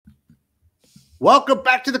Welcome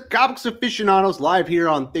back to the Comics Aficionados live here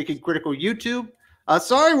on Thinking Critical YouTube.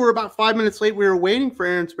 Sorry, we're about 5 minutes late. We were waiting for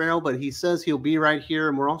Aaron Sparrow, but he says he'll be right here,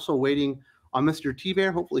 and we're also waiting on Mr.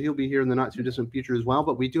 Thibert. Hopefully, he'll be here in the not-too-distant future as well.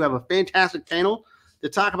 But we do have a fantastic panel to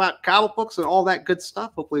talk about comic books and all that good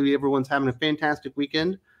stuff. Hopefully, everyone's having a fantastic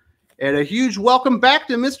weekend. And a huge welcome back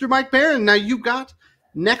to Mr. Mike Barron. Now, you've got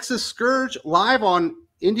Nexus Scourge live on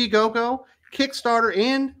Indiegogo, Kickstarter,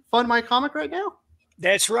 and Fund My Comic right now.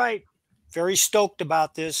 That's right. Very stoked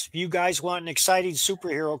about this. If you guys want an exciting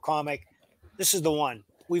superhero comic, this is the one.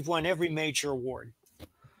 We've won every major award.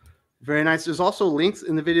 Very nice. There's also links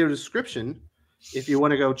in the video description if you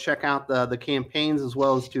want to go check out the campaigns, as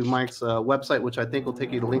well as to Mike's website, which I think will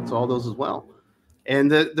take you to links to all those as well. And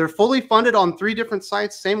they're fully funded on 3 different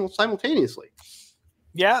sites simultaneously.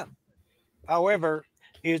 Yeah. However,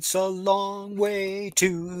 it's a long way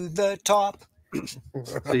to the top.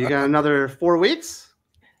 So you got another 4 weeks?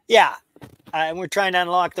 Yeah. And we're trying to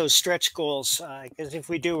unlock those stretch goals, because if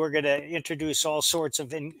we do, we're going to introduce all sorts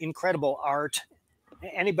of incredible art.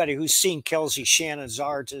 Anybody who's seen Kelsey Shannon's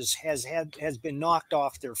art has been knocked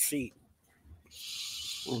off their feet.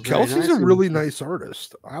 Well, Kelsey's nice. a really nice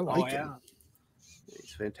artist. I like him.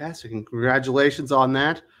 He's fantastic, and congratulations on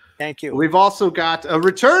that. Thank you. We've also got a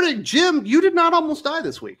returning Jim. You did not almost die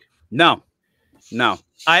this week. No.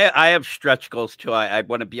 I have stretch goals too. I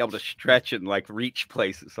want to be able to stretch and like reach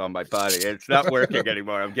places on my body. It's not working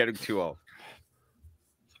anymore. I'm getting too old.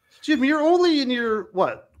 Jim, you're only in your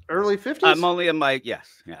early 50s? I'm only in my yes.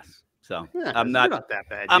 So yeah, I'm not not that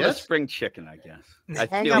bad. I'm yet. a spring chicken, I guess.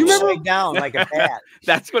 Hang upside down like a bat.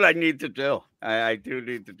 That's what I need to do. I do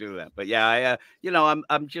need to do that. But yeah,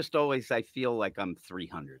 I'm just always, I feel like I'm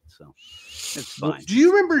 300, so it's fine. Well, do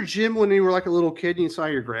you remember, Jim, when you were like a little kid and you saw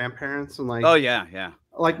your grandparents and like? Oh yeah.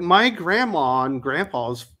 Like my grandma and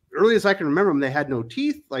grandpa, as early as I can remember them, they had no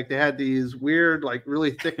teeth. Like they had these weird, like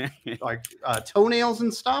really thick, like toenails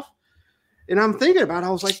and stuff. And I'm thinking about it, I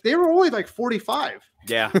was like, they were only like 45.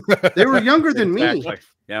 Yeah. They were younger than me.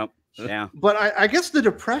 Yeah. But I guess the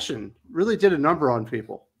Depression really did a number on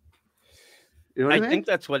people. You know what I mean? think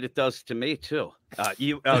that's what it does to me too.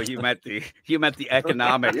 You meant the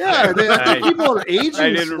economic. Yeah, I think people are aging. I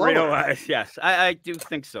didn't slower. realize. Yes, I do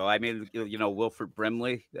think so. I mean, Wilford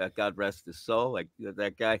Brimley, God rest his soul. Like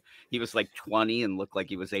that guy, he was like 20 and looked like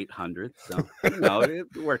he was 800. So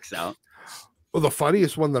it works out. Well, the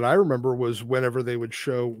funniest one that I remember was whenever they would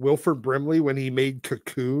show Wilford Brimley when he made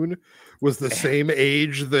Cocoon was the same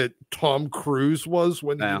age that Tom Cruise was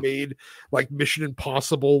when he made like Mission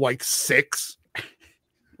Impossible like 6.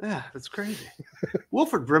 Yeah, that's crazy.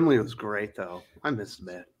 Wilford Brimley was great, though. I missed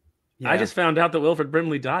him. Yeah. I just found out that Wilford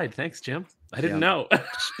Brimley died. Thanks, Jim. I didn't know.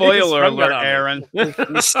 Spoiler alert, Aaron. No.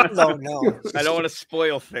 I don't want to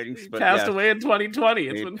spoil things. But passed away in 2020.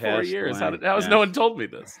 It's been 4 years. How has no one told me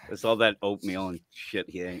this? It's all that oatmeal and shit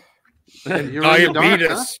he ate.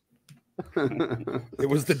 Diabetes. It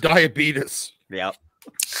was the diabetes. Yeah.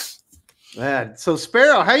 Man, so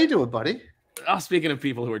Sparrow, how you doing, buddy? Oh, speaking of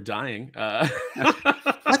people who are dying, I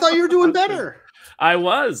thought you were doing better. I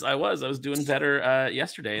was doing better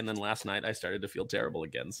yesterday, and then last night I started to feel terrible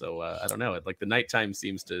again. So I don't know. Like the nighttime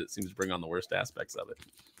seems to bring on the worst aspects of it,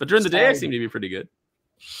 but during the day I seem to be pretty good.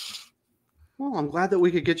 Well, I'm glad that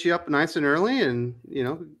we could get you up nice and early, and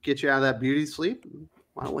get you out of that beauty sleep.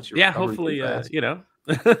 I don't want you. Yeah, hopefully,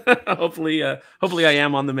 hopefully I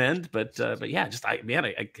am on the mend. But yeah, I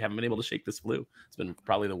haven't been able to shake this flu. It's been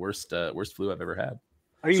probably the worst flu I've ever had.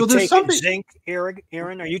 Are you taking zinc,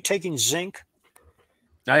 Aaron? Are you taking zinc?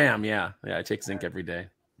 I am, yeah. I take zinc every day.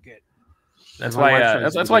 Good. That's why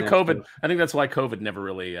COVID. I think that's why COVID never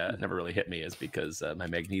really hit me, is because my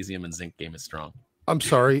magnesium and zinc game is strong. I'm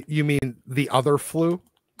sorry, you mean the other flu?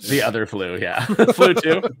 The other flu, yeah. Flu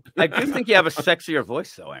too. I do think you have a sexier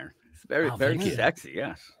voice, though, Aaron. It's very sexy.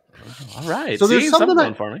 Yes. All right. So there's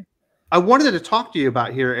something for me. I wanted to talk to you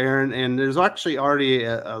about here, Aaron, and there's actually already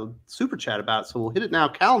a super chat about it, so we'll hit it now.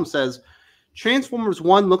 Callum says, Transformers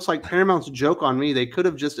 1 looks like Paramount's joke on me. They could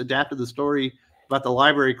have just adapted the story about the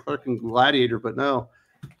library clerk and Gladiator, but no.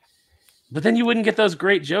 But then you wouldn't get those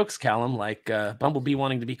great jokes, Callum, like Bumblebee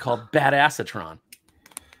wanting to be called Badassatron.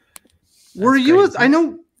 I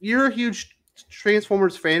know you're a huge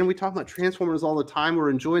Transformers fan, and we talk about Transformers all the time. We're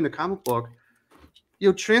enjoying the comic book.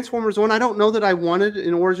 Transformers 1, I don't know that I wanted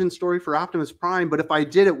an origin story for Optimus Prime, but if I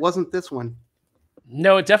did, it wasn't this one.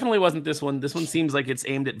 No, it definitely wasn't this one. This one seems like it's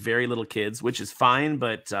aimed at very little kids, which is fine,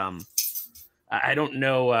 but I don't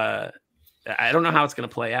know. I don't know how it's going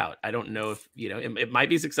to play out. I don't know if, it might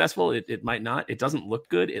be successful. It might not. It doesn't look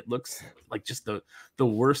good. It looks like just the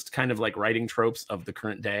worst kind of like writing tropes of the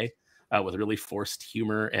current day. with really forced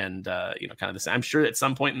humor and you know, kind of this. I'm sure at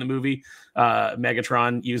some point in the movie,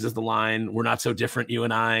 Megatron uses the line, "We're not so different, you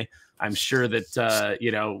and I." I'm sure that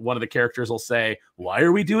you know, one of the characters will say, "Why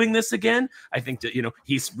are we doing this again?" I think that, you know,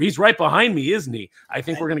 he's right behind me, isn't he? I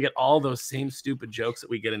think we're gonna get all those same stupid jokes that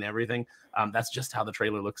we get in everything. That's just how the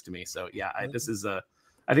trailer looks to me. So yeah, I think this is a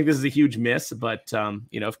huge miss. But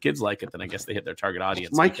you know, if kids like it, then I guess they hit their target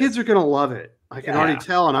audience. My kids are gonna love it. I can already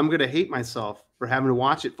tell, and I'm gonna hate myself for having to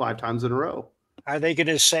watch it 5 times in a row. Are they going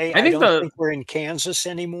to say, I don't think we're in Kansas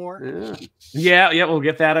anymore? Yeah, we'll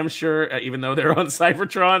get that, I'm sure, even though they're on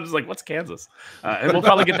Cybertron. It's like, what's Kansas? And we'll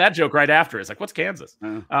probably get that joke right after. It's like, what's Kansas?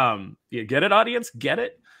 You get it, audience? Get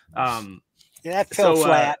it? That fell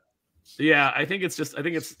flat. Yeah, I think it's just,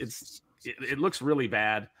 it looks really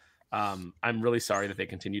bad. I'm really sorry that they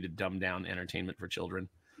continue to dumb down entertainment for children.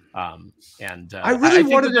 And I really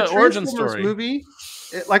wanted the origin story movie,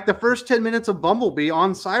 like the first 10 minutes of Bumblebee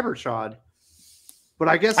on Cybertron. But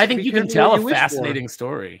I think you can tell a fascinating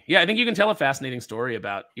story. Yeah, I think you can tell a fascinating story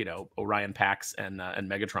about, you know, Orion Pax and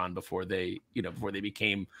Megatron before they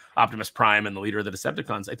became Optimus Prime and the leader of the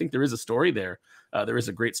Decepticons. I think there is a story there. There is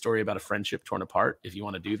a great story about a friendship torn apart if you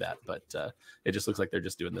want to do that. But it just looks like they're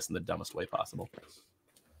just doing this in the dumbest way possible.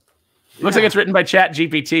 Looks like it's written by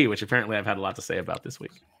ChatGPT, which apparently I've had a lot to say about this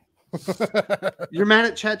week. You're mad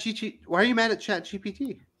at ChatGPT? Why are you mad at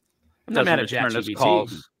ChatGPT? I'm not mad at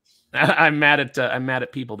ChatGPT. I'm mad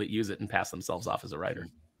at people that use it and pass themselves off as a writer.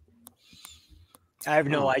 I have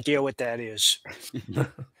no idea what that is.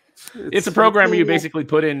 It's a program where you basically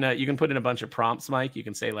put in you can put in a bunch of prompts, Mike. You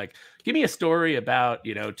can say, like, give me a story about,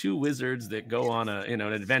 you know, 2 wizards that go on an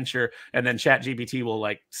adventure, and then ChatGPT will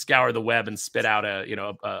like scour the web and spit out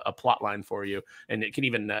a plot line for you, and it can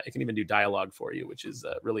even do dialogue for you, which is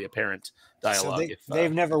really apparent dialogue. So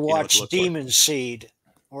they've never watched Demon Seed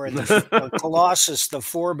or the Colossus, the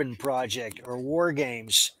Forbin Project, or War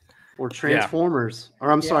Games, or Transformers, or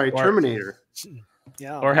I'm sorry, Terminator.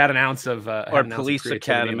 Yeah, or had an ounce of Police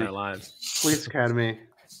Academy in their lives. Police Academy.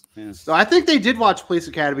 Yeah. So I think they did watch Police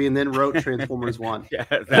Academy and then wrote Transformers 1. Yeah,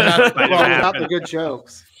 that's without the good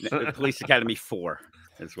jokes. Police Academy 4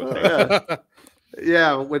 is what they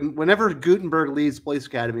Yeah, whenever Gutenberg leaves Police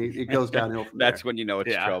Academy, it goes downhill. That's when you know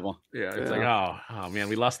it's trouble. Yeah, it's like, oh man,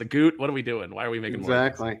 we lost the Goot. What are we doing? Why are we making more?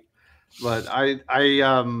 Exactly. But I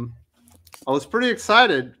was pretty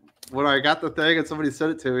excited when I got the thing and somebody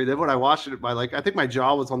sent it to me. Then when I watched it, I think my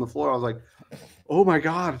jaw was on the floor. I was like, oh my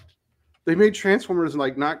god, they made Transformers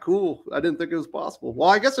like not cool. I didn't think it was possible. Well,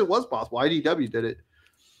 I guess it was possible. IDW did it,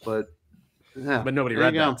 but but nobody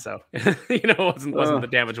read that, so you know, wasn't the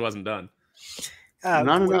damage wasn't done.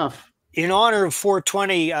 Not enough. In honor of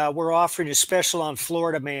 420, we're offering a special on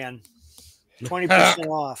Florida Man. 20%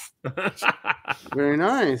 off. Very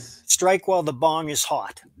nice. Strike while the bong is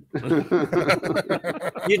hot.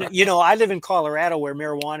 you know, I live in Colorado where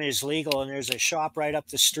marijuana is legal, and there's a shop right up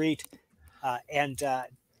the street. And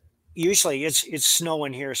usually it's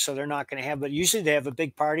snowing here, so they're not going to have, but usually they have a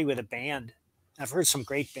big party with a band. I've heard some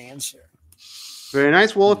great bands there. Very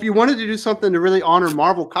nice. Well, if you wanted to do something to really honor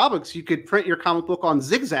Marvel Comics, you could print your comic book on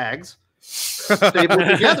zigzags, staple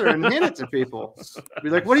it together, and hand it to people. Be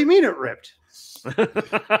like, what do you mean it ripped?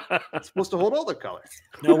 It's supposed to hold all the color.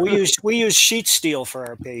 No, we use sheet steel for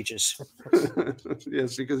our pages.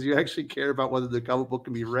 Yes, because you actually care about whether the comic book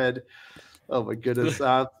can be read. Oh my goodness.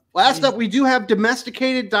 Last up, we do have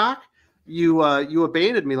Domesticated, Doc. You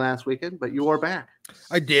abandoned me last weekend, but you are back.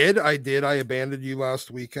 I did. I abandoned you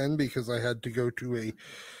last weekend because I had to go to a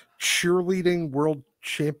cheerleading world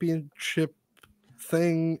championship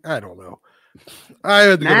thing. I don't know. I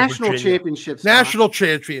had to National championships. National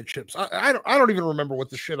championships. I don't even remember what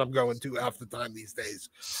the shit I'm going to half the time these days.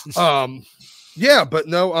 Yeah, but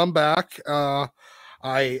no, I'm back. I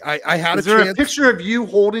had Is there a picture of you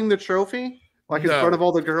holding the trophy? Like in front of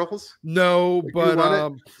all the girls? No, like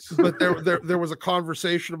but there was a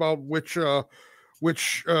conversation about which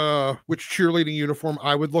cheerleading uniform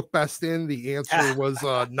I would look best in. The answer was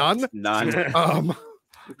none. None.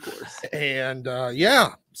 Of course. And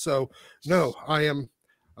yeah, so no, I am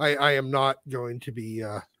not going to be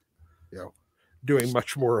doing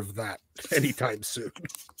much more of that anytime soon.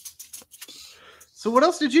 So what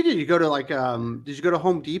else did you do? You go to did you go to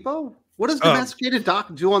Home Depot? What does Domesticated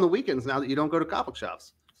Doc do on the weekends now that you don't go to comic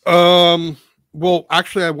shops? Well,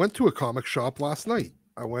 actually, I went to a comic shop last night.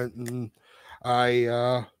 I went and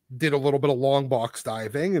I did a little bit of long box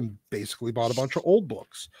diving and basically bought a bunch of old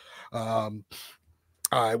books.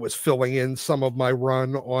 I was filling in some of my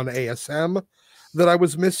run on ASM that I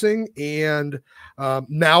was missing. And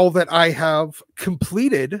now that I have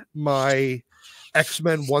completed my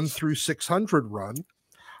X-Men 1 through 600 run,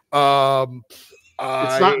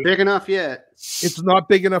 It's not big enough yet. It's not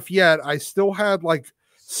big enough yet. I still had like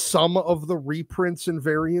some of the reprints and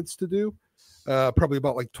variants to do, probably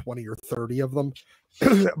about like 20 or 30 of them.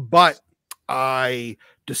 But I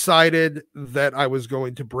decided that I was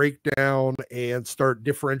going to break down and start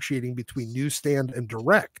differentiating between newsstand and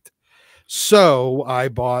direct. So I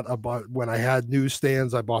bought when I had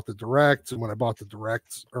newsstands, I bought the directs, and when I bought the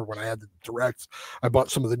directs, or when I had the directs, I bought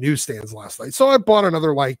some of the newsstands last night. So I bought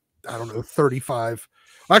another, like, I don't know, 35,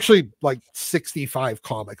 actually like 65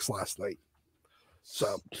 comics last night.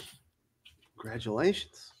 So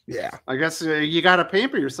congratulations. Yeah. I guess you got to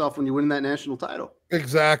pamper yourself when you win that national title.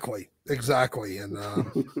 Exactly. And,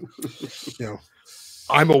 you know,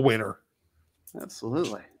 I'm a winner.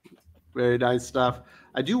 Absolutely. Very nice stuff.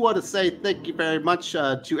 I do want to say thank you very much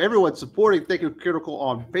to everyone supporting Think Critical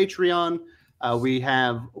on Patreon. We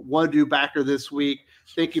have one new backer this week.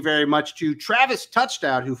 Thank you very much to Travis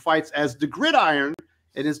Touchdown, who fights as the Gridiron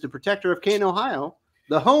and is the protector of Canton, Ohio,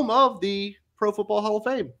 the home of the Pro Football Hall of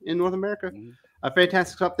Fame in North America.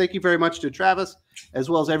 Fantastic stuff. Thank you very much to Travis, as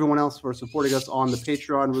well as everyone else for supporting us on the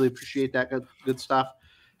Patreon. Really appreciate that good stuff.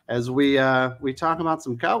 As we talk about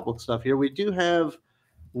some comic book stuff here, we do have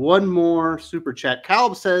one more super chat.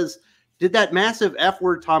 Caleb says, did that massive F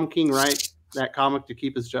word Tom King write that comic to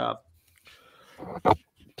keep his job?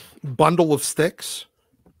 Bundle of Sticks?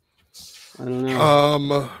 I don't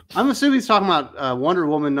know. I'm assuming he's talking about Wonder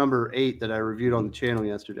Woman #8 that I reviewed on the channel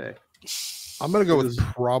yesterday. I'm going to go with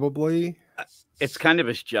probably. It's kind of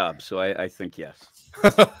his job, so I think yes.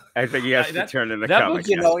 I think he has to turn in the comic.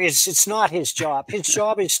 You know, it's not his job. His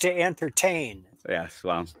job is to entertain. Yes,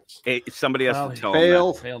 well, somebody has to tell him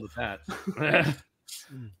that. Failed at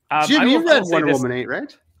that. Jim, you read Wonder Woman 8,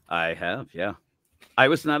 right? I have, yeah. I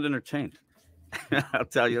was not entertained. I'll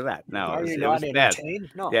tell you that. No, it was bad.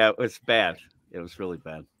 No. Yeah, it was bad. It was really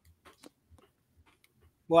bad.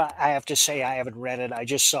 Well, I have to say I haven't read it. I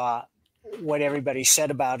just saw what everybody said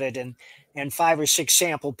about it and 5 or 6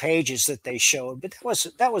 sample pages that they showed, but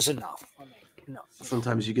that was enough. I mean, no.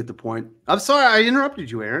 Sometimes you get the point. I'm sorry I interrupted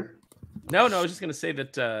you, Aaron. No, I was just going to say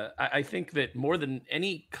that I think that more than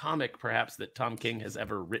any comic, perhaps, that Tom King has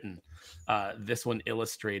ever written, this one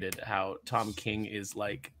illustrated how Tom King is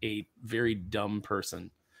like a very dumb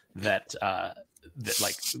person that the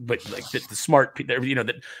smart, you know,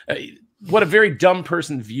 what a very dumb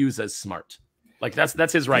person views as smart. Like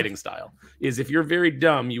that's his writing style. Is if you're very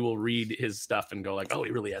dumb, you will read his stuff and go like, oh,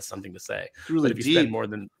 he really has something to say. Really but if you spend more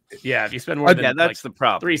than that's like the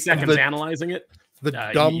problem. 3 seconds analyzing it.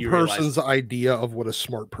 The dumb person's idea of what a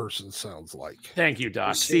smart person sounds like. Thank you,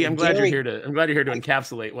 Doc. See, I'm glad you're here to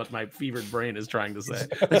encapsulate what my fevered brain is trying to say.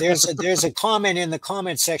 There's a comment in the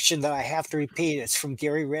comment section that I have to repeat. It's from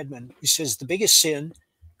Gary Redmond, who says the biggest sin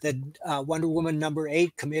that Wonder Woman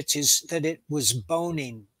 #8 commits is that it was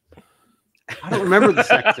boning. I don't remember the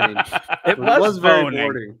sex scene. It was very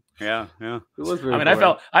boring. Yeah. It was very. I mean,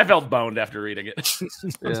 boring. I felt boned after reading it.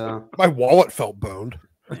 Yeah, my wallet felt boned.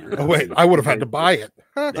 Oh wait, I would have had to buy it.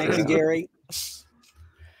 Thank you, Gary.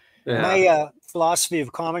 Yeah. My philosophy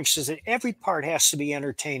of comics is that every part has to be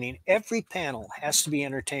entertaining. Every panel has to be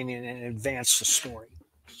entertaining and advance the story.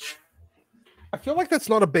 I feel like that's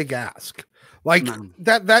not a big ask. Like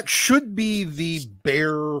that should be the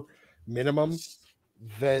bare minimum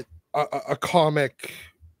that a comic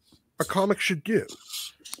should do.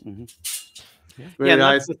 Mm-hmm. Yeah,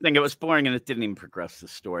 that's the thing. It was boring, and it didn't even progress the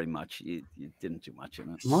story much. You didn't do much in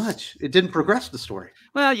it. It didn't progress the story.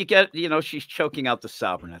 Well, you get, she's choking out the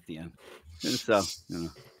Sovereign at the end. And so,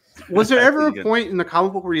 Was there ever a point in the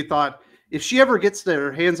comic book where you thought, if she ever gets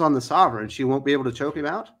their hands on the Sovereign, she won't be able to choke him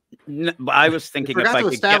out? No, I was thinking if I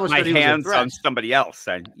could get my hands on somebody else.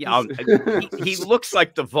 He looks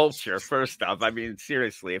like the Vulture, first off. I mean,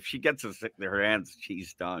 seriously, if she gets her hands,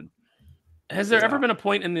 she's done. Has there ever been a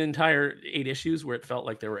point in the entire 8 issues where it felt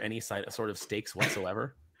like there were any sort of stakes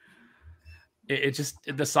whatsoever? It just,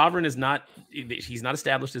 the Sovereign is not, he's not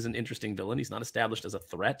established as an interesting villain. He's not established as a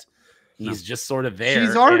threat. He's just sort of there.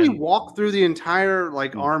 She's already walked through the entire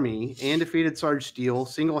army and defeated Sarge Steel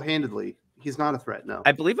single-handedly. He's not a threat, no.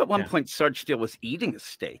 I believe at one point Sarge Steel was eating a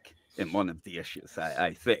steak in one of the issues,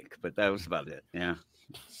 I think, but that was about it. Yeah.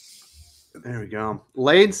 There we go.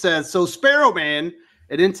 Lane says, so Sparrow Man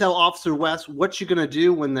at Intel Officer West, what you gonna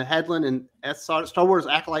do when the Headland and Star Wars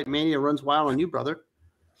Acolyte Mania runs wild on you, brother?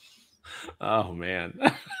 Oh man.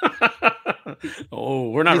 Oh,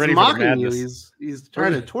 we're not ready for the madness. He's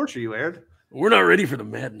trying to torture you, Aaron. We're not ready for the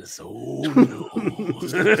madness. Oh no.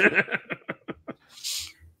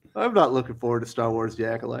 I'm not looking forward to Star Wars The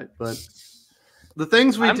Acolyte, but the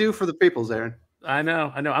things we do for the peoples, Aaron. I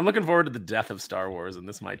know. I'm looking forward to the death of Star Wars, and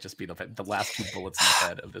this might just be the last 2 bullets in the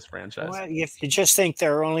head of this franchise. Well, if you just think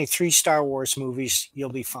there are only 3 Star Wars movies, you'll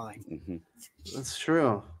be fine. That's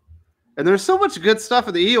true. And there's so much good stuff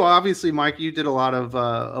in the EU. Obviously, Mike, you did a lot of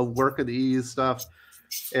work in the EU stuff,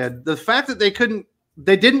 and the fact that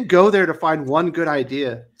they didn't go there to find one good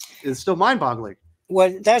idea is still mind-boggling.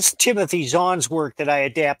 Well, that's Timothy Zahn's work that I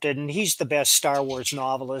adapted, and he's the best Star Wars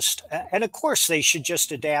novelist. And of course, they should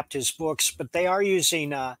just adapt his books, but they are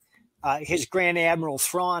using his Grand Admiral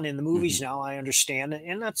Thrawn in the movies now, I understand,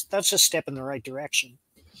 and that's a step in the right direction.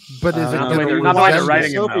 But is it not the way they're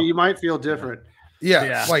writing him, you might feel different.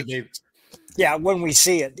 Yeah, like when we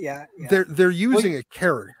see it, yeah. They're using a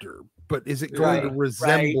character, but is it going to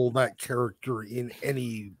resemble that character in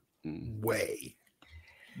any way?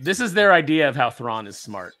 This is their idea of how Thrawn is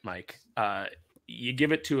smart, Mike. You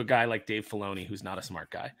give it to a guy like Dave Filoni, who's not a smart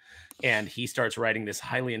guy, and he starts writing this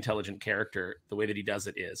highly intelligent character. The way that he does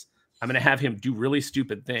it is, I'm going to have him do really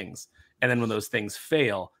stupid things, and then when those things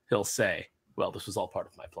fail, he'll say, well, this was all part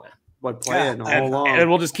of my plan. What plan all along? And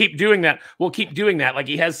we'll just keep doing that. We'll keep doing that. Like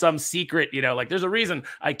he has some secret, like there's a reason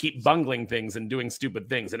I keep bungling things and doing stupid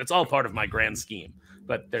things, and it's all part of my grand scheme.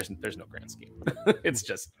 But there's no grand scheme. It's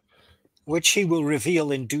just... Which he will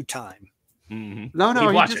reveal in due time.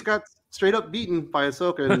 No, he just got straight up beaten by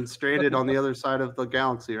Ahsoka and stranded on the other side of the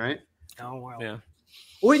galaxy, right? Oh well. Yeah.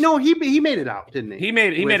 Wait, no, he made it out, didn't he? He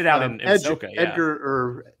made it out in Ahsoka. Yeah. Edgar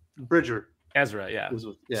or Bridger. Ezra, yeah.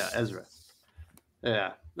 Ezra.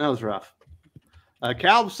 Yeah, that was rough.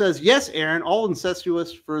 Calb says, yes, Aaron, all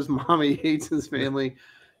incestuous for his mom. He hates his family.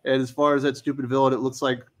 And as far as that stupid villain, it looks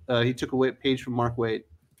like he took a page from Mark Waid.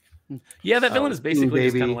 Yeah, that villain is basically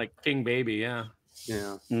just kind of like King Baby, yeah.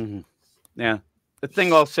 Yeah. Yeah. The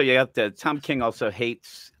thing also, you have to, Tom King also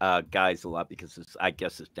hates guys a lot because I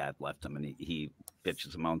guess his dad left him, and he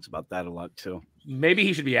bitches and moans about that a lot too. Maybe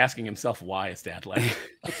he should be asking himself why his dad left.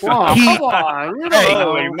 Wow, come on.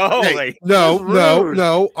 Holy moly.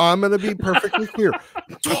 No. I'm going to be perfectly clear.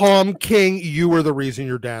 Tom King, you were the reason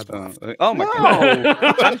your dad left. Oh, my God.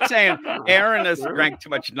 I'm saying Aaron has drank too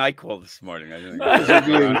much NyQuil this morning. I think.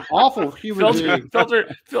 Being awful human being.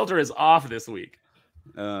 Filter is off this week.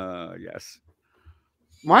 Yes.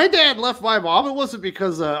 My dad left my mom. It wasn't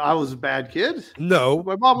because I was a bad kid. No.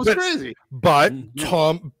 My mom was crazy.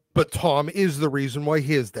 But Tom is the reason why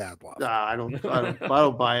his dad left. I don't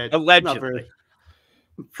buy it. Allegedly.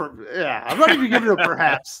 I'm not even giving it a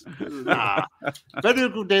perhaps.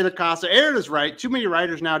 Federico de la Casa. Aaron is right. Too many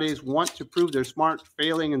writers nowadays want to prove they're smart,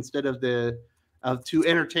 failing instead of to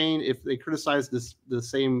entertain. If they criticize the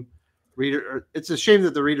same reader, it's a shame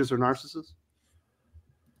that the readers are narcissists.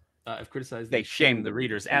 I've criticized. They shame the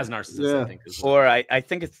readers as narcissists. Yeah. I think, or I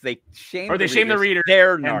think it's they shame. Or they shame the readers.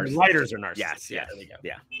 They're narcissists. The writers are narcissists. Yes. Yeah. There we go.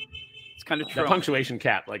 Yeah. It's kind of true. The punctuation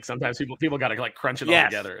cap. Like sometimes people got to like crunch it all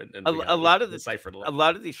together. And a lot of decipher a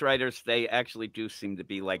lot of these writers, they actually do seem to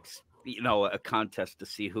be like a contest to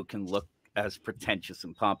see who can look as pretentious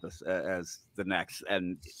and pompous as the next.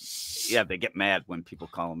 And yeah, they get mad when people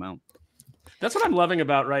call them out. That's what I'm loving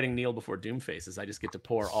about writing Neil before Doomface is I just get to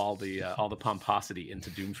pour all the pomposity into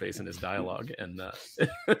Doomface and his dialogue and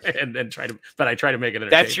try to make it.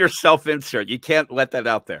 That's your self-insert. You can't let that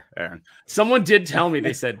out there, Aaron. Someone did tell me,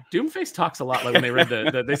 they said Doomface talks a lot like when they read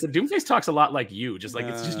they said Doomface talks a lot like you, just like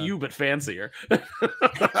it's just you but fancier.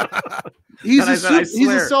 He's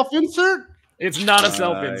a self-insert. It's not a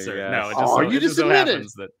self-insert. Yes. No, it just so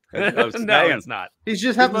happens that no, it's not. He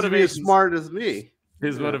just happens to be as smart as me.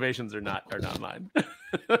 His motivations are not mine.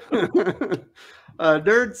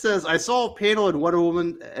 Nerd says, I saw a panel in Wonder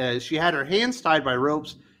Woman. She had her hands tied by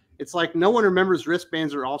ropes. It's like no one remembers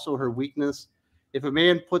wristbands are also her weakness. If a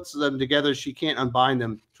man puts them together, she can't unbind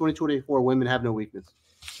them. 2024 women have no weakness.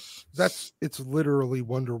 It's literally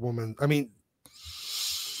Wonder Woman. I mean,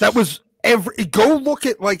 that was go look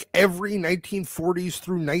at like every 1940s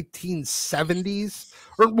through 1970s,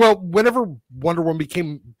 or well, whenever Wonder Woman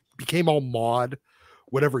became all mod.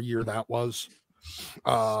 Whatever year that was,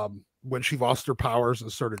 when she lost her powers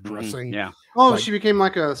and started dressing. Yeah. Oh, she became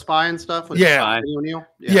like a spy and stuff. With Yeah.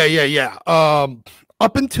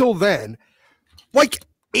 Up until then, like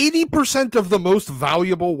 80% of the most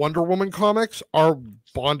valuable Wonder Woman comics are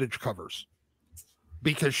bondage covers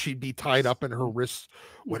because she'd be tied up in her wrists.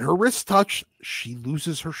 When her wrists touch, she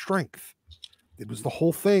loses her strength. It was the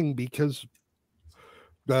whole thing because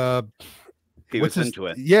he was into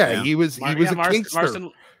it. Yeah, he was a kinkster.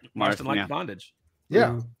 Marston liked bondage.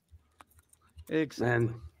 Yeah.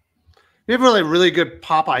 And you have a really good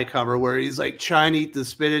Popeye cover where he's like trying to eat the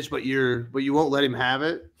spinach, but you won't let him have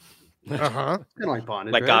it. Uh-huh. Kind of like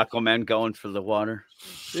bondage, Like right? Aquaman going for the water.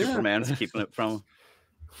 Yeah. Superman's keeping it from him.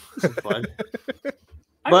 This is fun.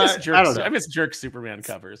 I But I don't know. miss jerk Superman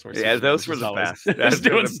covers. Where Yeah, Superman those was were just the always best. just Those were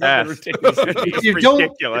doing the something best.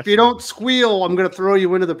 ridiculous. If you don't squeal, I'm gonna throw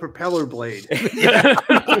you into the propeller blade.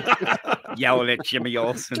 Yelling at Jimmy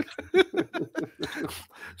Olsen.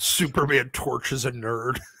 Superman torches a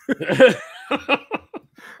nerd.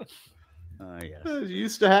 Yes. It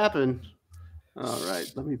used to happen. All right,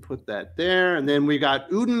 let me put that there. And then we got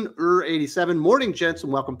Uden 87. Morning, gents,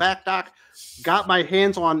 and welcome back, Doc. Got my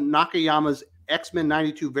hands on Nakayama's X-Men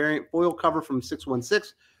 92 variant foil cover from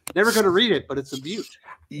 616. Never going to read it, but it's a beaut.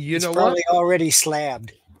 You It's know probably what? already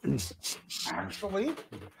slabbed. Actually,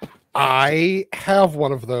 I have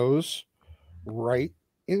one of those right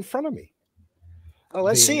in front of me. Oh,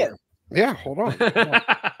 let's see it. Yeah, hold on.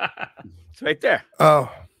 It's right there. Oh,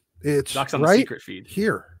 it's Doc's on the right secret feed.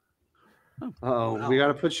 here. oh, we got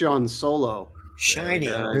to put you on solo. Shiny.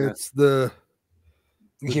 It's the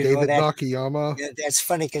You know, David that, Nakayama. that's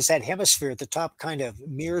funny because that hemisphere at the top kind of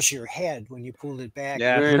mirrors your head when you pull it back.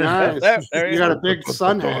 Yeah. Very nice. There You got a big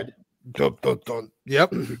sun head. Dun, dun, dun.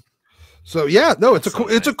 Yep. So yeah, no, it's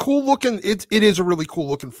a cool looking. It is a really cool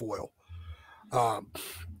looking foil.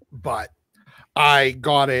 But I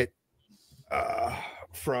got it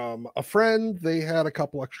from a friend. They had a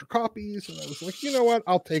couple extra copies, and I was like, you know what?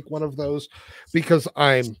 I'll take one of those because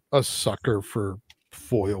I'm a sucker for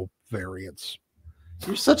foil variants.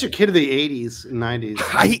 You're such a kid of the 80s and 90s.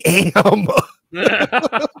 I am.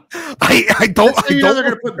 I don't. So you know they're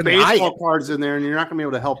going to put deny baseball it. cards in there, and you're not going to be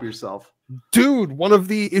able to help yourself. Dude, one of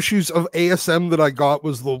the issues of ASM that I got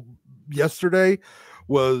was yesterday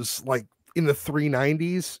was like in the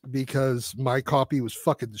 390s because my copy was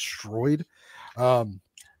fucking destroyed.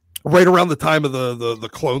 Right around the time of the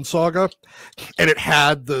Clone Saga, and it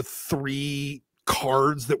had the 3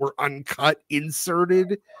 cards that were uncut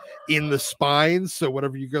inserted in the spines. So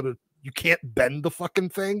whatever you can't bend the fucking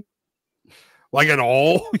thing. Like at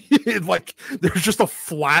all. Like there's just a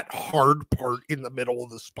flat hard part in the middle of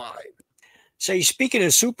the spine. So speaking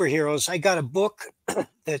of superheroes, I got a book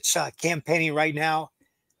that's campaigning right now.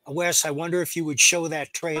 Wes, I wonder if you would show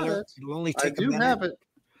that trailer. It'll only I take a do minute. have it.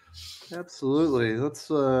 Absolutely. Let's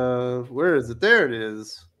where is it? There it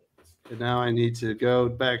is. And now I need to go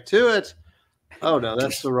back to it. Oh no,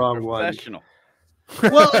 that's the wrong one. Professional.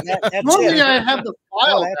 Well, That's normally it. I have the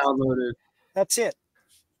file that's- downloaded. That's it.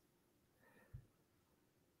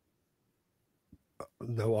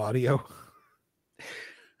 No audio.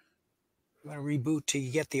 You want to reboot till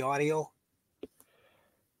you get the audio?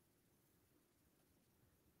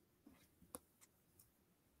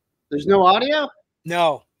 There's no audio?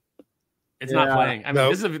 No. It's not Yeah. playing. I mean, No.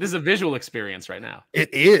 this is a visual experience right now. It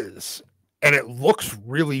is. And it looks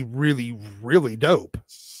really, really, really dope.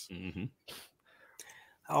 Mhm.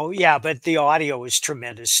 Oh yeah, but the audio is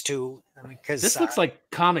tremendous too. I mean, because This looks like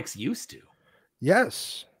comics used to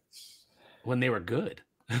Yes. when they were good.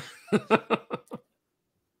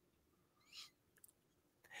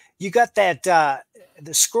 you got that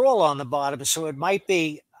the scroll on the bottom, so it might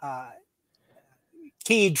be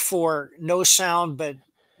keyed for no sound, but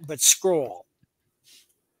scroll.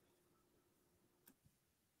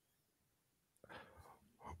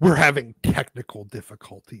 We're having technical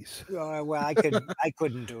difficulties. Well, I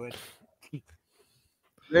couldn't do it.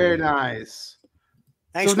 Very nice.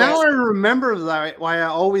 Thanks, So now Wes. I remember why I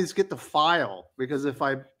always get the file, because if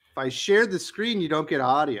I share the screen, you don't get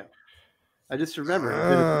audio. I just remember. It's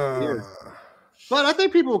been a few years. But I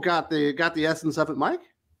think people got the essence of it, Mike.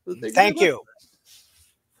 Thank you.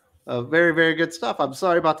 Very, very good stuff. I'm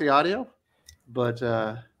sorry about the audio, but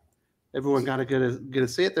everyone got to get to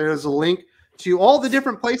see it. There is a link to all the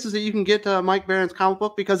different places that you can get Mike Barron's comic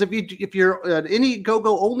book. Because if you're an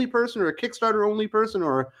Indiegogo only person or a Kickstarter only person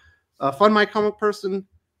or a Fund My Comic person,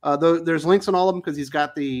 there's links on all of them because he's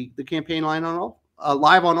got the campaign line on all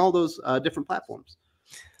live on all those different platforms.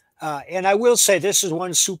 And I will say this is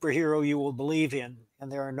one superhero you will believe in,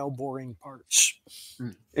 and there are no boring parts.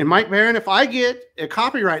 And Mike Barron, if I get a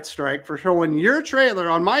copyright strike for showing your trailer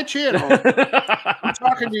on my channel, I'm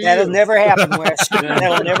talking to you. That'll never happen, Wes.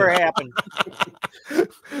 That'll never happen.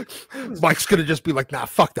 Mike's gonna just be like, nah,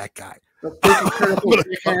 fuck that guy.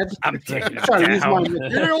 I'm taking it Trying to use my down.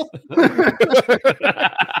 material.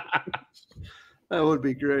 That would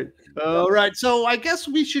be great. All right, so I guess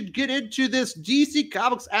we should get into this DC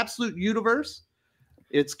Comics Absolute Universe.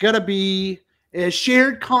 It's going to be a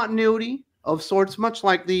shared continuity of sorts, much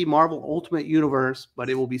like the Marvel Ultimate Universe, but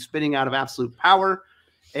it will be spinning out of Absolute Power.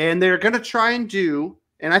 And they're going to try and do,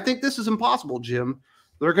 and I think this is impossible, Jim,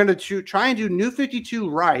 they're going to try and do New 52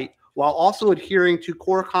 right while also adhering to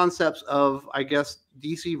core concepts of, I guess,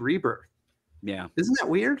 DC Rebirth. Yeah. Isn't that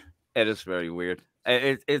weird? It is very weird.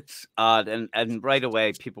 It's odd. And right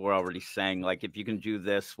away, people were already saying, like, if you can do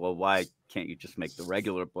this, well, why can't you just make the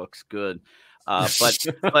regular books good?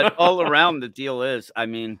 But all around, the deal is, I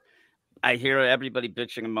mean, I hear everybody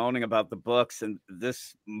bitching and moaning about the books, and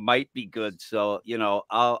this might be good. So, you know,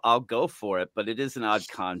 I'll go for it. But it is an odd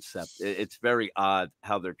concept. It's very odd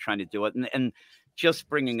how they're trying to do it. And just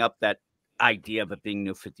bringing up that idea of it being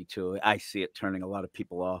New 52, I see it turning a lot of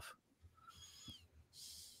people off.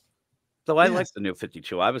 So I like the New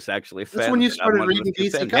 52. I was actually a fan. That's when you started reading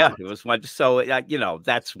DC Comics. Yeah, it was one. So, you know,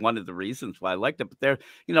 that's one of the reasons why I liked it. But there,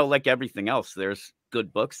 you know, like everything else, there's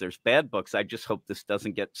good books, there's bad books. I just hope this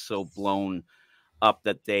doesn't get so blown up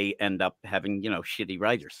that they end up having, you know, shitty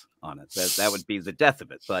writers on it. That would be the death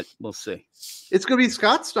of it. But we'll see. It's going to be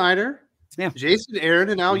Scott Snyder, Jason Aaron,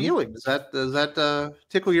 and Al Ewing. Does that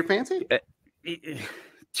tickle your fancy?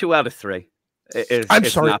 2 out of 3. I'm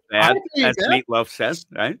sorry. Not bad, as Meatloaf says,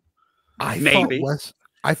 right?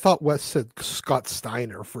 I thought Wes said Scott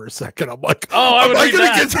Steiner for a second. I'm like, I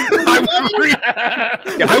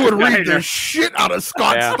would read the shit out of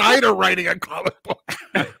Scott Steiner writing a comic book.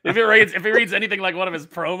 If he reads anything like one of his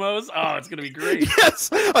promos, it's gonna be great.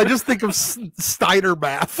 Yes, I just think of Steiner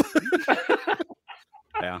math.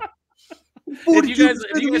 Yeah. 42%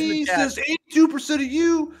 of me says 82% of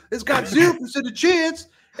you has got 0% of chance,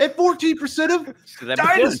 and 14% of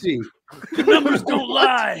Dynasty. The numbers don't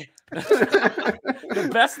lie.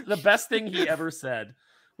 The best thing he ever said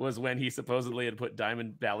was when he supposedly had put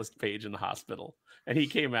Diamond Dallas Page in the hospital, and he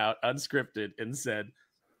came out unscripted and said,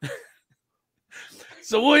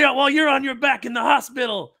 "So while you're on your back in the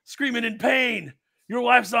hospital, screaming in pain, your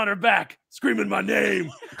wife's on her back, screaming my name."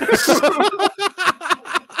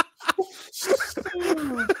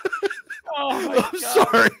 I'm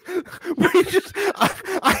sorry.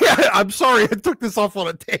 I'm sorry. I took this off on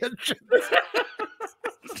a tangent.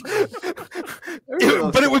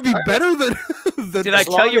 But it would be better than Did I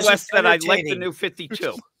tell you, Wes, that I like the New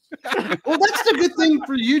 52? Well, that's the good thing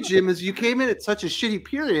for you, Jim, is you came in at such a shitty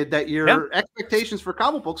period that your expectations for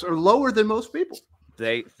comic books are lower than most people.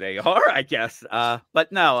 They are, I guess.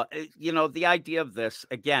 But no, you know, the idea of this,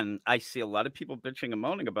 again, I see a lot of people bitching and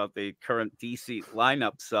moaning about the current DC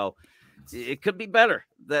lineup. So it could be better.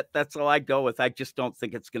 That's all I go with. I just don't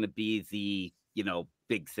think it's going to be the, you know,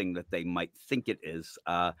 big thing that they might think it is.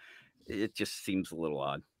 It just seems a little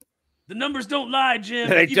odd. The numbers don't lie, Jim.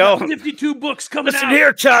 They You've don't. got 52 books coming Listen out.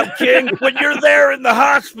 here, Tom King. When you're there in the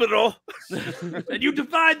hospital, and you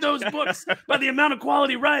divide those books by the amount of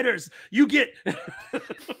quality writers, you get.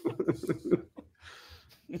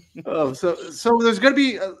 So there's going to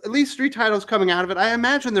be at least 3 titles coming out of it. I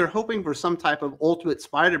imagine they're hoping for some type of Ultimate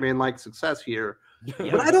Spider-Man like success here,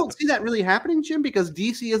 but I don't see that really happening, Jim, because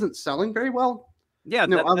DC isn't selling very well. Yeah,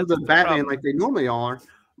 other than Batman, like they normally are.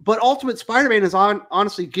 But Ultimate Spider-Man is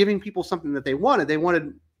honestly giving people something that they wanted. They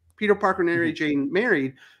wanted Peter Parker and Mary Jane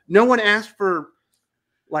married. No one asked for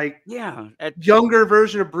a younger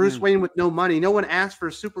version of Bruce Wayne with no money. No one asked for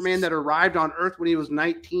Superman that arrived on Earth when he was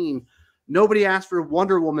 19. Nobody asked for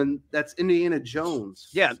Wonder Woman that's Indiana Jones.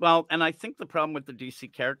 Yeah, well, and I think the problem with the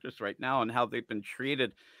DC characters right now and how they've been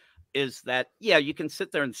treated is that, you can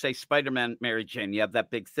sit there and say Spider-Man, Mary Jane, you have that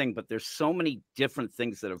big thing, but there's so many different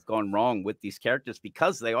things that have gone wrong with these characters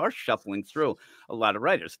because they are shuffling through a lot of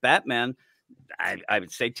writers. Batman, I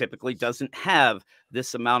would say, typically doesn't have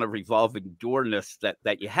this amount of revolving doorness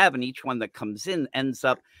that you have, and each one that comes in ends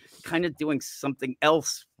up kind of doing something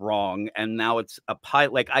else wrong, and now it's a pie.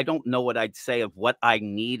 Like, I don't know what I'd say of what I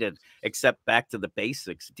needed except back to the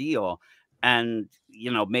basics deal. And, you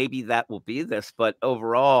know, maybe that will be this, but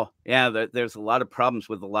overall, there's a lot of problems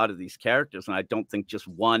with a lot of these characters. And I don't think just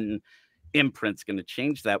one imprint's going to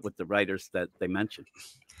change that with the writers that they mentioned.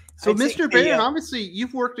 So, Mr. Baron, obviously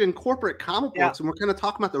you've worked in corporate comic books, and we're kind of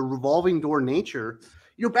talking about the revolving door nature.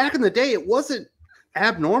 You know, back in the day, it wasn't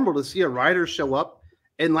abnormal to see a writer show up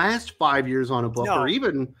and last 5 years on a book or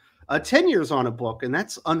even 10 years on a book. And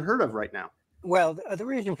that's unheard of right now. Well, the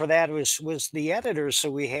reason for that was the editors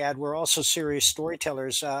that we had were also serious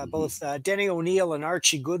storytellers. Both Denny O'Neil and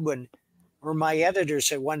Archie Goodwin were my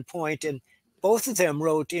editors at one point, and both of them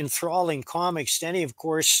wrote enthralling comics. Denny, of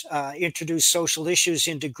course, introduced social issues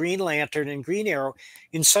into Green Lantern and Green Arrow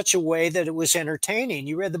in such a way that it was entertaining.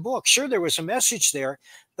 You read the book. Sure, there was a message there,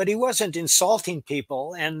 but he wasn't insulting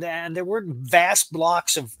people, and there weren't vast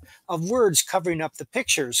blocks of words covering up the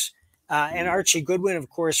pictures. And Archie Goodwin, of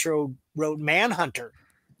course, wrote Manhunter,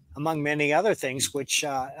 among many other things,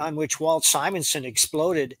 on which Walt Simonson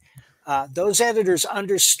exploded. Those editors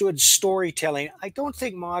understood storytelling. I don't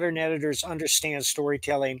think modern editors understand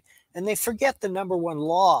storytelling, and they forget the number one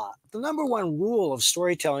law. The number one rule of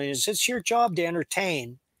storytelling is it's your job to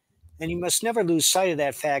entertain, and you must never lose sight of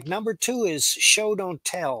that fact. Number two is show, don't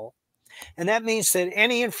tell. And that means that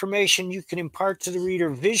any information you can impart to the reader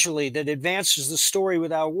visually that advances the story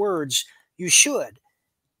without words, you should.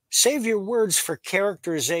 Save your words for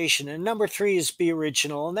characterization. And number three is be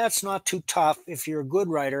original. And that's not too tough if you're a good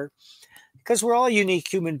writer, because we're all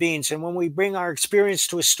unique human beings. And when we bring our experience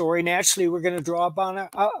to a story, naturally, we're going to draw upon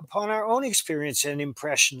our own experience and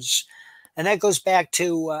impressions. And that goes back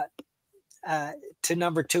to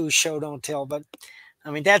number two, show, don't tell. But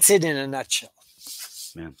I mean, that's it in a nutshell.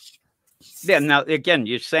 Man. Yeah. Now, again,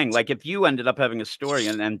 you're saying, like, if you ended up having a story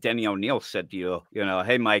and then Denny O'Neil said to you,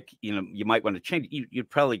 hey, Mike, you might want to change, you'd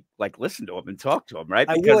probably like listen to him and talk to him, right?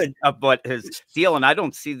 I Because would. of what his deal. And I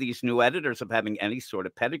don't see these new editors of having any sort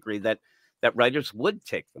of pedigree that writers would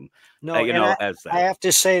take them. No, as that. I have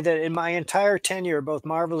to say that in my entire tenure, both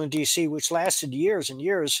Marvel and DC, which lasted years and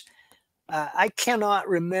years, I cannot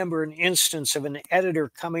remember an instance of an editor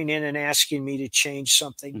coming in and asking me to change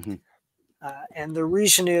something. Mm-hmm. And the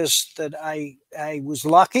reason is that I was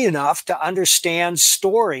lucky enough to understand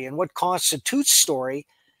story and what constitutes story.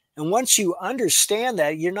 And once you understand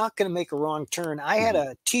that, you're not going to make a wrong turn. I had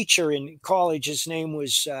a teacher in college. His name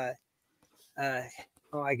was, I'm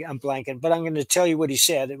blanking, but I'm going to tell you what he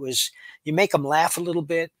said. It was, you make them laugh a little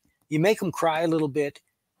bit, you make them cry a little bit,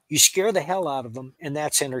 you scare the hell out of them, and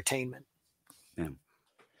that's entertainment.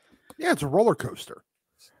 Yeah, it's a roller coaster.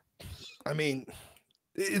 I mean,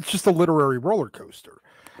 it's just a literary roller coaster.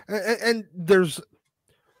 And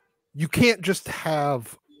you can't just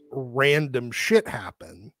have random shit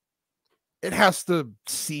happen. It has to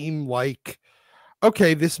seem like,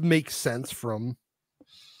 okay, this makes sense from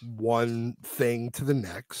one thing to the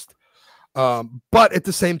next. But at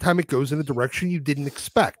the same time, it goes in a direction you didn't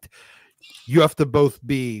expect. You have to both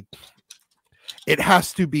be, it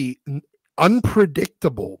has to be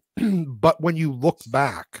unpredictable, but when you look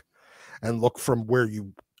back and look from where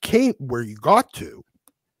you got to,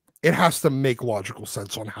 it has to make logical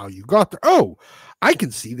sense on how you got there. Oh, I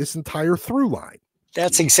can see this entire through line.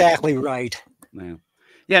 That's exactly right. Yeah.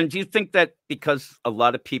 And do you think that because a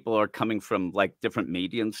lot of people are coming from like different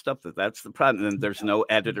media and stuff, that's the problem? And there's no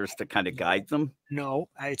editors to kind of guide them? No,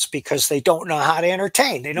 it's because they don't know how to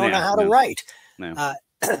entertain. They don't know how to write. But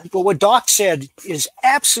what Doc said is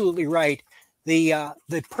absolutely right. The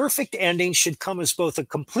perfect ending should come as both a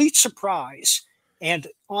complete surprise and,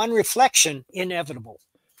 on reflection, inevitable.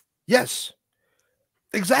 Yes,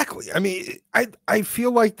 exactly. I mean, I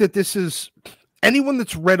feel like that this is anyone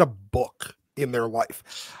that's read a book in their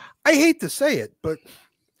life. I hate to say it, but I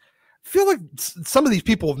feel like some of these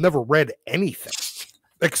people have never read anything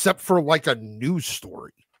except for like a news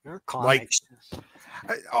story. Or comics.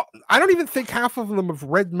 Like, I don't even think half of them have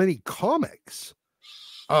read many comics.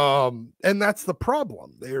 And that's the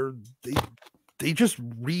problem. They just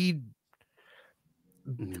read.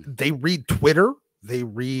 They read Twitter. They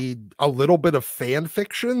read a little bit of fan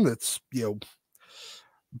fiction that's,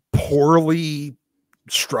 poorly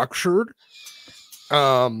structured.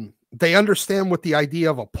 They understand what the idea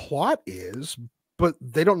of a plot is, but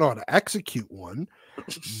they don't know how to execute one.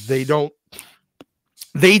 They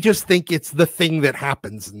just think it's the thing that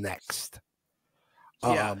happens next.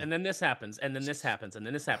 Yeah, and then this happens, and then this happens, and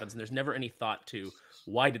then this happens, and there's never any thought to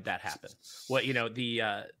why did that happen? What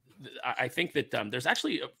I think that there's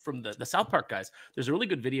actually from the South Park guys, there's a really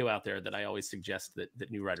good video out there that I always suggest that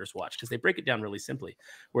new writers watch, because they break it down really simply,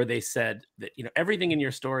 where they said that everything in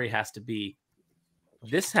your story has to be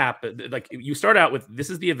this happened. Like you start out with this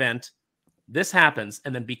is the event, this happens,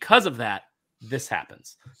 and then because of that, this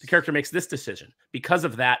happens. The character makes this decision. Because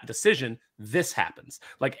of that decision, this happens.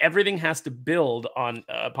 Like everything has to build on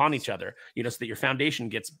upon each other, so that your foundation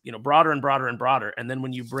gets, broader and broader and broader. And then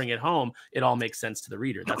when you bring it home, it all makes sense to the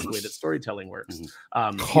reader. That's the way that storytelling works.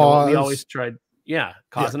 We always tried,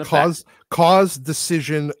 cause and effect. Cause,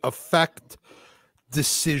 decision, effect,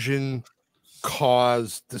 decision,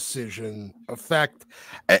 cause, decision, effect.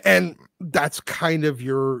 And that's kind of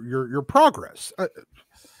your progress.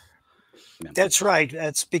 That's right.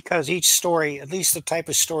 That's because each story, at least the type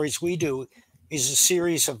of stories we do, is a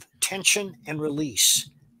series of tension and release.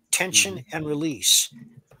 Tension and release.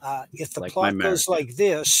 If the plot goes like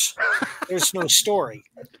this, there's no story,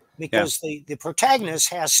 because the protagonist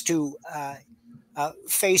has to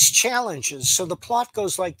face challenges. So the plot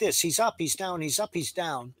goes like this. He's up, he's down, he's up, he's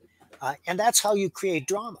down. And that's how you create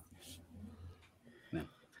drama.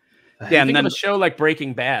 Yeah, think of a show like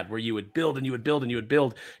Breaking Bad, where you would build and you would build and you would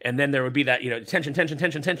build, and then there would be that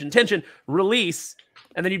tension, release,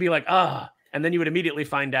 and then you'd be like, and then you would immediately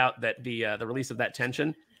find out that the release of that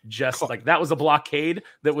tension just like that was a blockade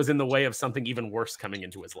that was in the way of something even worse coming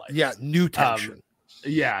into his life. Yeah, new tension.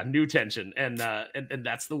 New tension, and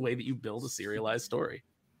that's the way that you build a serialized story.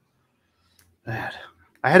 Bad.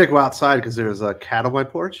 I had to go outside because there was a cat on my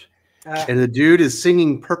porch. And the dude is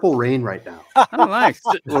singing Purple Rain right now. Oh, nice.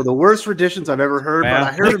 One of the worst renditions I've ever heard, but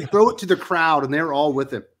I heard him throw it to the crowd, and they were all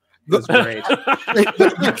with him. It was great.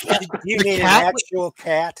 You need an actual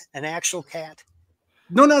cat? An actual cat?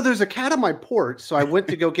 No, there's a cat on my porch, so I went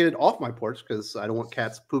to go get it off my porch because I don't want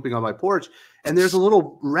cats pooping on my porch. And there's a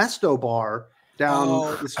little resto bar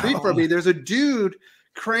down the street from me. There's a dude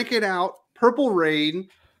cranking out Purple Rain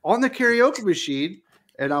on the karaoke machine.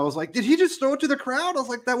 And I was like, did he just throw it to the crowd? I was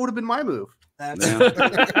like, that would have been my move. I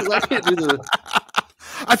can't do the...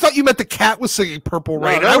 I thought you meant the cat was singing Purple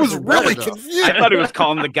Rain. I was really confused. I thought he was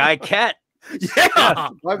calling the guy Cat. Yeah,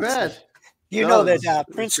 my bad. You know that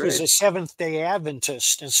Prince was a Seventh-day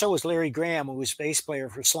Adventist, and so was Larry Graham, who was bass player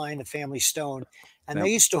for Sly and the Family Stone. And they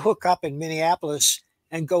used to hook up in Minneapolis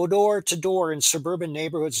and go door to door in suburban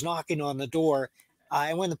neighborhoods knocking on the door.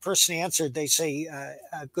 And when the person answered, they say,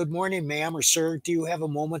 good morning, ma'am or sir. Do you have a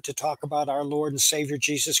moment to talk about our Lord and Savior,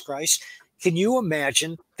 Jesus Christ? Can you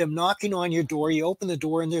imagine them knocking on your door? You open the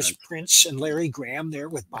door and there's Prince and Larry Graham there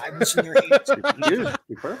with Bibles in their hands.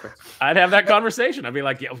 Perfect. I'd have that conversation. I'd be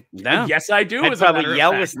like, yes, I do. I'd probably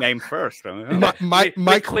yell his name first.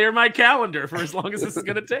 My clear my calendar for as long as this is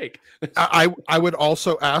going to take. I would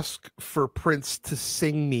also ask for Prince to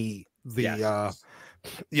sing me the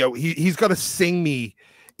he's got to sing me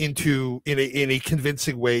in a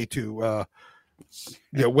convincing way to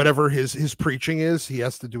whatever his preaching is. He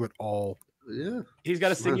has to do it all. Yeah, he's got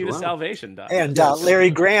to sing you to salvation, Doc. And Larry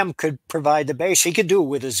Graham could provide the bass. He could do it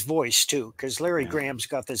with his voice too, because Larry Graham's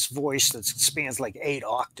got this voice that spans like 8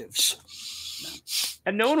 octaves.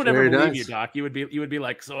 And no one would ever believe you, Doc. You would be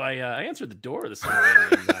like, so I answered the door this morning.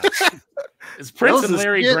 And, it's Prince and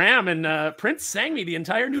Larry Graham, and Prince sang me the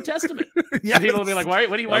entire New Testament. Yeah, people will be like, "Why?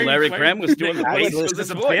 Larry Graham was doing the bass. Was this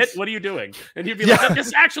a pit? What are you doing?" And he'd be like, "That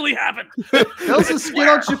just actually happened." That was a skit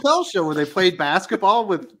on Chappelle's show where they played basketball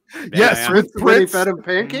with Prince when he fed him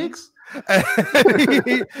pancakes.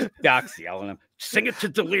 Doc's yelling him, "Sing it to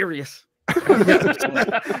Delirious."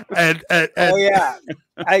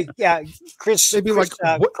 Chris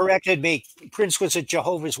corrected me. Prince was a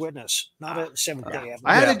Jehovah's Witness, not a Seventh-day Adventist.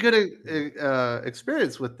 I had a good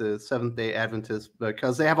experience with the Seventh-day Adventists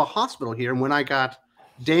because they have a hospital here, and when I got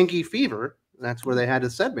dengue fever, that's where they had to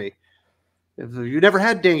send me. If you never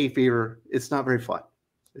had dengue fever, it's not very fun.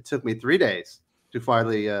 It took me 3 days to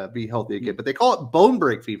finally be healthy again, but they call it bone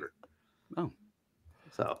break fever. Oh,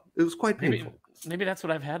 so it was quite painful. Maybe that's what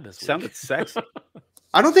I've had this week. Sounded sexy.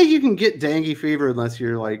 I don't think you can get dengue fever unless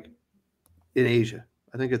you're like in Asia.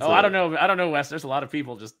 I think it's. I don't know. I don't know, Wes. There's a lot of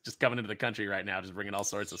people just coming into the country right now, just bringing all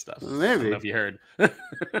sorts of stuff. Maybe. I don't know if you heard.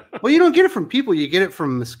 Well, you don't get it from people. You get it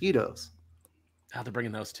from mosquitoes. Oh, they're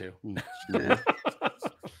bringing those too. Yeah.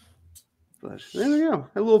 But there we go.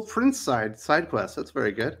 A little Prince side quest. That's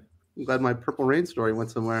very good. I'm glad my Purple Rain story went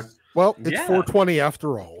somewhere. Well, it's 420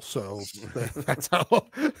 after all, so that's how.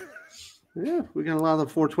 Yeah, we got a lot of the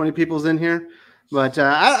 420 peoples in here. But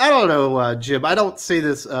I don't know, Jim. I don't say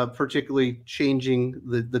this particularly changing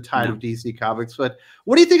the tide of DC Comics. But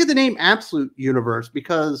what do you think of the name Absolute Universe?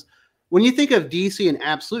 Because when you think of DC and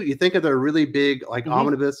Absolute, you think of their really big, like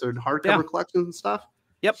omnibus or hardcover collections and stuff.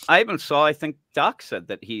 Yep, I even saw. I think Doc said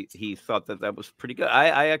that he thought that was pretty good.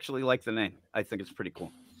 I actually like the name. I think it's pretty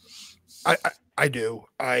cool. I do.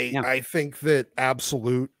 I think that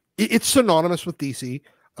Absolute, it's synonymous with DC.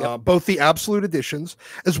 Both the Absolute editions,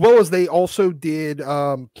 as well as they also did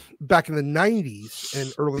back in the 90s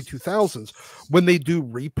and early 2000s, when they do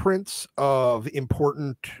reprints of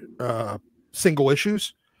important single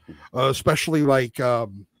issues, especially like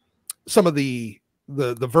some of the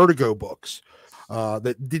Vertigo books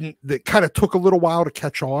that kind of took a little while to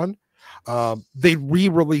catch on. They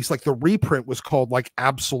re-released, like the reprint was called like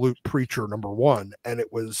Absolute Preacher #1, and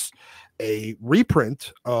it was a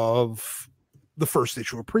reprint of the first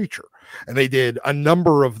issue of Preacher, and they did a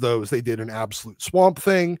number of those. They did an Absolute Swamp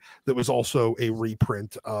Thing that was also a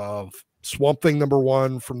reprint of Swamp Thing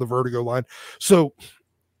 #1 from the Vertigo line. So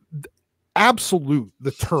Absolute,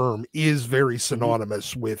 the term, is very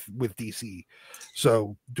synonymous with DC.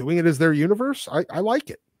 So doing it as their universe, I like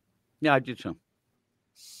it. Yeah, I do too.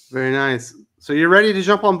 Very nice. So you're ready to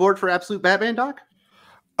jump on board for Absolute Batman, Doc?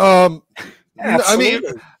 I mean,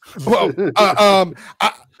 well,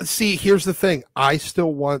 See, here's the thing. I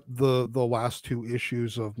still want the last 2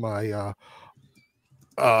 issues of my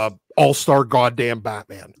all-star goddamn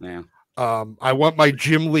Batman. Yeah. I want my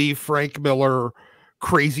Jim Lee, Frank Miller,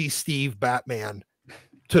 Crazy Steve Batman.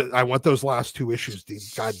 I want those last 2 issues, Dean.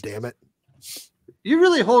 God damn it. You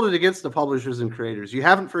really hold it against the publishers and creators. You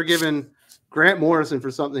haven't forgiven Grant Morrison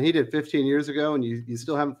for something he did 15 years ago, and you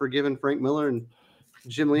still haven't forgiven Frank Miller and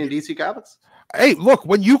Jim Lee and DC Comics. Hey, look,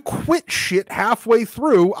 when you quit shit halfway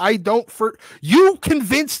through, you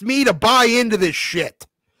convinced me to buy into this shit.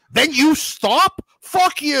 Then you stop?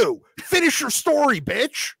 Fuck you. Finish your story,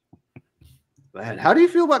 bitch. Man, how do you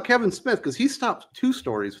feel about Kevin Smith? Because he stopped 2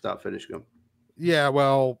 stories without finishing them. Yeah,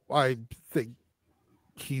 well, I think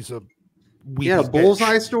he's a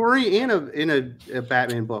bullseye story and in a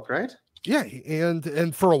Batman book, right? Yeah,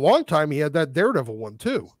 and for a long time he had that Daredevil one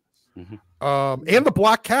too. Mm-hmm. And the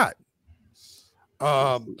Black Cat.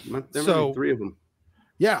 There might be 3 of them.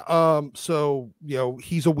 Yeah, so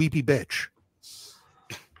he's a weepy bitch.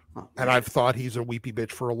 And I've thought he's a weepy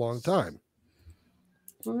bitch for a long time.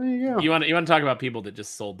 Well, there you go. You want to talk about people that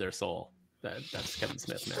just sold their soul? That's Kevin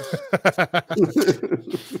Smith, man.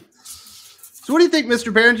 So what do you think,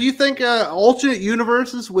 Mr. Barron? Do you think alternate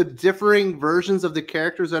universes with differing versions of the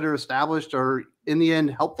characters that are established are in the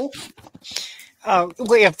end helpful? Well,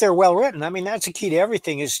 if they're well written, I mean, that's the key to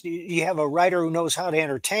everything. Is you have a writer who knows how to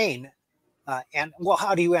entertain, and well,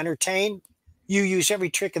 how do you entertain? You use every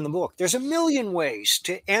trick in the book. There's a million ways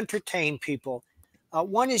to entertain people.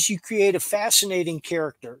 One is you create a fascinating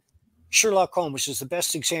character. Sherlock Holmes is the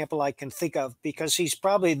best example I can think of because he's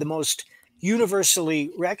probably the most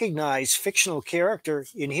universally recognized fictional character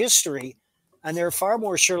in history. And there are far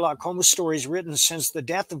more Sherlock Holmes stories written since the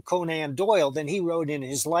death of Conan Doyle than he wrote in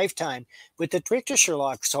his lifetime. But the trick to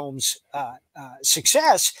Sherlock Holmes'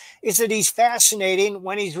 success is that he's fascinating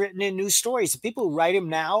when he's written in new stories. The people who write him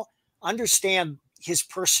now understand his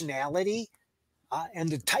personality and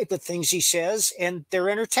the type of things he says, and they're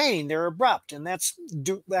entertaining, they're abrupt, and that's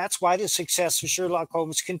why the success of Sherlock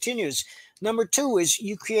Holmes continues. Number 2 is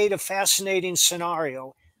you create a fascinating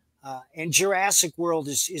scenario. And Jurassic World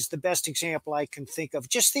is the best example I can think of.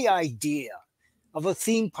 Just the idea of a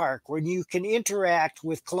theme park where you can interact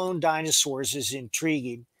with clone dinosaurs is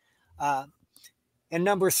intriguing. And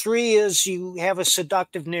number 3 is you have a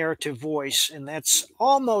seductive narrative voice, and that's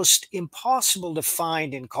almost impossible to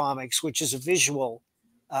find in comics, which is a visual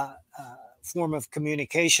form of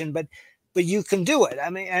communication, but you can do it. I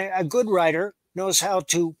mean, a good writer knows how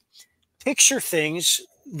to picture things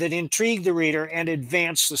that intrigue the reader and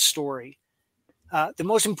advance the story. The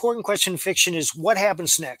most important question in fiction is what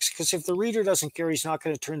happens next? Because if the reader doesn't care, he's not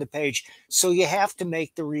going to turn the page. So you have to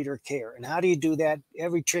make the reader care. And how do you do that?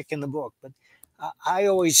 Every trick in the book. But I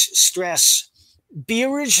always stress, be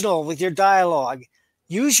original with your dialogue.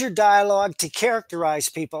 Use your dialogue to characterize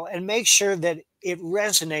people and make sure that it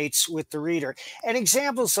resonates with the reader. And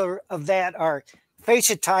examples of that are, face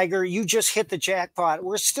it, Tiger, you just hit the jackpot.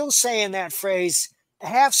 We're still saying that phrase a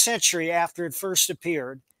half century after it first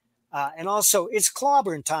appeared. And also, it's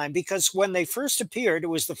clobbering time, because when they first appeared, it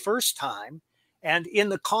was the first time. And in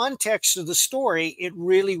the context of the story, it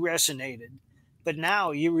really resonated. But now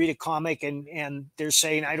you read a comic and they're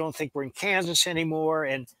saying, I don't think we're in Kansas anymore,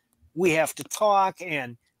 and we have to talk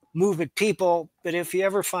and move at people. But if you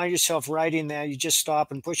ever find yourself writing that, you just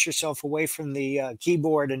stop and push yourself away from the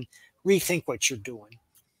keyboard and rethink what you're doing.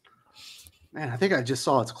 Man, I think I just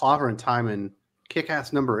saw it's clobbering time in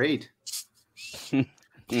Kick-Ass number 8.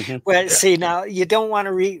 Well, see, now you don't want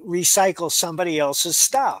to recycle somebody else's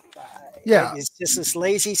stuff. Yeah, it's just this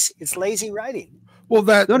lazy. It's lazy writing. Well,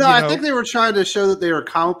 I think they were trying to show that they were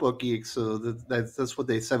comic book geeks, so that's what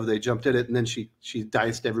they said when they jumped in it, and then she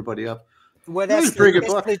diced everybody up. Well, that's pretty good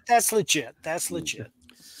book. That's legit. That's legit.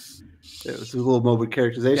 It was a little moment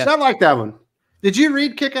characterization. Yeah. I like that one. Did you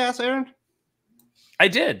read Kick-Ass, Aaron? I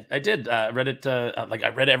did. I read it. I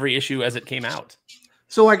read every issue as it came out.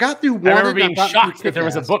 So I got through one. I remember being shocked that there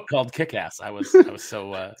was a book called Kick-Ass. I was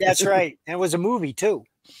so. That's right, and it was a movie too.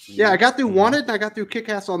 Yeah, I got through Wanted, and I got through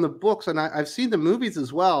Kick-Ass on the books, and I've seen the movies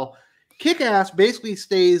as well. Kick-Ass basically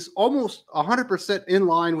stays almost 100% in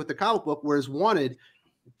line with the comic book, whereas Wanted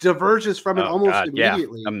diverges from it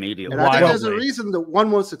immediately. Yeah, immediately. And I think there's a reason that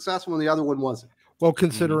one was successful and the other one wasn't. Well,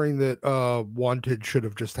 considering that Wanted should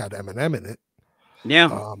have just had Eminem in it.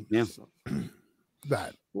 Yeah.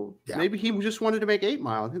 Maybe he just wanted to make 8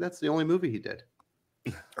 Mile. I think that's the only movie he did.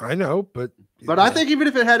 I know, but I think even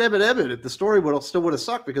if it had Eminem in it, the story would have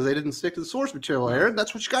sucked because they didn't stick to the source material, Aaron.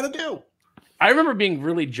 That's what you got to do. I remember being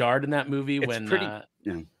really jarred in that movie when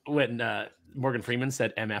Morgan Freeman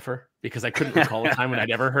said MFer. because I couldn't recall a time when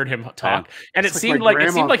I'd ever heard him talk. And It's it seemed like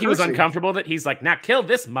he was cursing. uncomfortable that he's like, now kill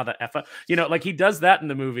this mother effer. You know, like he does that in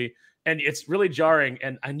the movie. And it's really jarring.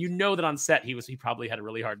 And you know that on set he probably had a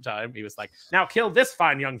really hard time. He was like, now kill this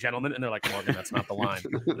fine young gentleman. And they're like, Morgan, that's not the line.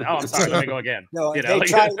 Oh, I'm sorry, let me go again. No, you know,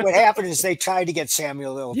 what happened is they tried to get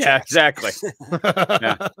Samuel L. Yeah, Jackson. exactly.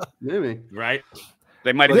 Yeah. Maybe. Right.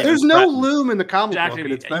 They might. There's no loom in the comic book.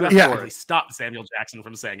 Actually, It's you stop Samuel Jackson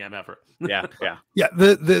from saying MF. Yeah, yeah, yeah.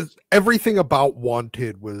 The everything about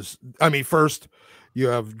Wanted was. I mean, first you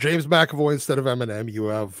have James McAvoy instead of Eminem. You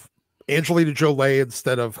have Angelina Jolie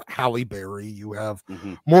instead of Halle Berry. You have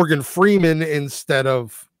Morgan Freeman instead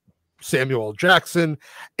of Samuel L. Jackson,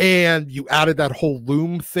 and you added that whole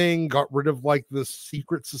loom thing. Got rid of like the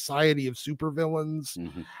secret society of supervillains,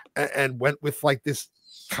 and went with like this.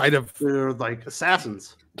 Kind of they're like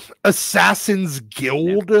assassin's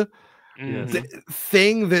guild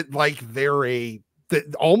thing that like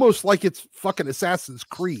that almost like it's fucking Assassin's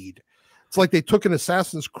Creed. It's like they took an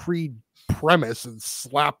Assassin's Creed premise and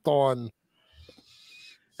slapped on.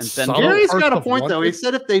 And then Gary's got a point though. He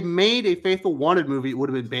said if they made a Faithful Wanted movie, it would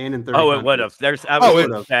have been banned in 30 countries. It would have. There's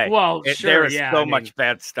there is so much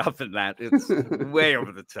bad stuff in that. It's way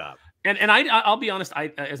over the top. And I'll be honest.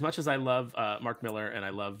 As much as I love Mark Miller and I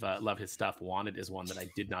love his stuff, Wanted is one that I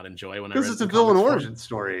did not enjoy when I read because it's a villain origin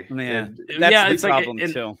story. Yeah, that's the problem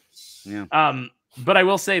too. Yeah. But I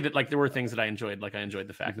will say that like there were things that I enjoyed. Like I enjoyed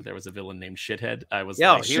the fact that there was a villain named Shithead. I was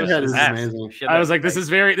like, Shithead is amazing. I was like, this is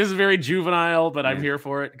very juvenile, but I'm here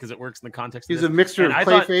for it because it works in the context. He's a mixture of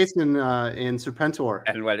Clayface and Serpentor.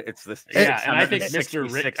 And what it's this? Yeah, and I think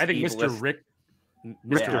Mr.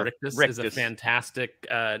 Rictus is a fantastic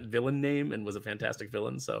villain name and was a fantastic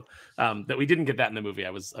villain. So that we didn't get that in the movie, I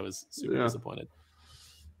was super disappointed.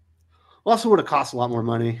 Also would have cost a lot more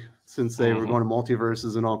money since they were going to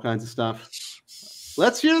multiverses and all kinds of stuff.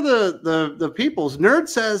 Let's hear the people's. Nerd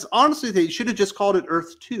says honestly they should have just called it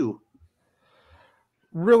Earth 2.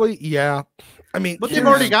 Really? Yeah. I mean, but they've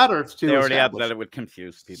already got Earth 2. They already have that. It would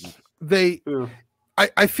confuse people.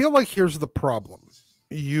 I feel like here's the problem.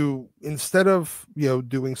 You instead of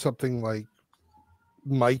doing something like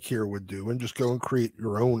Mike here would do and just go and create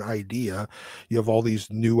your own idea, you have all these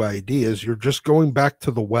new ideas. You're just going back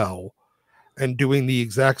to the well and doing the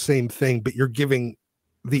exact same thing, but you're giving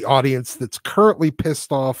the audience that's currently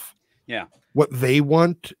pissed off what they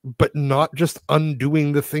want, but not just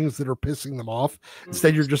undoing the things that are pissing them off.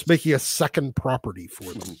 Instead, you're just making a second property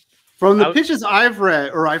for them. From the pitches I've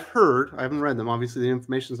read or I've heard, I haven't read them. Obviously, the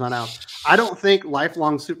information's not out. I don't think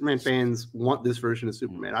lifelong Superman fans want this version of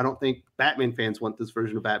Superman. I don't think Batman fans want this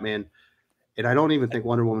version of Batman. And I don't even think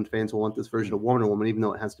Wonder Woman fans will want this version of Wonder Woman, even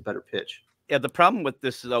though it has the better pitch. Yeah, the problem with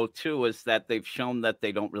this, though, too, is that they've shown that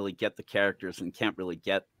they don't really get the characters and can't really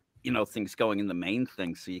get, things going in the main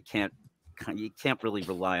thing. So you can't really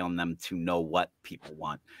rely on them to know what people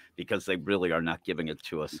want because they really are not giving it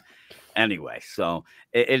to us anyway. So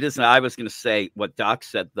it isn't. I was going to say what Doc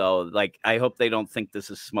said, though, like, I hope they don't think this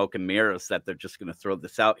is smoke and mirrors, that they're just going to throw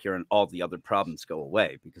this out here and all the other problems go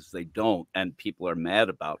away, because they don't. And people are mad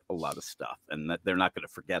about a lot of stuff and that they're not going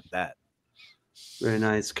to forget that. Very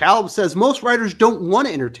nice. Caleb says most writers don't want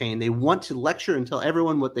to entertain. They want to lecture and tell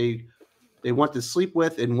everyone what they want to sleep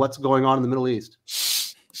with and what's going on in the Middle East.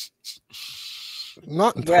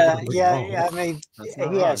 Not entirely yeah. I mean,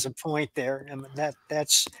 he has a point there. I mean,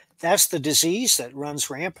 that's the disease that runs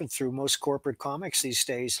rampant through most corporate comics these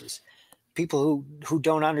days. Is people who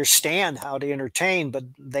don't understand how to entertain, but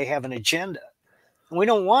they have an agenda. And we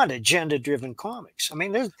don't want agenda-driven comics. I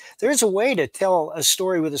mean, there's a way to tell a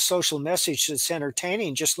story with a social message that's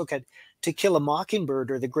entertaining. Just look at To Kill a Mockingbird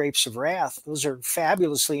or The Grapes of Wrath. Those are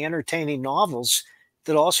fabulously entertaining novels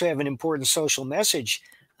that also have an important social message,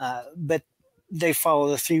 but they follow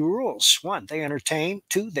the 3 rules. 1, they entertain.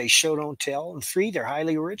 2, they show, don't tell. And 3, they're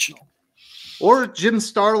highly original. Or Jim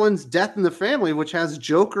Starlin's Death in the Family, which has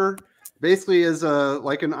Joker basically as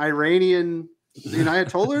like an Iranian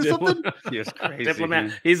Ayatollah or something. He's crazy.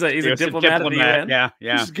 Diplomat. He's a diplomat of the UN. Yeah.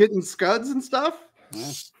 He's getting scuds and stuff.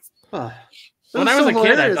 When I was a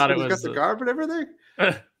kid, I thought it was got the garb and everything.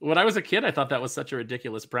 When I was a kid, I thought that was such a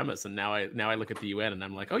ridiculous premise, and now I look at the UN and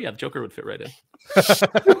I'm like, oh yeah, the Joker would fit right in.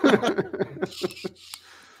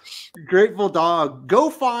 Grateful Dog, go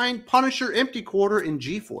find Punisher Empty Quarter in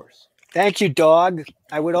G-Force. Thank you, Dog.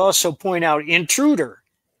 I would also point out Intruder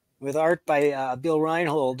with art by Bill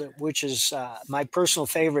Reinhold, which is my personal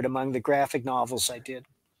favorite among the graphic novels I did.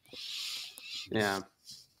 Yeah.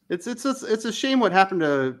 It's a shame what happened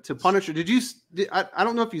to Punisher. I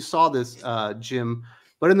don't know if you saw this, Jim,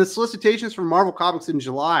 but in the solicitations from Marvel Comics in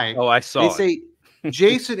July, I saw. They say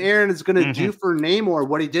Jason Aaron is going to do for Namor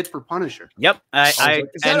what he did for Punisher. Yep. Is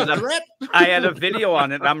that a threat? I had a video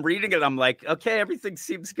on it. I'm reading it. I'm like, okay, everything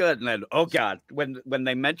seems good. And then, oh God, when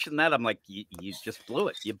they mentioned that, I'm like, you just blew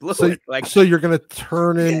it. You blew it. Like, so you're going to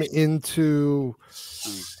turn him into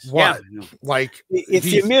what? Yeah. Like, if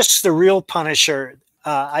you missed the real Punisher,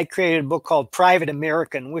 I created a book called Private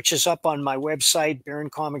American, which is up on my website,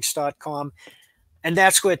 baroncomics.com. And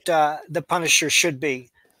that's what the Punisher should be.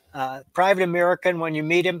 Private American, when you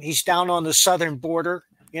meet him, he's down on the southern border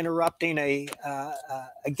interrupting a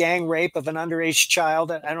gang rape of an underage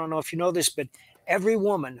child. I don't know if you know this, but every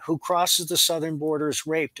woman who crosses the southern border is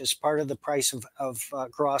raped as part of the price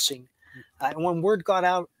of crossing. When word got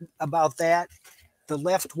out about that, the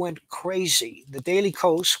left went crazy. The Daily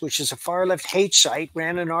Coast, which is a far-left hate site,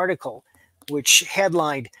 ran an article which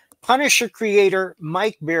headlined, Punisher creator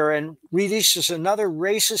Mike Baron releases another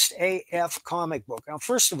racist AF comic book. Now,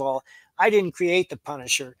 first of all, I didn't create the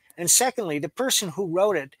Punisher. And secondly, the person who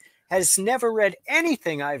wrote it has never read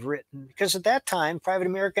anything I've written, because at that time, Private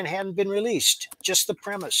American hadn't been released, just the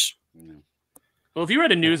premise. Well, if you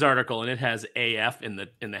read a news article and it has AF in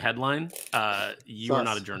the headline, you are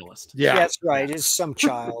not a journalist. Yeah, that's right. It's some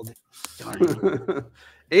child.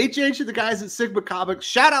 HH and the guys at Sigma Comics.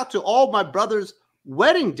 Shout out to all my brothers'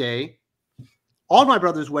 wedding day. On my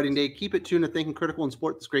brother's wedding day. Keep it tuned to Thinking Critical and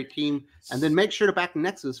support this great team. And then make sure to back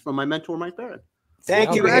Nexus from my mentor, Mike Barrett.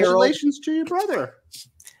 Thank you, congratulations to your brother.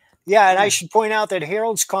 Yeah, and I should point out that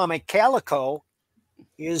Harold's comic Calico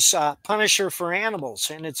is Punisher for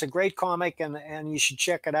animals, and it's a great comic, and you should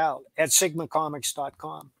check it out at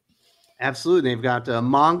sigmacomics.com. Absolutely. They've got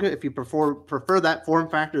manga if you prefer that form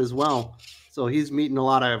factor as well. So he's meeting a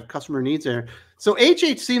lot of customer needs there. So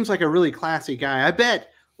HH seems like a really classy guy. I bet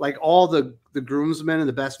like all the groomsmen and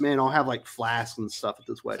the best man all have like flasks and stuff at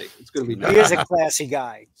this wedding. It's going to be nice. He is a classy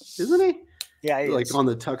guy. Isn't he? Yeah, he like is. on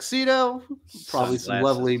the tuxedo, probably some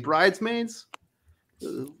lovely bridesmaids,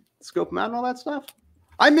 scope them out and all that stuff.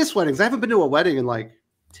 I miss weddings. I haven't been to a wedding in like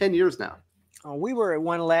 10 years now. We were at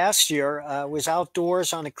one last year. It was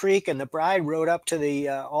outdoors on a creek, and the bride rode up to the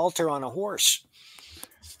altar on a horse.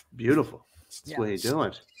 Beautiful. That's the way you do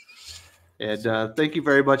it. And thank you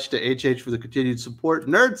very much to HH for the continued support.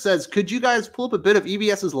 Nerd says, could you guys pull up a bit of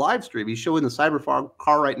EBS's live stream? He's showing the Cyberfog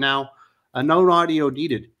car right now. No audio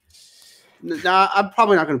needed. Nah, I'm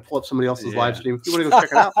probably not going to pull up somebody else's live stream. If you want to go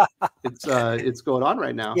check it out, it's going on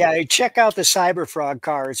right now. Yeah, check out the Cyberfrog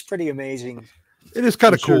car. It's pretty amazing. It is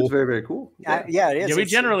kind of cool. It's very, very cool. Yeah, it is. Yeah,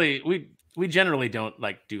 we generally don't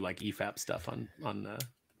like do like EFAP stuff on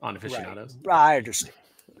Aficionados. Right. I understand.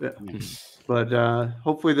 Yeah. But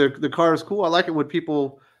hopefully the car is cool. I like it when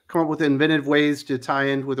people come up with inventive ways to tie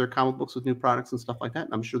in with their comic books with new products and stuff like that.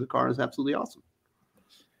 And I'm sure the car is absolutely awesome.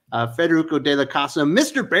 Federico de la Casa,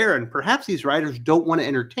 Mr. Barron, perhaps these writers don't want to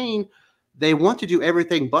entertain. They want to do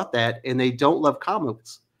everything but that, and they don't love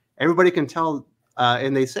comics. Everybody can tell,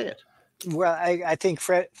 and they say it. Well, I think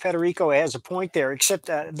Federico has a point there, except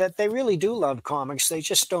that they really do love comics. They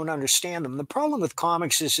just don't understand them. The problem with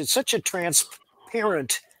comics is it's such a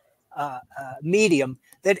transparent medium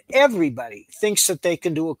that everybody thinks that they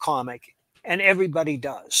can do a comic, and everybody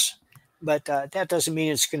does. But that doesn't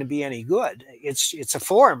mean it's going to be any good. It's a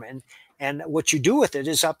form, and what you do with it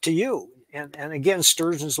is up to you. And again,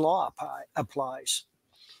 Sturgeon's law applies.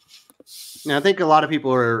 Now, I think a lot of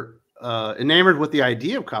people are enamored with the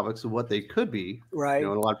idea of comics and what they could be. Right. You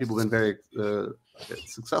know, and a lot of people have been very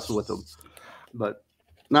successful with them, but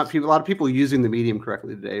not people. A lot of people using the medium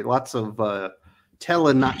correctly today. Lots of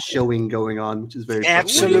telling, not showing going on, which is very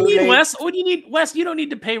absolutely. What do you need, Wes? What do you need, Wes? You don't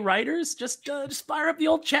need to pay writers. Just fire up the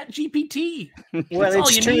old Chat GPT. Well,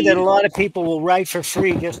 it's true that a lot of people will write for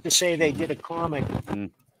free just to say they did a comic.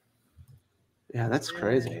 Yeah, that's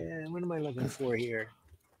crazy. What am I looking for here?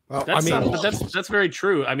 Well, that's very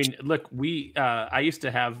true. I mean, look, I used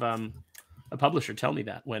to have a publisher tell me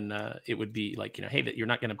that when it would be like, you know, hey, that you're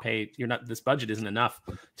not going to pay, this budget isn't enough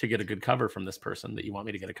to get a good cover from this person that you want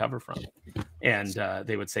me to get a cover from. And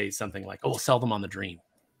they would say something like, oh, sell them on the dream,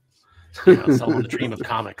 sell them on the dream of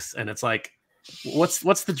comics. And it's like, what's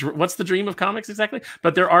the dream of comics exactly?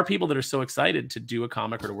 But there are people that are so excited to do a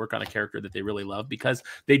comic or to work on a character that they really love, because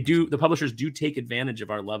the publishers do take advantage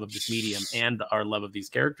of our love of this medium and our love of these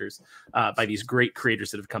characters by these great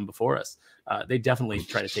creators that have come before us. They definitely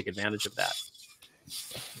try to take advantage of that.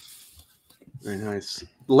 Very nice.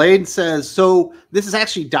 Lane says, so this is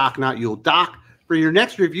actually Doc, not Yule. Doc, for your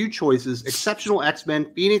next review choices, Exceptional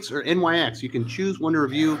X-Men, Phoenix, or NYX, you can choose one to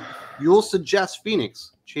review. You'll suggest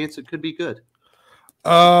Phoenix. Chance it could be good.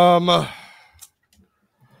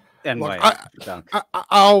 Anyway,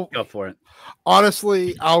 I'll go for it.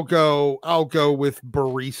 Honestly, I'll go with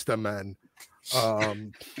Barista Men.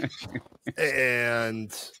 And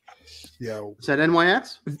is that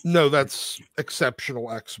NYX? No, that's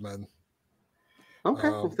Exceptional X-Men. Okay,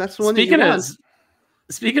 well, that's the one that you want.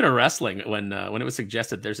 Speaking of wrestling, when it was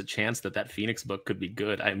suggested there's a chance that Phoenix book could be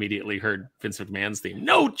good, I immediately heard Vince McMahon's theme.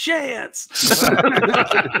 No chance.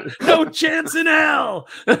 No chance in hell.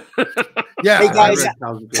 Yeah. Hey guys,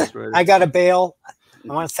 I got to bail.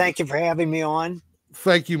 I want to thank you for having me on.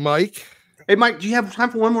 Thank you, Mike. Hey, Mike, do you have time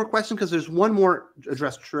for one more question? Because there's one more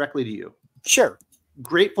addressed directly to you. Sure.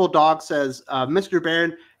 Grateful Dog says, Mr.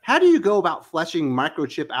 Barron, how do you go about fleshing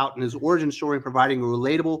Microchip out in his origin story and providing a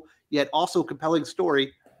relatable yet also compelling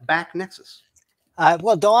story back Nexus?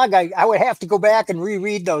 Well, Dog, I would have to go back and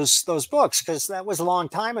reread those books because that was a long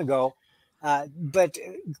time ago. But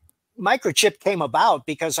Microchip came about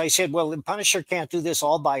because I said, well, the Punisher can't do this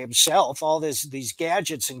all by himself. All these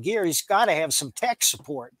gadgets and gear, he's got to have some tech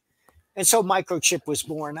support. And so Microchip was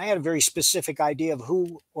born. I had a very specific idea of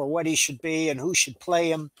who or what he should be and who should play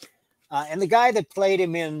him. And the guy that played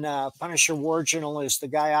him in Punisher War Journal is the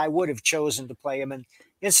guy I would have chosen to play him. And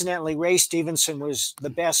incidentally, Ray Stevenson was the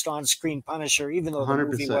best on-screen Punisher, even though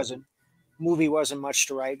the movie wasn't much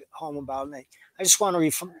to write home about. And I just want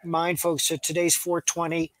to remind folks that today's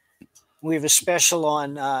 420. We have a special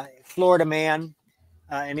on Florida Man.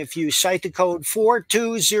 And if you cite the code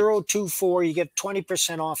 42024, you get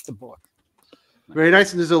 20% off the book. Very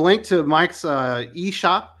nice. And there's a link to Mike's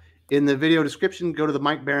e-shop in the video description. Go to the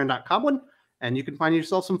MikeBarron.com one, and you can find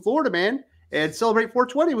yourself some Florida Man and celebrate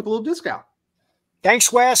 420 with a little discount.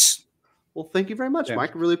 Thanks, Wes. Well, thank you very much,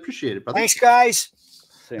 Mike. I really appreciate it, brother. Thanks, guys.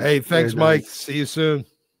 Hey, thanks, Mike. See you soon.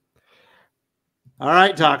 All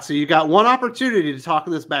right, Doc. So you got one opportunity to talk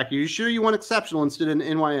this back. Are you sure you want Exceptional instead of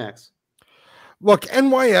NYX? Look,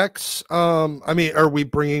 NYX, I mean, are we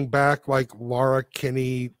bringing back like Laura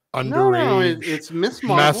Kinney, underage, it's Miss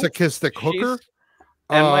Marvel, masochistic hooker?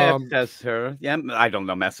 NYX has her. Yeah, I don't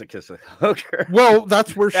know masochistic hooker. Well,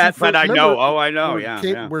 that's where she. But I know. Oh, I know.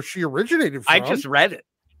 Where she originated from. I just read it.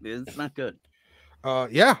 It's not good.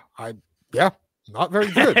 Yeah, not very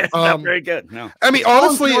good. It's not very good. No, I mean,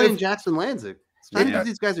 honestly, Jackson Lanzig. It's time to give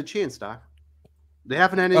these guys a chance, Doc. They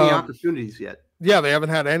haven't had any opportunities yet. Yeah, they haven't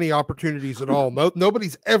had any opportunities at all.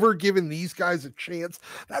 Nobody's ever given these guys a chance.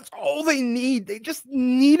 That's all they need. They just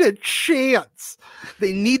need a chance.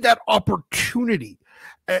 They need that opportunity.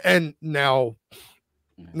 And now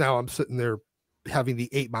I'm sitting there having the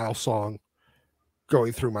 8 Mile song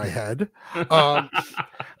going through my head.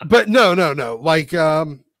 But no. Like,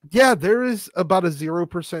 yeah, there is about a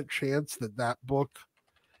 0% chance that book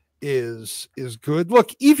is good.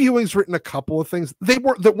 Look, Eve Ewing's written a couple of things that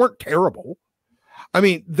weren't terrible. I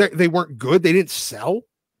mean, they weren't good. They didn't sell,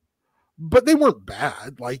 but they weren't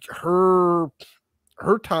bad. Like her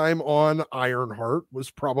time on Ironheart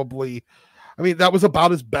was probably, I mean, that was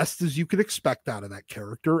about as best as you could expect out of that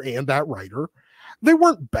character and that writer. They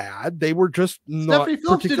weren't bad. They were just not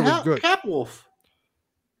particularly good. Capwolf.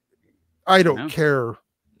 I don't care.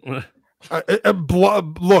 Look,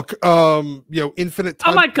 Infinite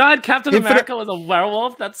Time. Oh my God, Captain America was a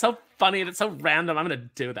werewolf. That's so funny and it's so random. I'm gonna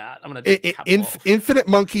do that. I'm gonna do Infinite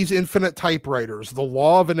Monkeys, Infinite Typewriters. The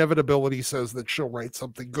law of inevitability says that she'll write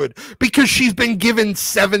something good because she's been given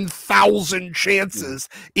 7,000 chances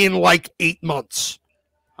in like 8 months.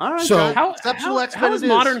 All right. So how is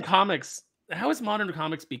modern comics? How has modern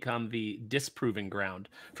comics become the disproving ground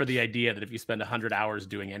for the idea that if you spend 100 hours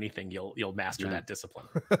doing anything, you'll master that discipline?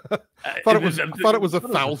 I thought it was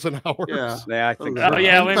 1,000 hours. Yeah, I think. Oh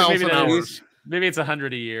yeah, maybe it's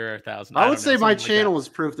 100 a year or 1,000. I would say my channel is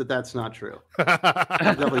proof that that's not true.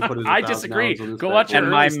 I disagree. Go watch your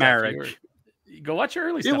early marriage. Go watch your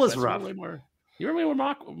early stuff. It was rough. You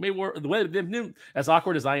were as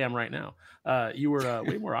awkward as I am right now. You were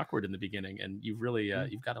way more awkward in the beginning, and you've really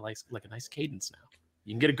you've got a nice cadence now.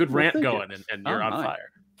 You can get a good rant going, and you're on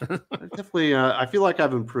fire. Definitely, I feel like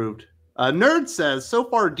I've improved. Nerd says so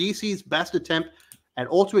far DC's best attempt at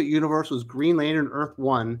Ultimate Universe was Green Lantern Earth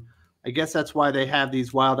 1. I guess that's why they have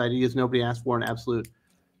these wild ideas nobody asked for in Absolute.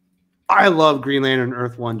 I love Green Lantern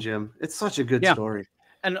Earth 1, Jim. It's such a good story.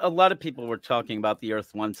 And a lot of people were talking about the Earth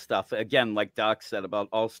 1 stuff. Again, like Doc said about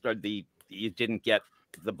All-Star, you didn't get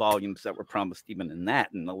the volumes that were promised even in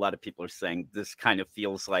that. And a lot of people are saying this kind of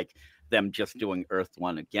feels like them just doing Earth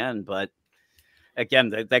 1 again. But again,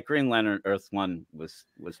 that Green Lantern Earth 1 was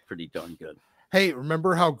pretty darn good. Hey,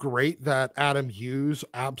 remember how great that Adam Hughes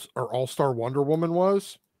All-Star Wonder Woman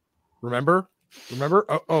was? Remember?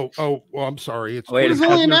 Oh, I'm sorry. It was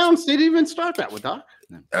only announced. They didn't even start that with Doc.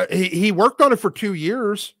 He worked on it for 2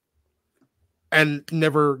 years. and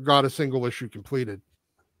never got a single issue completed.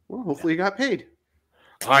 Well, hopefully, he got paid.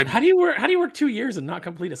 How do you work 2 years and not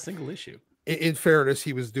complete a single issue? In fairness,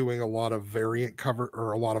 he was doing a lot of variant a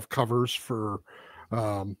lot of covers for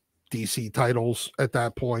DC titles at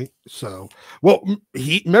that point. So, well,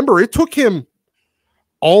 remember it took him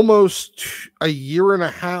almost a year and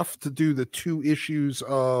a half to do the 2 issues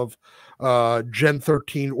of Gen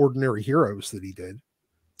 13 Ordinary Heroes that he did.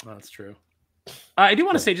 Well, that's true. I do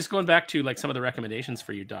want to say, just going back to like some of the recommendations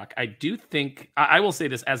for you, Doc, I do think I will say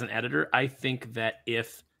this as an editor. I think that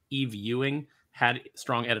if Eve Ewing had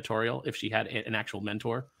strong editorial, if she had an actual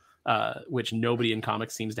mentor, which nobody in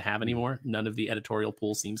comics seems to have anymore, none of the editorial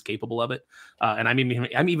pool seems capable of it. And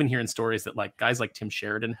I'm even hearing stories that like guys like Tim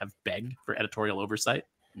Sheridan have begged for editorial oversight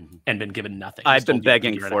and been given nothing. I've been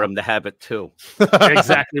begging for him to have it too.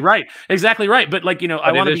 Exactly right. But like,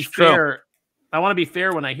 I want to be fair. I want to be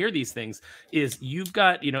fair when I hear these things is you've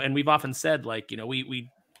got, and we've often said like, we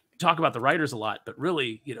talk about the writers a lot, but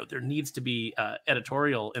really, there needs to be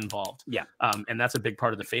editorial involved. Yeah. And that's a big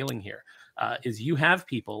part of the failing here is you have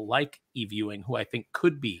people like Eve Ewing, who I think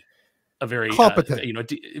could be a very competent,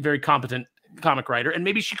 very competent comic writer. And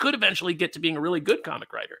maybe she could eventually get to being a really good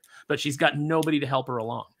comic writer, but she's got nobody to help her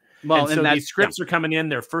along. Well, and so these scripts are coming in,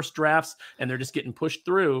 their first drafts, and they're just getting pushed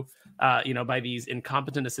through, by these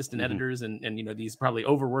incompetent assistant editors and these probably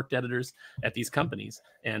overworked editors at these companies.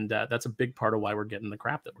 And that's a big part of why we're getting the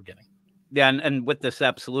crap that we're getting. Yeah, and with this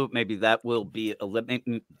absolute, maybe that will be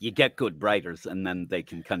you get good writers, and then they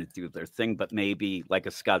can kind of do their thing. But maybe like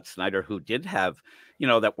a Scott Snyder, who did have,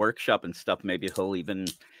 that workshop and stuff, maybe he'll even,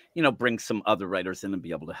 bring some other writers in and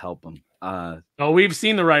be able to help them. We've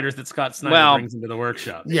seen the writers that Scott Snyder brings into the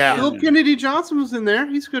workshop. Yeah, Phil Kennedy Johnson was in there.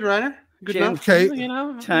 He's a good writer. Good enough.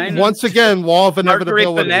 Okay. Once again, law of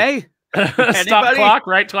inevitability. Stop clock,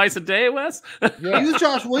 right? Twice a day, Wes. Yeah. He was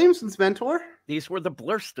Josh Williamson's mentor. These were the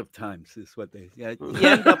blurst of times, is what they. You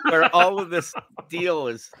end up where all of this deal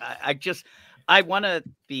is. I want to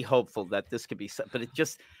be hopeful that this could be, but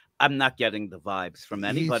I'm not getting the vibes from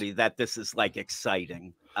anybody that this is like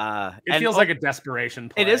exciting. It feels like a desperation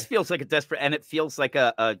play. Feels like a desperate, and it feels like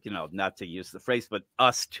a not to use the phrase, but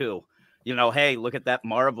us too. Hey, look at that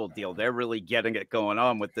Marvel deal. They're really getting it going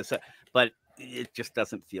on with this, but it just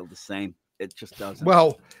doesn't feel the same. It just doesn't.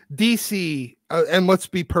 Well, DC, and let's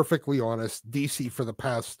be perfectly honest, DC for the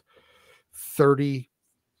past 30,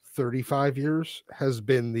 35 years has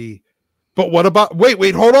been but what about,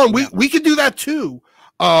 wait, hold on. We could do that too.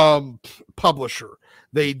 Publisher.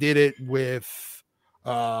 They did it with,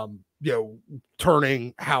 turning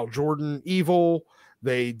Hal Jordan evil.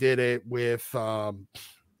 They did it with, Don't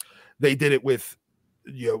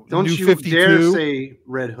New you 52. dare say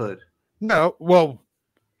Red Hood. No, well,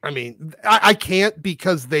 I mean, I can't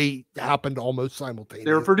because they happened almost simultaneously.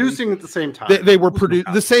 They were producing at the same time. They were produced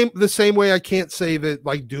the same way. I can't say that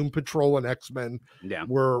like Doom Patrol and X-Men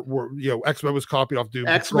were X-Men was copied off Doom.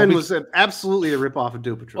 X-Men was absolutely a ripoff of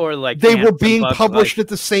Doom Patrol. Or like they were being published at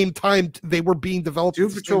the same time. They were being developed.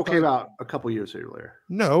 Doom Patrol came out a couple years earlier.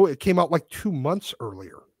 No, it came out like 2 months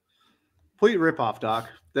earlier. Complete ripoff, Doc.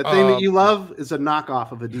 That thing that you love is a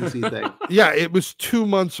knockoff of a DC thing. Yeah, it was 2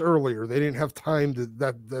 months earlier. They didn't have time to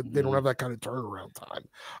they don't have that kind of turnaround time.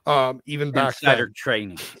 Even back Insider then.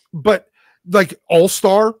 Training. But like All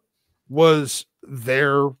Star was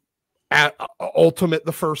their ultimate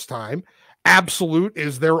the first time. Absolute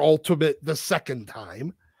is their ultimate the second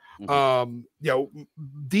time.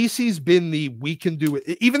 DC's been we can do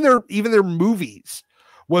it. Even their movies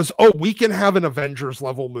was we can have an Avengers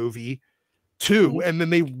level movie too, and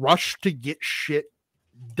then they rush to get shit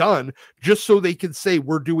done just so they can say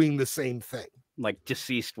we're doing the same thing. Like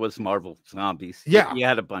Deceased was Marvel Zombies. Yeah, you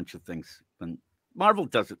had a bunch of things, and Marvel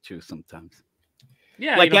does it too sometimes.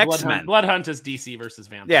 Yeah, like X-Men. Blood Hunt is DC versus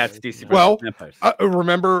vampires. Yeah, it's DC versus vampires.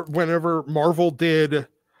 Remember whenever Marvel did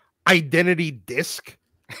Identity Disc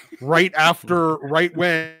right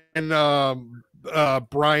when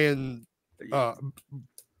Brian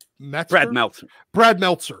Brad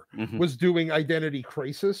Meltzer was doing Identity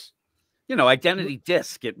Crisis. Identity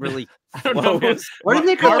Disc. It really. I don't know. What do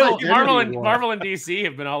they call it? Marvel and DC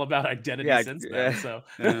have been all about identity since then. So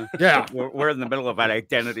we're in the middle of an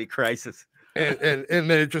identity crisis, and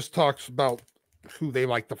then it just talks about who they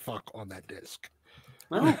like to fuck on that disc.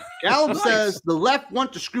 Well, Gallup says the left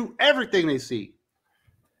want to screw everything they see.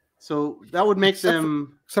 So that would make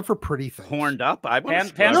them except for pretty things. Horned up.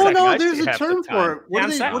 No, there's a term for it. What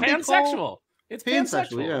pansexual. It's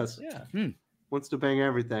pansexual. Yes. Yeah. Wants to bang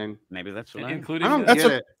everything. Maybe that's what including. I don't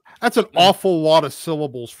get it. That's an awful lot of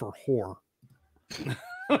syllables for whore.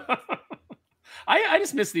 I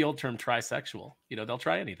just miss the old term trisexual. They'll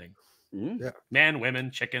try anything. Yeah. Men,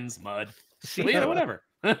 women, chickens, mud. Well, whatever.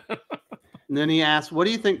 And then he asked, "What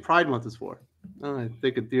do you think Pride Month is for?" I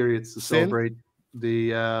think in theory it's to celebrate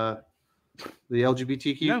the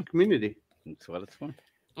LGBTQ community. That's what it's for.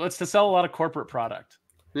 Well, it's to sell a lot of corporate product.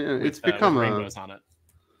 Yeah, it's become with rainbows on it.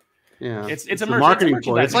 Yeah, it's a marketing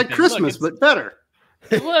ploy. It's like Christmas, but better.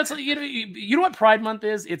 Well, it's like, you know what Pride Month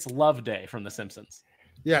is? It's Love Day from The Simpsons.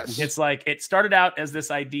 Yes, it's like it started out as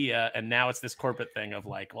this idea, and now it's this corporate thing of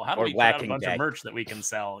like, well, how do we put out a bunch of merch that we can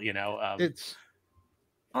sell? You know,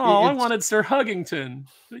 I wanted Sir Huggington,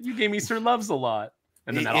 but you gave me Sir Loves a lot,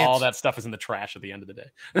 and then all that stuff is in the trash at the end of the day.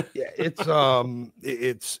 Yeah,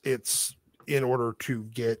 it's in order to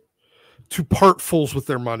get to part fools with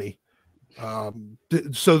their money,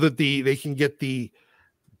 so that they can get the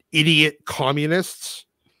idiot communists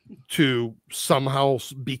to somehow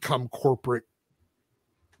become corporate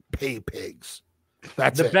pay pigs.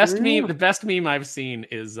 That's the best meme. The best meme I've seen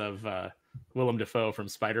is of Willem Dafoe from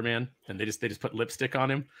Spider-Man, and they just put lipstick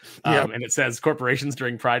on him, and it says corporations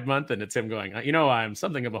during Pride Month, and it's him going, I'm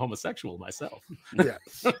something of a homosexual myself. Yeah.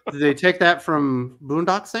 Did they take that from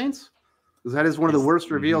Boondock Saints? Because that is one of the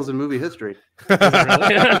worst reveals in movie history.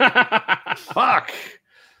 Fuck.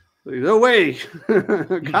 No way.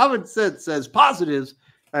 Common Sense says positives.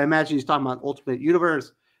 I imagine he's talking about Ultimate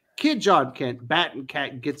Universe. Kid John Kent, Bat and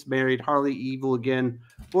Cat gets married. Harley evil again.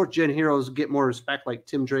 4th gen heroes get more respect like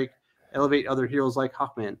Tim Drake. Elevate other heroes like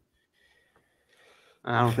Hawkman.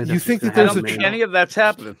 I don't think you think that there's any of that's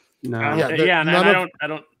happening. No. I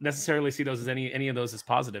don't necessarily see those as any of those as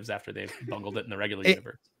positives after they've bungled it in the regular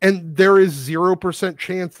universe. And there is 0%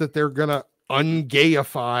 chance that they're gonna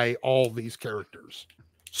ungayify all these characters.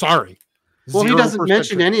 Sorry. Well, he doesn't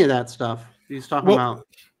mention any of that stuff. He's talking about.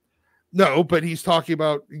 No, but he's talking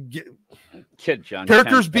about Kid John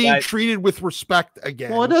characters being treated with respect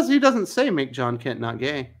again. Well, he doesn't say make John Kent not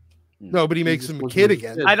gay. No, but he makes him a kid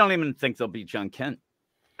again. I don't even think there'll be John Kent.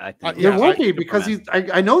 I think there won't be because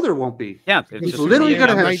I know there won't be. Yeah, he's literally going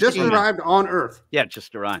to have just arrived on Earth. Yeah,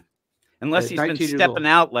 just arrived. Unless he's been stepping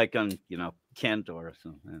out like on Kent or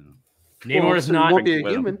something. Namor is not won't be a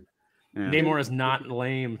human. Yeah. Namor is not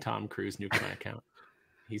lame. Tom Cruise nuked my account.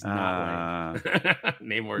 He's not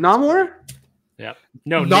lame. Namor? Yep.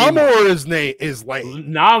 No, Namor is lame.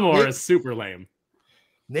 Namor is super lame.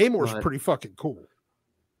 Namor's pretty fucking cool.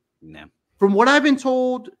 No. From what I've been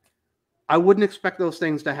told, I wouldn't expect those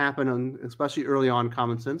things to happen, especially early on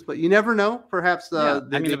Common Sense. But you never know. Perhaps if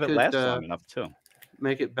it lasts long enough too,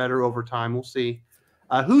 make it better over time. We'll see.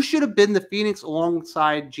 Who should have been the Phoenix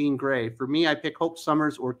alongside Jean Grey? For me, I pick Hope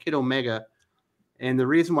Summers or Kid Omega. And the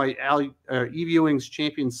reason why Eve Ewing's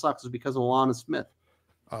champion sucks is because of Alana Smith.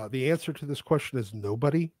 The answer to this question is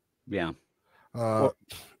nobody. Yeah.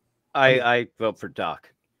 I vote for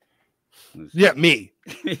Doc. Yeah, me.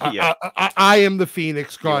 Yeah. I am the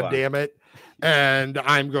Phoenix, God damn it. And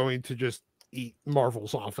I'm going to just eat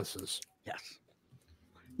Marvel's offices. Yes.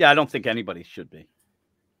 Yeah, I don't think anybody should be.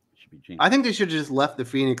 Should be Jean. I think they should have just left the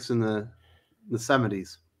Phoenix in the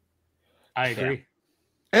 70s. I agree.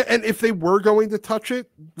 Yeah. And if they were going to touch it,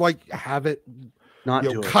 like have it not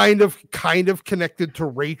kind of connected to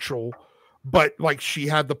Rachel, but like she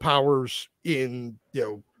had the powers in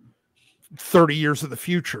 30 years of the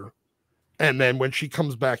future. And then when she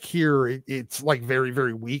comes back here, it's like very,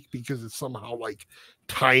 very weak because it's somehow like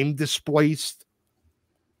time displaced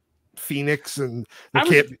Phoenix, and the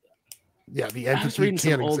entity I was reading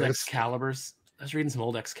can't some old exist. Excaliburs. I was reading some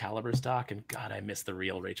old Excalibur stock, and God, I miss the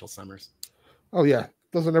real Rachel Summers. Oh yeah,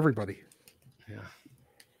 doesn't everybody? Yeah.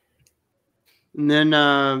 And then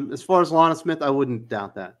as far as Lana Smith, I wouldn't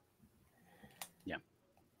doubt that. Yeah.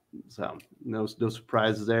 So no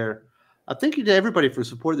surprises there. Thank you to everybody for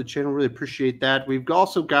supporting the channel. Really appreciate that. We've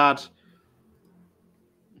also got.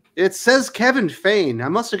 It says Kevin Feign. I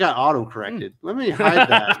must have got auto-corrected. Let me hide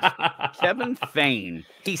that. Kevin Feign.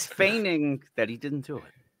 He's feigning that he didn't do it.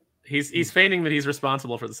 He's feigning that he's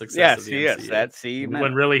responsible for the success of the MCU. Yes, that's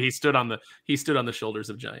when really he stood on the shoulders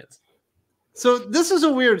of giants. So this is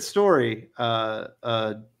a weird story,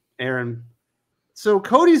 Aaron. So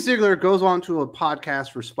Cody Ziegler goes on to a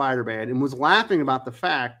podcast for Spider-Man and was laughing about the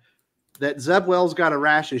fact that Zeb Wells got a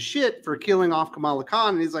rash of shit for killing off Kamala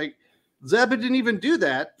Khan. And he's like, Zeb didn't even do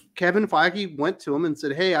that. Kevin Feige went to him and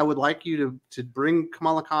said, hey, I would like you to bring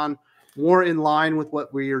Kamala Khan more in line with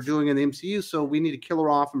what we are doing in the MCU. So we need to kill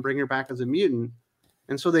her off and bring her back as a mutant.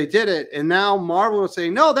 And so they did it. And now Marvel is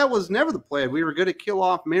saying, no, that was never the plan. We were going to kill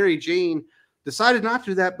off Mary Jane. Decided not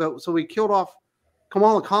to do that, but so we killed off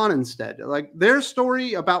Kamala Khan instead. Like their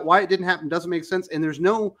story about why it didn't happen doesn't make sense. And there's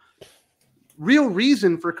no real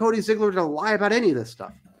reason for Cody Ziegler to lie about any of this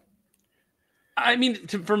stuff. I mean,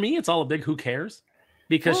 for me, it's all a big who cares,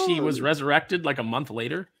 because she was resurrected like a month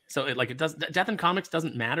later. So death in comics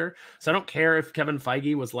doesn't matter. So I don't care if Kevin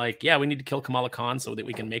Feige was like, yeah, we need to kill Kamala Khan so that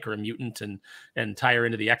we can make her a mutant and tie her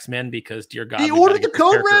into the X-Men, because dear God, he ordered the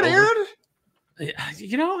code red, Aaron.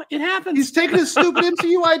 You know, it happens. He's taking his stupid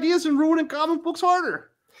MCU ideas and ruining comic books harder.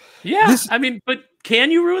 Yeah, I mean, but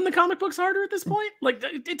can you ruin the comic books harder at this point? Like,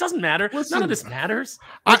 it doesn't matter. Listen, none of this matters.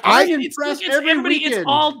 It's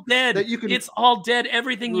all dead. It's all dead.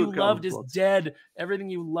 Everything you loved is dead.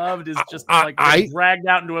 Everything you loved is just dragged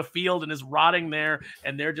out into a field and is rotting there.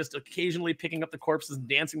 And they're just occasionally picking up the corpses and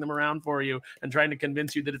dancing them around for you and trying to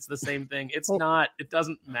convince you that it's the same thing. It's not. It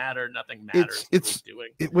doesn't matter. Nothing matters. It's doing.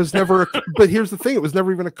 It was never. But here's the thing: it was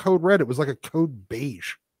never even a code red. It was like a code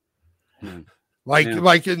beige.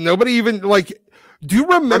 Like nobody even like. Do you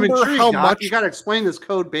remember how much you got to explain this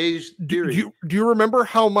code beige theory? Do you remember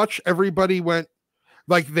how much everybody went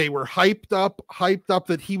like they were hyped up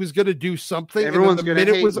that he was going to do something? Everyone's going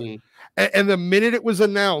to hate me. And the minute it was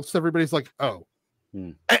announced, everybody's like, "Oh,"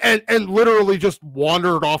 and literally just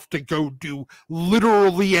wandered off to go do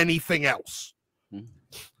literally anything else.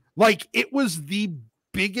 Like it was the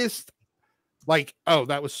biggest. Like, oh,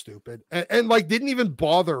 that was stupid, and like didn't even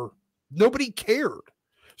bother. Nobody cared.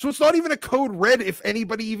 So it's not even a code red if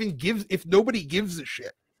nobody gives a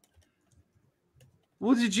shit.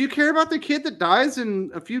 Well, did you care about the kid that dies in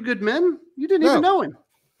A Few Good Men? You didn't even know him.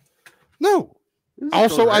 No.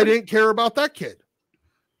 Also, I didn't care about that kid.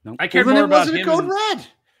 Nope. I cared more about him. Code red.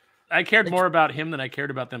 I cared more about him than I cared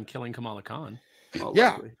about them killing Kamala Khan. Well,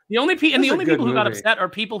 yeah. The only people who got upset are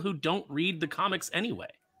people who don't read the comics anyway.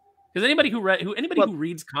 Because anybody who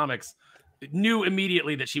reads comics knew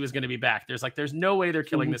immediately that she was going to be back. There's no way they're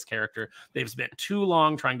killing this character. They've spent too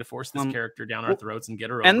long trying to force this character down our throats and get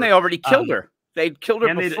her over. And they already killed her. They'd killed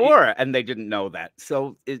her before, and they didn't know that.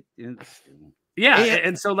 So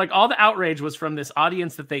and so like all the outrage was from this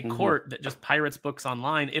audience that they court that just pirates books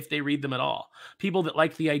online if they read them at all. People that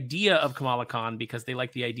like the idea of Kamala Khan because they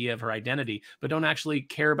like the idea of her identity, but don't actually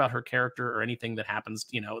care about her character or anything that happens,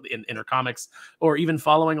 in her comics or even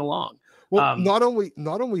following along. Well, not only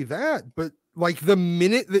that, but like the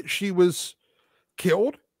minute that she was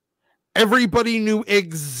killed, everybody knew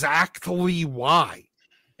exactly why.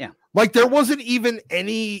 Yeah. Like there wasn't even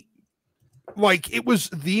any, like it was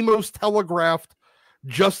the most telegraphed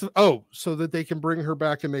so that they can bring her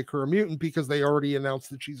back and make her a mutant because they already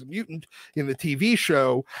announced that she's a mutant in the TV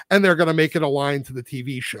show and they're going to make it align to the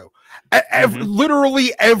TV show.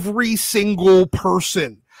 Literally every single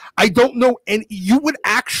person. I don't know. And you would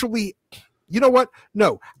actually, you know what?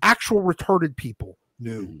 No, actual retarded people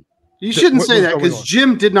knew. You shouldn't say that because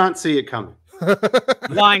Jim did not see it coming.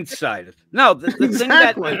 Blindsided. No,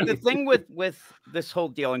 the thing with this whole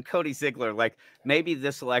deal and Cody Ziegler, like maybe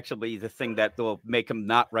this will actually be the thing that will make him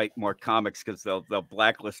not write more comics because they'll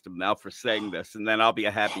blacklist him now for saying this, and then I'll be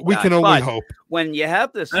a happy guy. We can only hope. When you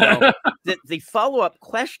have this, though, the follow-up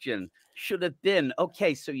question should have been,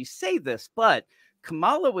 okay, so you say this, but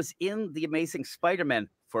Kamala was in The Amazing Spider-Man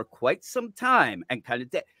for quite some time and kind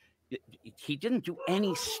of he didn't do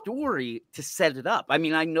any story to set it up. I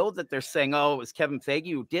mean, I know that they're saying, oh, it was Kevin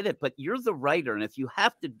Feige who did it, but you're the writer. And if you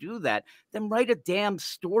have to do that, then write a damn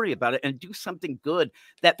story about it and do something good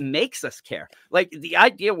that makes us care. Like the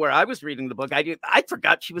idea where I was reading the book, I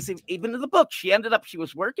forgot she was even in the book. She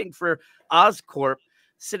was working for Oscorp,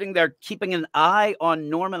 sitting there keeping an eye on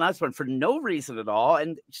Norman Osborn for no reason at all.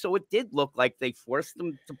 And so it did look like they forced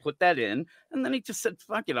him to put that in. And then he just said,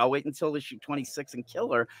 fuck it, I'll wait until issue 26 and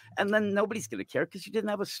kill her. And then nobody's going to care because you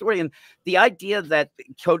didn't have a story. And the idea that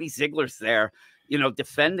Cody Ziegler's there,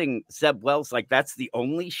 defending Zeb Wells, like that's the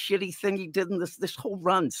only shitty thing he did in this whole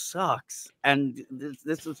run sucks. And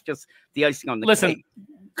this is just the icing on the cake.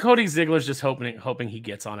 Cody Ziegler's just hoping he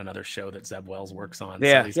gets on another show that Zeb Wells works on.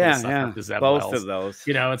 Yeah, so both of those.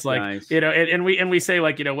 It's like nice. And we say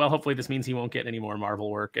like well, hopefully this means he won't get any more Marvel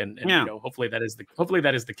work, and hopefully that is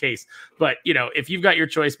the case. But if you've got your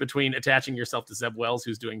choice between attaching yourself to Zeb Wells,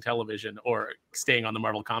 who's doing television, or staying on the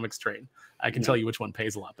Marvel Comics train, I can tell you which one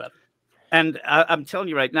pays a lot better. And I'm telling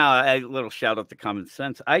you right now, a little shout out to Common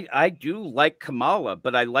Sense. I do like Kamala,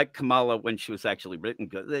 but I like Kamala when she was actually written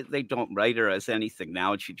good. They don't write her as anything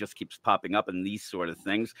now, and she just keeps popping up in these sort of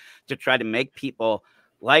things to try to make people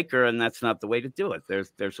like her, and that's not the way to do it.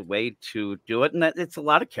 There's a way to do it, and it's a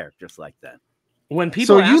lot of characters like that. When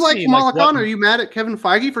people you like Kamala Khan, are you mad at Kevin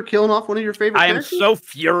Feige for killing off one of your favorite characters? I am so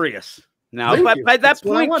furious now. But by that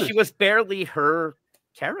point, she was barely her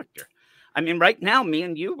character. I mean, right now, me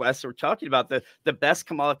and you, Wes, are talking about the best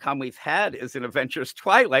Kamala Khan we've had is in Avengers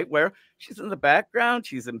Twilight, where she's in the background,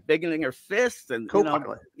 she's embiggening her fists, and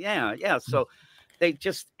yeah. So they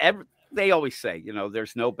just they always say, you know,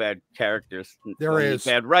 there's no bad characters, there is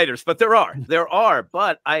bad writers, but there are.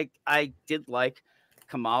 But I did like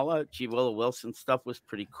Kamala. G. Willow Wilson stuff was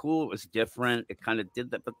pretty cool. It was different. It kind of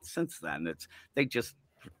did that, but since then, they just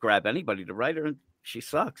grab anybody to write her, and she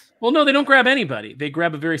sucks. Well, no, they don't grab anybody. They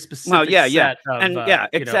grab a very specific set of,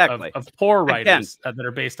 exactly. of poor writers that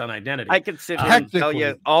are based on identity. I can sit here and tell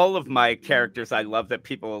you all of my characters I love that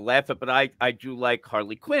people will laugh at, but I do like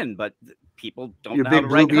Harley Quinn, but people don't know how to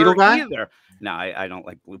write her either. No, I don't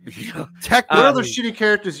like Blue Beetle. What other shitty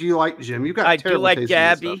characters do you like, Jim? You got I do like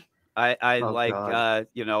Gabby. I like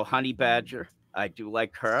you know, Honey Badger. I do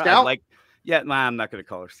like her. Scout? I like I'm not going to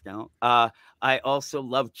call her Scout. I also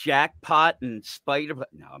love Jackpot and Spider.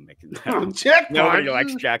 No, I'm making that. Jackpot. Nobody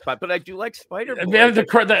likes Jackpot, but I do like Spider. Jim's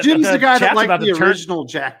the guy that liked the original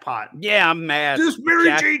Jackpot. Yeah, I'm mad. This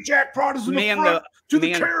Mary J. Jackpot is in the front to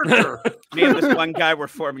the character. Me and this one guy were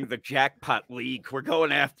forming the Jackpot League. We're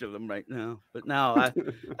going after them right now. But no,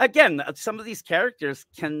 again, some of these characters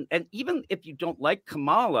can, and even if you don't like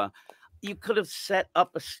Kamala, you could have set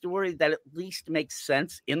up a story that at least makes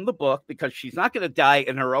sense in the book, because she's not going to die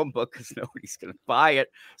in her own book because nobody's going to buy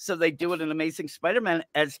it. So they do it in Amazing Spider-Man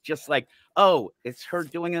as just like, oh, it's her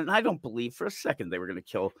doing it. And I don't believe for a second they were going to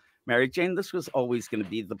kill Mary Jane. This was always going to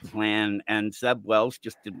be the plan. And Zeb Wells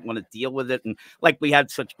just didn't want to deal with it. And like, we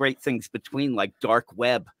had such great things between, like Dark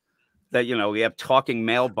Web, that, you know, we have talking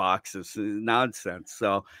mailboxes, nonsense.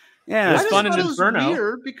 So yeah, it's fun in Inferno.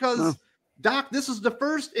 Weird because Doc, this is the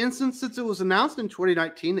first instance since it was announced in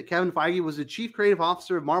 2019 that Kevin Feige was the chief creative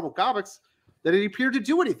officer of Marvel Comics that it appeared to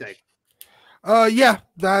do anything. Yeah,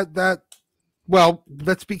 well,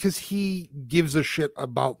 that's because he gives a shit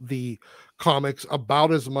about the comics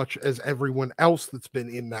about as much as everyone else that's been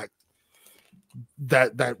in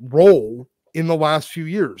that role in the last few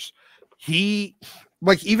years. He,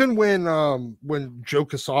 like, even when Joe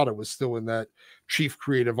Quesada was still in that chief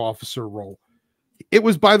creative officer role, it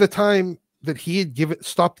was by the time that he had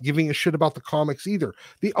stopped giving a shit about the comics either.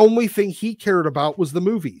 The only thing he cared about was the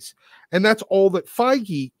movies. And that's all that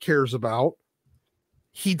Feige cares about.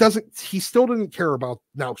 He still didn't care about,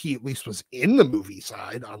 now he at least was in the movie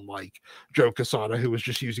side, unlike Joe Quesada, who was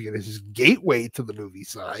just using it as his gateway to the movie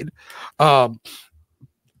side. But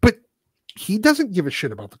he doesn't give a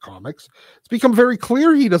shit about the comics. It's become very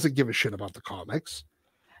clear he doesn't give a shit about the comics.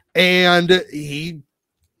 And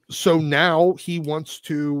so now he wants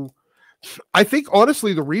to, I think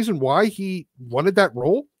honestly, the reason why he wanted that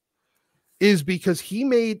role is because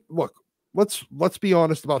let's be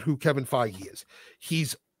honest about who Kevin Feige is.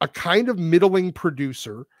 He's a kind of middling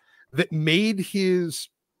producer that made his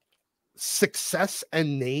success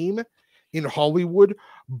and name in Hollywood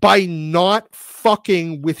by not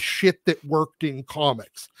fucking with shit that worked in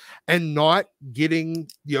comics and not getting,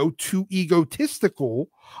 too egotistical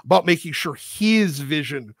about making sure his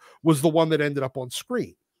vision was the one that ended up on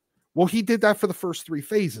screen. Well, he did that for the first 3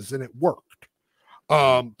 phases and it worked.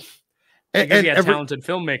 And he had talented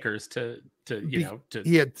filmmakers to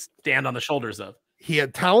stand on the shoulders of. He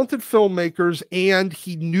had talented filmmakers and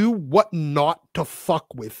he knew what not to fuck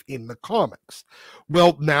with in the comics.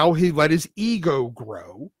 Well, now he let his ego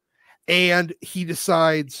grow and he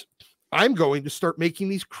decides, I'm going to start making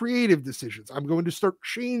these creative decisions. I'm going to start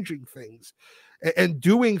changing things and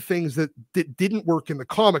doing things that didn't work in the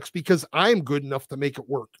comics because I'm good enough to make it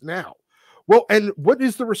work now. Well, and what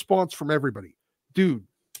is the response from everybody? Dude,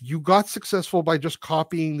 you got successful by just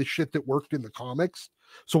copying the shit that worked in the comics.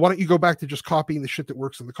 So why don't you go back to just copying the shit that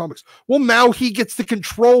works in the comics? Well, now he gets to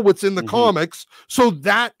control what's in the comics. So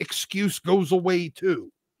that excuse goes away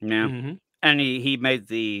too. Yeah. And he made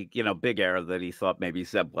the, big error that he thought maybe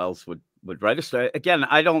Zeb Wells would write a story. Again,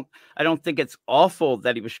 I don't think it's awful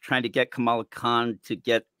that he was trying to get Kamala Khan to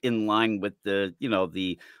get in line with the,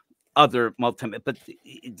 the other but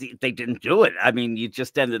they didn't do it. I mean, you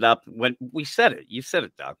just ended up, when we said it, you said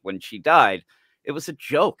it, Doc, when she died, it was a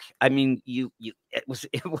joke. I mean, it was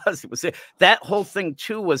that whole thing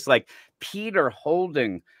too was like Peter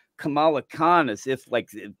holding Kamala Khan as if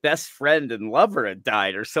like best friend and lover had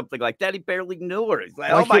died or something like that. He barely knew her. He's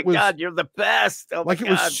like oh my God, you're the best. Oh like my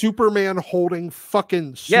it was God. Superman holding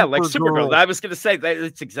fucking like Supergirl. I was going to say that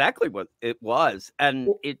it's exactly what it was. And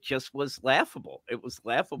it just was laughable. It was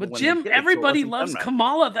laughable. But Jim, everybody loves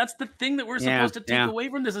Kamala. That's the thing that we're supposed to take away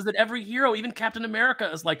from this, is that every hero, even Captain America,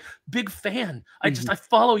 is like, big fan. I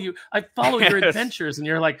follow you. I follow your adventures. And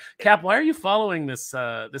you're like, Cap, why are you following this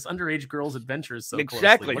underage girl's adventures so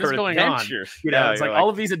exactly. closely? is going on? You know, it's like all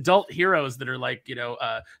of these adult heroes that are like, you know,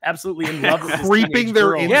 absolutely in love with creeping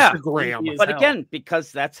their Instagram. But again,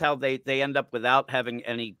 because that's how they end up without having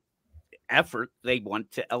any effort. They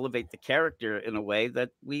want to elevate the character in a way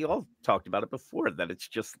that we all talked about it before, that it's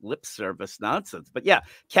just lip service nonsense. But yeah,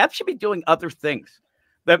 Cap should be doing other things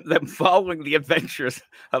than following the adventures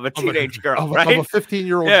of a teenage girl, right? Of a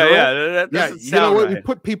 15-year-old girl. Yeah, you know what? We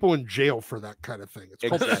put people in jail for that kind of thing. It's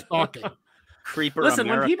called stalking. Creeper. Listen,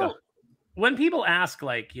 America. when people ask,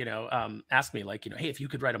 like, you know, ask me, like, you know, hey, if you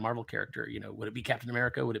could write a Marvel character, you know, would it be Captain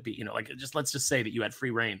America? Would it be, you know, like, let's just say that you had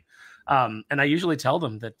free reign. And I usually tell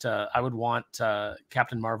them that I would want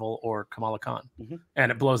Captain Marvel or Kamala Khan,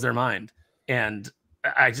 and it blows their mind. And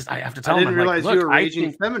I have to tell them, I didn't realize you were a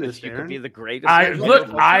raging feminist. You could be the greatest.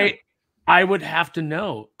 I would have to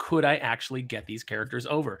know, could I actually get these characters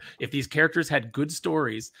over? If these characters had good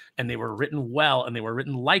stories and they were written well and they were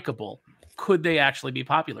written likable, could they actually be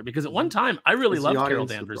popular? Because at one time, I really loved Carol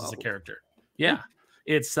Danvers as a character. Yeah.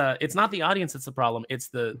 It's not the audience that's the problem. It's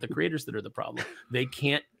the creators that are the problem. They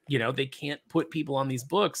can't put people on these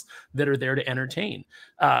books that are there to entertain.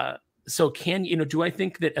 So do I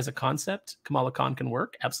think that as a concept, Kamala Khan can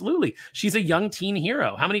work? Absolutely. She's a young teen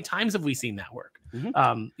hero. How many times have we seen that work?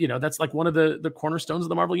 You know, that's like one of the cornerstones of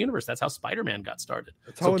the Marvel universe. That's how Spider-Man got started.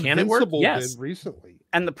 That's how Invincible did recently.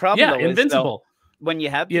 And the problem is, Invincible. When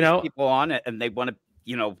you have these people on it and they want to,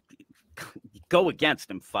 you know, go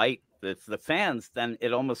against and fight the fans, then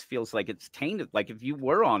it almost feels like it's tainted. Like if you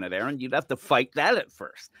were on it, Aaron, you'd have to fight that at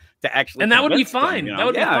first to actually. And that would be fine. That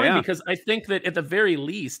would be fine because I think that at the very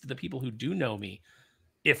least, the people who do know me,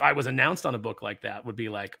 if I was announced on a book like that, would be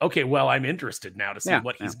like, okay, well, I'm interested now to see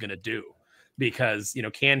what he's going to do, because, you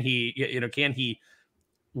know, can he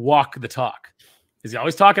walk the talk? Is he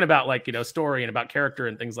always talking about, like, you know, story and about character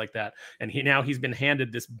and things like that? And he's been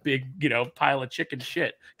handed this big, you know, pile of chicken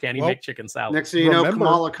shit. Can he make chicken salad? Next thing you know,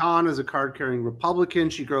 Kamala Khan is a card-carrying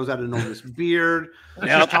Republican. She grows out an enormous beard.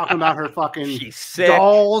 She's talking about her fucking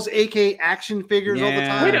dolls, aka action figures, all the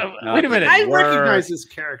time. Wait a minute. I recognize this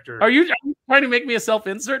character. Are you trying to make make me a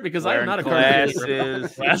self-insert? Because I am not a card-carrying.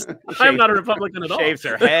 I'm not a Republican at all. Shaves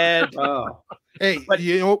her head. Hey, but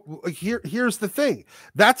you know, here's the thing.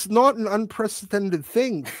 That's not an unprecedented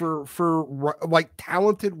thing for like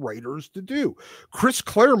talented writers to do. Chris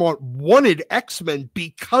Claremont wanted X-Men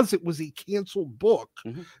because it was a canceled book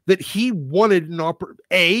that he wanted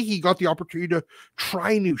he got the opportunity to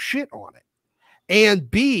try new shit on it. And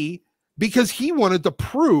B, because he wanted to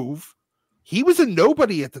prove he was a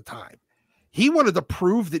nobody at the time. He wanted to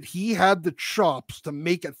prove that he had the chops to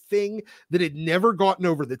make a thing that had never gotten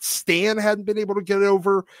over, that Stan hadn't been able to get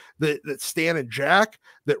over, that Stan and Jack,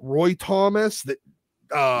 that Roy Thomas, that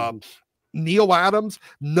Neil Adams,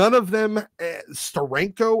 none of them,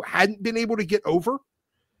 Steranko, hadn't been able to get over.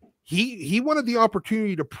 He wanted the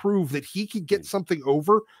opportunity to prove that he could get something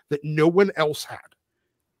over that no one else had.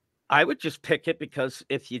 I would just pick it because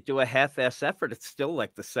if you do a half-ass effort, it's still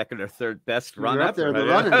like the second or third best run ever.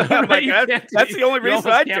 That's the only reason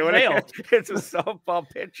I do it. It's a softball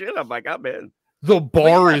pitch in. I'm like, I'm in. The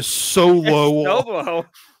bar is so low. So low.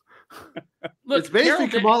 Look, it's basically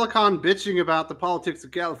Kamala Khan bitching about the politics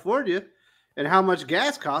of California and how much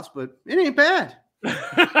gas costs, but it ain't bad.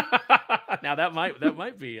 Now that might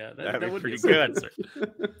be that would be good.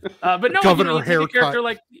 But no, Governor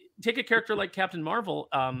take a character like Captain Marvel.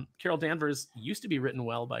 Carol Danvers used to be written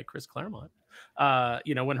well by Chris Claremont.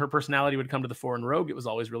 You know, when her personality would come to the fore in Rogue, it was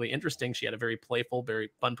always really interesting. She had a very playful,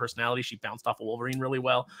 very fun personality. She bounced off of Wolverine really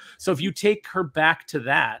well. So if you take her back to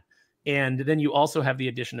that, and then you also have the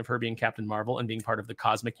addition of her being Captain Marvel and being part of the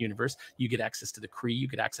cosmic universe, you get access to the Kree, you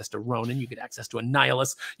get access to Ronan, you get access to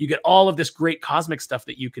Annihilus, you get all of this great cosmic stuff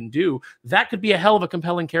that you can do. That could be a hell of a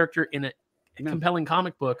compelling character in a compelling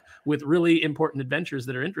comic book with really important adventures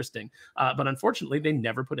that are interesting. But unfortunately, they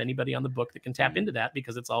never put anybody on the book that can tap into that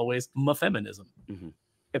because it's always feminism.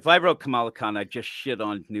 If I wrote Kamala Khan, I'd just shit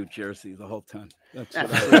on New Jersey the whole time. That's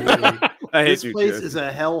what I hate. This place is a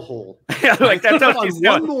hellhole. Yeah, like that's what she's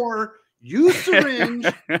one more. Use syringe.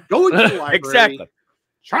 Go into the library. Exactly.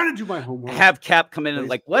 Trying to do my homework. Have Cap come in and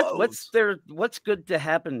like, what's good to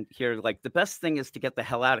happen here? Like the best thing is to get the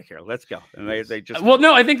hell out of here. Let's go. And they just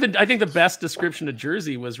no, I think the best description of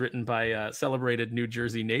Jersey was written by celebrated New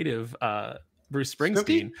Jersey native Bruce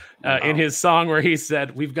Springsteen in his song where he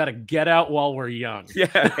said, "We've got to get out while we're young."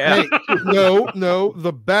 Yeah. Hey, no.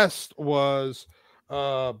 The best was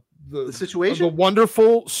the Situation, the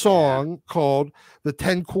wonderful song called "The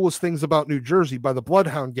 10 Coolest Things About New Jersey" by the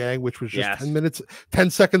Bloodhound Gang, which was just 10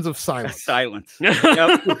 seconds of silence. Silence.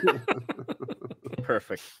 Yep.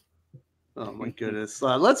 Perfect. Oh my goodness.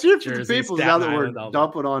 Let's hear from the Jersey, people Staten now that we're Island, all that.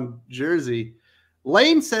 dumping on Jersey.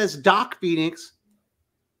 Lane says Doc Phoenix,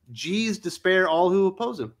 G's despair all who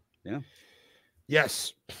oppose him. Yeah.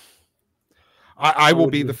 Yes. I will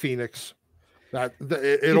be the Phoenix. It'll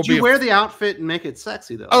Could you be wear the outfit and make it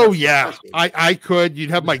sexy though? Oh That's yeah, disgusting. I could. You'd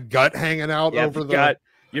have my gut hanging out over the. Gut.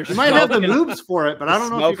 You might have the moves for it, but I don't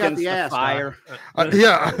know if you got Smoking the ass. fire.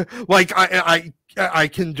 Yeah, like I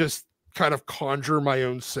can just kind of conjure my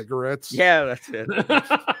own cigarettes. Yeah, that's it.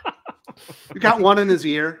 You got one in his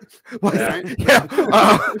ear. Like, Right?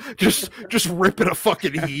 yeah, just ripping a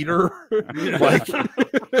fucking heater.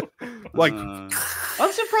 like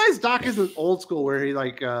I'm surprised Doc isn't old school where he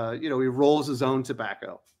he rolls his own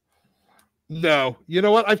tobacco. no, you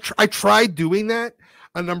know what? I tried doing that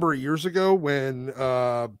a number of years ago when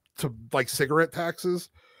cigarette taxes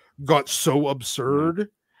got so absurd.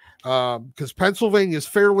 Because Pennsylvania is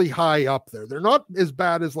fairly high up there. They're not as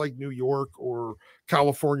bad as like New York or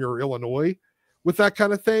California or Illinois with that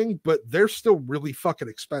kind of thing, but they're still really fucking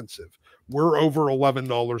expensive. We're over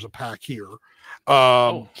 $11 a pack here.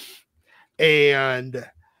 And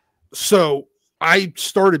so I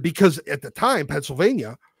started because at the time,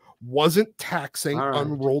 Pennsylvania wasn't taxing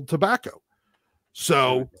unrolled tobacco.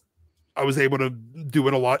 So I was able to do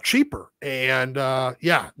it a lot cheaper. And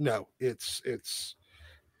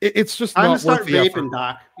it's just I'm not gonna start worth the vaping, effort.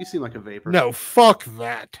 Doc. You seem like a vapor. No, fuck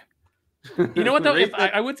that. You know what though?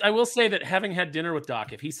 I will say that having had dinner with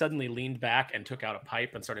Doc, if he suddenly leaned back and took out a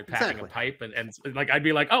pipe and started packing a pipe, and like I'd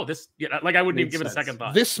be like, oh, this, like I wouldn't even give it a second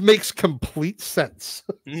thought. This makes complete sense.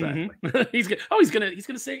 Exactly. He's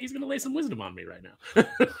gonna lay some wisdom on me right now.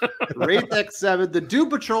 Wraith X7. The Doom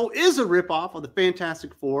Patrol is a ripoff of the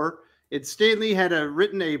Fantastic Four. Stanley had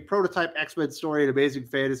written a prototype X-Men story in Amazing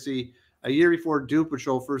Fantasy a year before Doom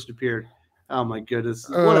Patrol first appeared. Oh my goodness!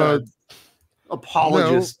 What a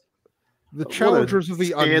apologist! The Challengers of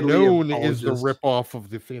the Unknown is the ripoff of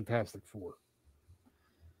the Fantastic Four.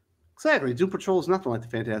 Exactly. Doom Patrol is nothing like the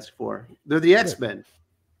Fantastic Four. They're the X-Men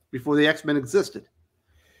before the X-Men existed.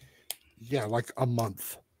 Yeah, like a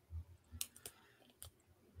month.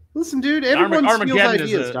 Listen, dude, everyone steals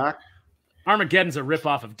ideas, Doc. Armageddon's a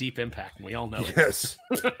ripoff of Deep Impact, and we all know it. Yes.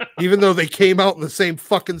 Even though they came out in the same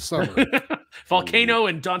fucking summer. Volcano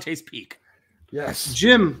and Dante's Peak. Yes.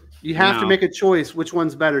 Jim, you have to make a choice. Which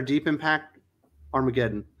one's better, Deep Impact,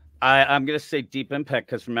 Armageddon? I'm going to say Deep Impact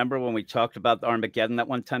because remember when we talked about Armageddon that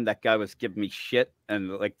one time, that guy was giving me shit and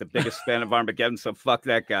like the biggest fan of Armageddon, so fuck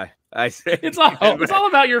that guy. I say it's all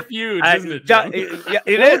about your feuds, isn't it?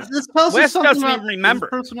 It is. This tells Wes us something doesn't about even remember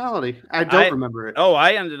his personality. I don't remember it. Oh,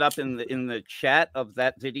 I ended up in the chat of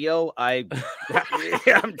that video. I'm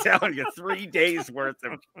telling you, 3 days worth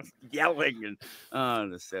of yelling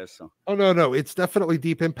and this is so. Oh no, it's definitely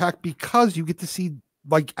Deep Impact because you get to see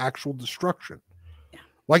like actual destruction.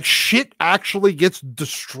 Like shit actually gets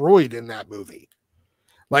destroyed in that movie.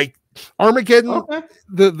 Like Armageddon,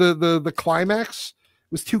 the climax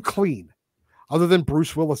was too clean, other than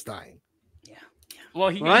Bruce Willis dying. Yeah. Well,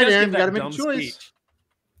 he right, does Aaron, give that gotta make a dumb choice. speech.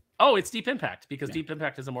 Oh, it's Deep Impact because Deep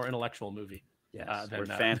Impact is a more intellectual movie. Yes, than,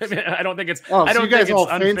 fancy. I don't think it's. Oh, I don't so you guys think all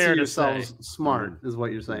it's unfair fancy to yourselves say. smart, is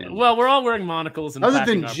what you're saying. Well, we're all wearing monocles and other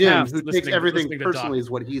packing than our Jim, past, who takes listening everything to personally, Doc. is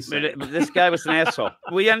what he said. But this guy was an asshole.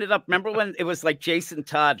 We ended up. Remember when it was like Jason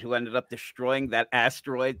Todd who ended up destroying that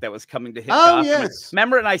asteroid that was coming to hit Gotham? Yes.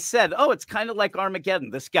 Remember, and I said, "Oh, it's kind of like Armageddon."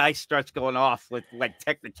 This guy starts going off with like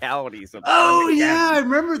technicalities of. Oh Armageddon. Yeah, I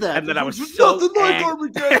remember that. And then I was nothing so like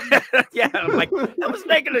Armageddon. Yeah, I'm like, I was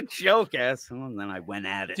making a joke, asshole, and then I went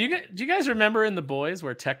at it. Do you guys remember in The Boys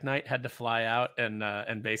where Tech Knight had to fly out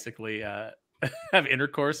and basically have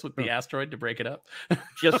intercourse with the asteroid to break it up?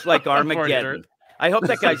 Just like Armageddon. I hope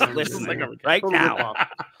that guy's listening right now.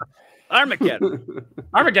 Armageddon.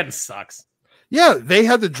 Armageddon sucks. Yeah, they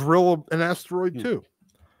had to drill an asteroid too.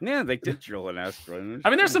 Yeah, they did drill an asteroid.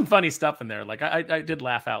 I mean, there's some funny stuff in there. Like I did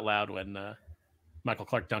laugh out loud when Michael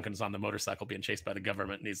Clark Duncan's on the motorcycle being chased by the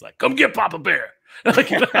government, and he's like, "Come get Papa Bear!" Like,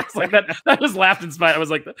 that was laughed in spite. I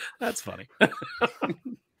was like, "That's funny."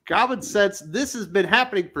 Goblin says this has been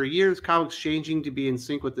happening for years. Comics changing to be in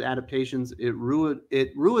sync with the adaptations. It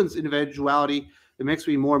ruins individuality. It makes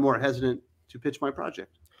me more and more hesitant to pitch my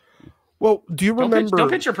project. Well, do you remember?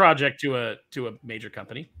 Don't pitch your project to a major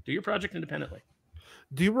company. Do your project independently.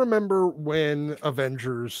 Do you remember when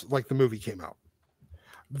Avengers, like the movie, came out?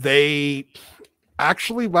 They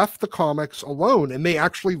actually left the comics alone, and they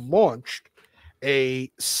actually launched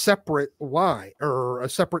a separate line or a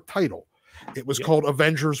separate title. It was called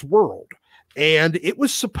Avengers World, and it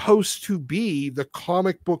was supposed to be the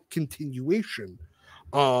comic book continuation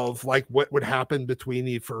of like what would happen between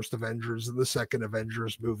the first Avengers and the second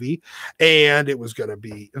Avengers movie. And it was going to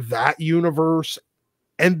be that universe.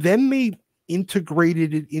 And then they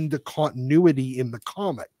integrated it into continuity in the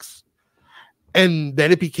comics. And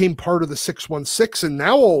then it became part of the 616. And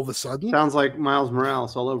now all of a sudden, sounds like Miles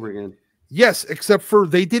Morales all over again. Yes, except for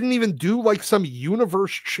they didn't even do like some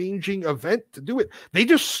universe changing event to do it. They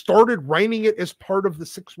just started writing it as part of the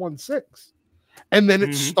 616. And then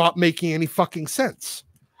it stopped making any fucking sense.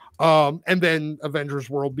 And then Avengers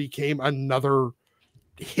World became another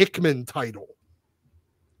Hickman title.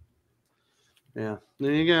 Yeah,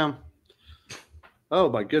 there you go. Oh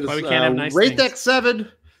my goodness. We can't have nice Wraith things. X7,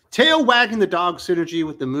 tail wagging the dog synergy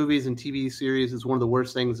with the movies and TV series is one of the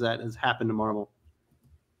worst things that has happened to Marvel.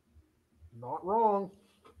 Not wrong.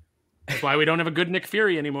 That's why we don't have a good Nick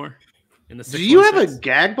Fury anymore. In the Do you have a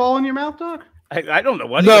gag ball in your mouth, Doc? I don't know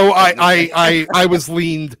what. No, I was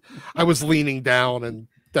leaning down and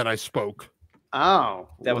then I spoke. Oh,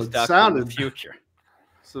 That was it Doc sounded from the future.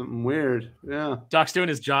 something weird. Yeah, Doc's doing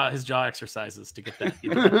his jaw exercises to get that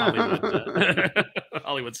Hollywood,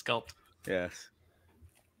 Hollywood sculpt. Yes.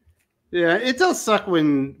 yeah. It does suck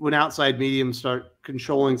when outside mediums start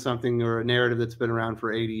controlling something or a narrative that's been around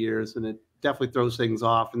for 80 years, and it definitely throws things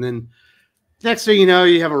off. And then next thing you know,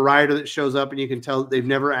 you have a writer that shows up, and you can tell they've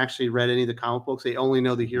never actually read any of the comic books. They only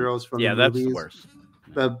know the heroes from the That's movies. the worst.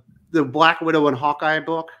 The Black Widow and Hawkeye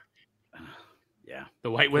book. Yeah.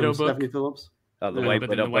 The White Widow from book. Stephanie Phillips. Oh, the Yeah, White but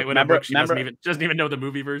Widow. the White book. Widow book, she doesn't even know the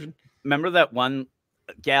movie version. Remember that one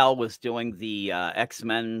gal was doing the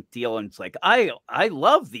X-Men deal, and it's like, I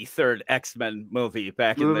love the third X-Men movie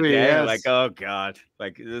back in the day. Yes. Like, oh god,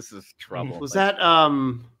 like this is trouble. Was like,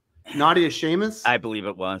 that Nadia Sheamus? I believe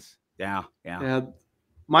it was. Yeah. Yeah.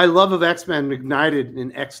 My love of X-Men ignited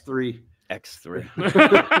in X3.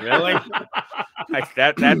 X3. Really? Like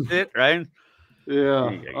that's it, right?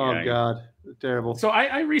 Yeah. Oh god, terrible. So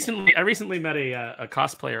I recently met a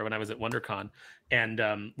cosplayer when I was at WonderCon,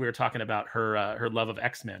 and we were talking about her love of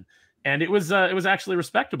X-Men, and it was actually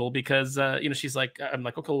respectable because she's like, I'm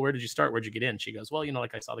like, okay, well, where did you start? Where'd you get in? She goes, well,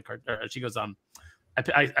 like I saw the card. She goes,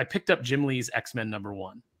 I picked up Jim Lee's X-Men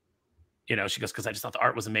 #1. She goes, because I just thought the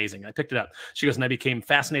art was amazing. I picked it up. She goes, and I became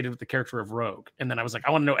fascinated with the character of Rogue. And then I was like,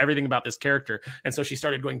 I want to know everything about this character. And so she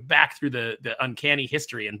started going back through the uncanny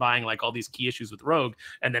history and buying like all these key issues with Rogue,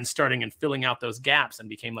 and then starting and filling out those gaps and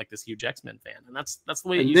became like this huge X-Men fan. And that's the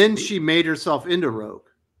way. And then she made herself into Rogue.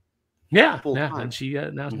 Yeah. Time. And she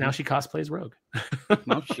now she cosplays Rogue.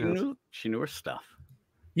 Well, she knew her stuff.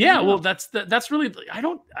 Yeah. Well, that's really.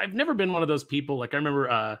 I've never been one of those people. Like I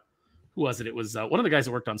remember. Who was it? It was one of the guys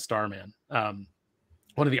that worked on Starman, one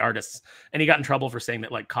of the artists, and he got in trouble for saying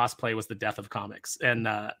that like cosplay was the death of comics. And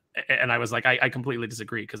I was like, I completely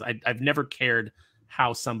disagree, because I've never cared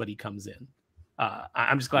how somebody comes in.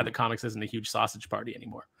 I'm just glad that comics isn't a huge sausage party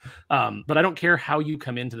anymore. But I don't care how you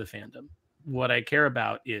come into the fandom. What I care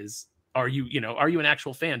about is, are you an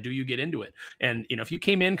actual fan? Do you get into it? And if you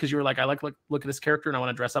came in because you were like, I look at this character and I want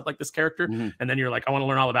to dress up like this character, and then you're like, I want to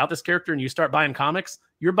learn all about this character, and you start buying comics,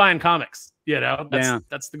 you're buying comics.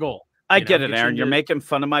 That's the goal. I get it, Aaron. You're making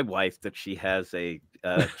fun of my wife that she has a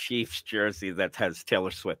Chiefs jersey that has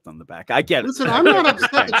Taylor Swift on the back. I get it. Listen, I'm not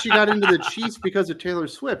upset that she got into the Chiefs because of Taylor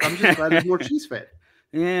Swift. I'm just glad there's more Chiefs fan.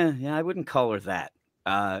 Yeah, I wouldn't call her that.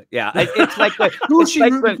 It's like who was she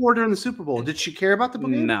rooting for during the Super Bowl? Did she care about the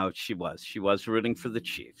game? No, she was rooting for the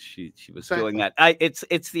Chiefs. She was doing that.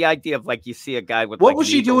 It's the idea of like, you see a guy with what like was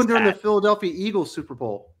she doing during hat. the Philadelphia Eagles Super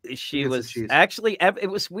Bowl? She was actually, it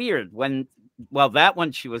was weird that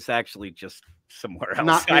one she was actually just somewhere else.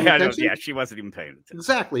 Not paying attention? Yeah, she wasn't even paying attention.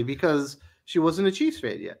 Exactly, because she wasn't a Chiefs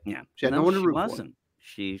fan yet. Yeah, she had no one to root for.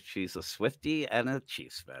 She's a Swiftie and a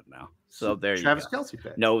Chiefs fan now. So there you go. Travis Kelce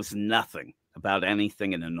fan. Knows nothing about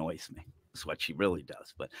anything and annoys me. That's what she really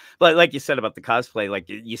does. But like you said about the cosplay, like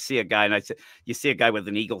you see a guy, and you see a guy with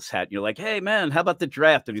an Eagles hat, and you're like, hey man, how about the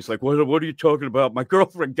draft? And he's like, what are you talking about? My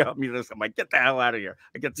girlfriend got me this. I'm like, get the hell out of here.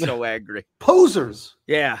 I get so angry. Posers.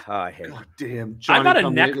 Yeah. Oh, I hate God damn. I got a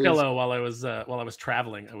neck pillow while I was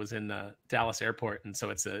traveling. I was in Dallas airport, and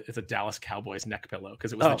so it's a Dallas Cowboys neck pillow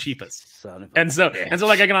because it was the cheapest. And so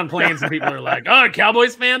like I get on planes and people are like, oh,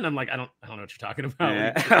 Cowboys fan? I'm like, I don't know what you're talking about.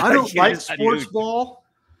 Yeah. I don't like sports ball.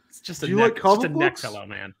 It's just a neck pillow,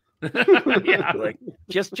 man. Yeah, like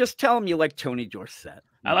just tell him you like Tony Dorsett.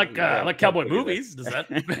 I like cowboy movies. Does that?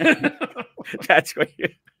 That's what you.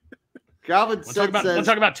 Calvin says. Want to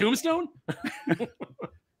talk about Tombstone?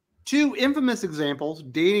 Two infamous examples.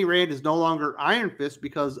 Danny Rand is no longer Iron Fist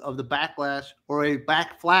because of the backlash or a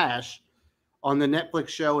backflash on the Netflix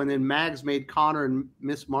show, and then Mags made Connor and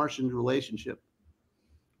Miss Martian's relationship.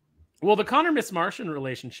 Well, the Connor Miss Martian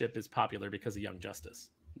relationship is popular because of Young Justice.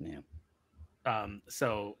 Yeah.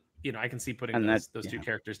 So you know, I can see putting And those that- two yeah.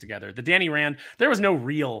 characters together. The Danny Rand, there was no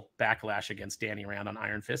real backlash against Danny Rand on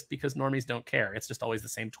Iron Fist because normies don't care. It's just always the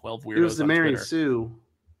same 12 weirdos It was the on Mary Twitter. Sue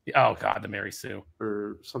Oh God, the Mary Sue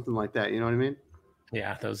or something like that. You know what I mean?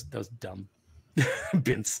 Yeah, those dumb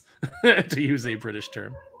bints, to use a British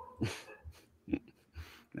term.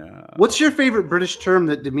 What's your favorite British term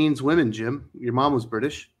that demeans women, Jim? Your mom was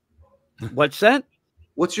British. What's that?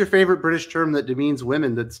 What's your favorite British term that demeans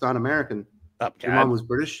women that's not American? Your mom was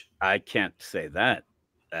British. I can't say that.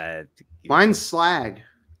 Mine's slag.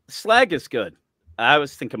 Slag is good. I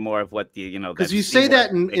was thinking more of what the because you say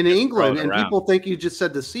that in England and people think you just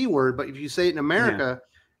said the C word, but if you say it in America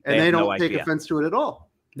and they don't take offense to it at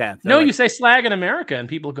all. Yeah, no, you say slag in America and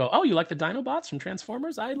people go, "Oh, you like the Dinobots from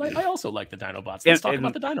Transformers? I also like the Dinobots. Let's talk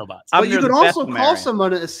about the Dinobots." But you could also call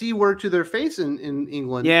someone a C word to their face in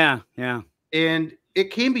England. Yeah. And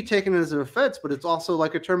it can be taken as an offense, but it's also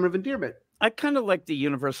like a term of endearment. I kind of like the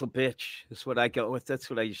universal bitch is what I go with. That's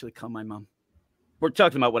what I usually call my mom. We're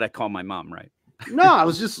talking about what I call my mom, right? No, I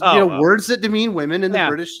was just words that demean women in the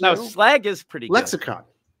British. No, slag is pretty good. Lexicon.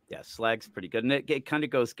 Yeah, slag's pretty good, and it kind of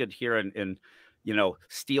goes good here in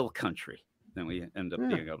steel country. Then we end up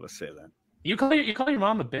being able to say that. You call your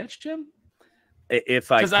mom a bitch, Jim?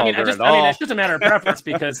 If I call her at all, I mean, it's just a matter of preference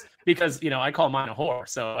because I call mine a whore.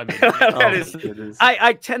 So I mean,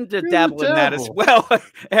 I tend to dabble in that as well,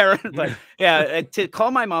 Aaron. But yeah, to call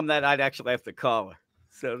my mom that, I'd actually have to call her.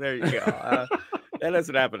 So there you go. That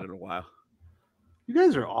hasn't happened in a while. You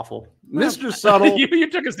guys are awful. Mr. Subtle. you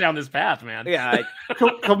took us down this path, man. Yeah.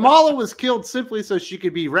 Kamala was killed simply so she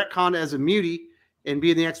could be retconned as a mutie and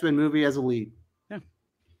be in the X-Men movie as a lead.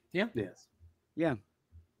 Yeah. Yes. Yeah.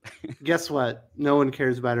 Guess what? No one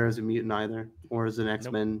cares about her as a mutant either, or as an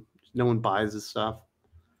X-Men. Nope. No one buys his stuff.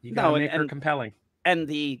 You gotta make her compelling. And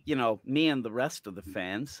me and the rest of the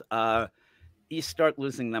fans, you start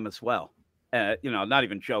losing them as well. Not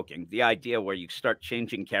even joking. The idea where you start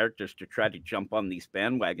changing characters to try to jump on these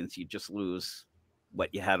bandwagons, you just lose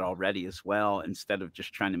what you had already as well, instead of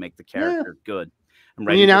just trying to make the character good.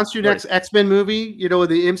 When you announce your next X-Men movie, the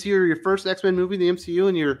MCU or your first X-Men movie, the MCU,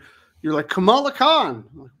 and you're like Kamala Khan.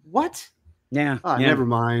 I'm like, what? Yeah. Never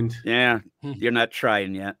mind. Yeah. You're not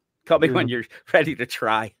trying yet. Call me when you're ready to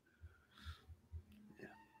try.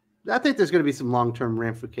 I think there's going to be some long-term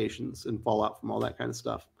ramifications and fallout from all that kind of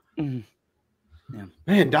stuff. Mm-hmm. Yeah.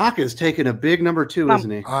 Man, Doc is taking a big number 2,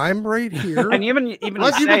 isn't he? I'm right here. And even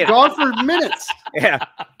Unless you've been gone for minutes. Yeah.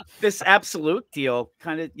 This absolute deal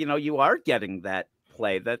kind of, you are getting that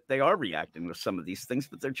play that they are reacting to some of these things,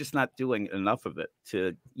 but they're just not doing enough of it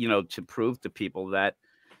to prove to people that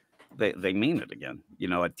they mean it again,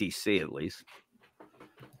 at DC at least.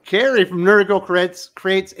 Carrie from Nurigo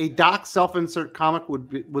creates a Doc self-insert comic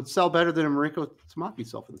would sell better than a Mariko Tamaki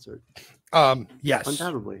self-insert. Yes.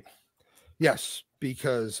 Undoubtedly. Yes,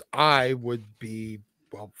 because I would be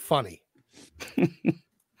funny.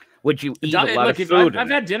 Would you eat a lot of food? I've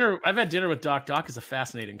had dinner with Doc. Doc is a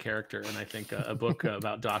fascinating character, and I think a book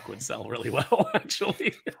about Doc would sell really well,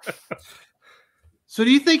 actually. So, do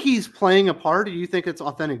you think he's playing a part, or do you think it's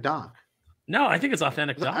authentic Doc? No, I think it's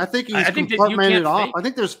authentic Doc. I think he's compartmented off. I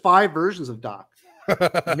think there's 5 versions of Doc.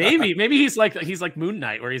 maybe he's like Moon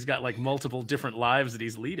Knight, where he's got like multiple different lives that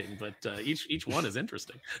he's leading, but each one is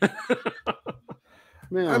interesting.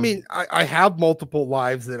 I mean, I have multiple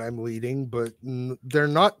lives that I'm leading, but they're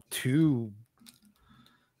not too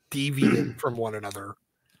deviant from one another.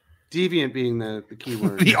 Deviant being the key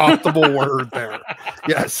word. The optimal word there.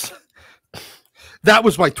 Yes. That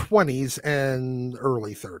was my 20s and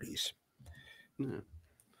early 30s. Yeah.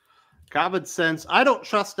 Common sense. I don't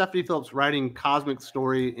trust Stephanie Phillips writing cosmic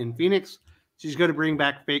story in Phoenix. She's going to bring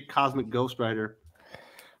back fake cosmic Ghost Rider.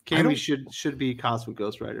 Cammy should be cosmic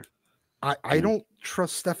Ghost Rider. I don't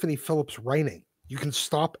trust Stephanie Phillips writing. You can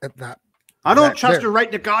stop at that. I don't trust her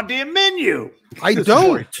writing the goddamn menu. I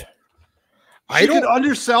don't. I don't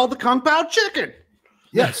undersell the Kung Pao chicken.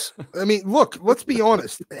 Yes. I mean, look, let's be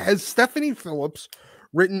honest. Has Stephanie Phillips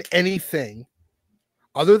written anything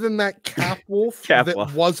other than that Cap Wolf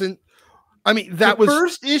that wasn't? I mean, that was the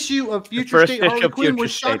first issue of Future State Harley Quinn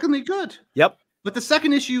was shockingly good. Yep. But the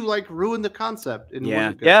second issue ruined the concept. And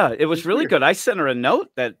it was really good. I sent her a note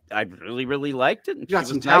that I really, really liked it. And she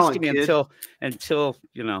was nice to me until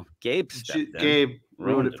Gabe stepped in. Gabe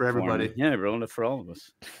ruined it for everybody. Yeah, ruined it for all of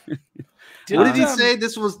us. What did he say?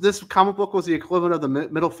 This comic book was the equivalent of the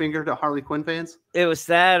middle finger to Harley Quinn fans? It was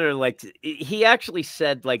that, or like he actually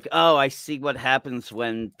said, like, "Oh, I see what happens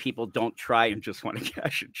when people don't try and just want to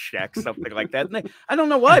cash a check," something like that. And I don't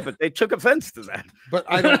know why, but they took offense to that. But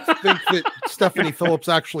I don't think that Stephanie Phillips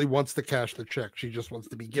actually wants to cash the check. She just wants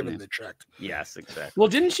to be given the check. Yes, exactly. Well,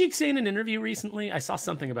 didn't she say in an interview recently? I saw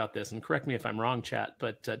something about this, and correct me if I'm wrong, chat.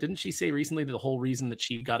 But didn't she say recently that the whole reason that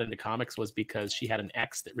she got into comics was because she had an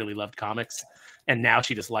ex that really loved comics, and now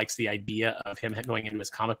she just likes the idea of him going into his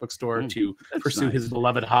comic book store to pursue his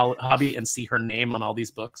beloved hobby and see her name on all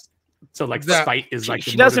these books. So like spite is like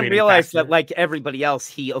she doesn't realize that like everybody else,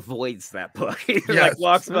 he avoids that book. He like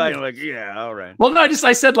walks by and like, yeah, all right. Well, no,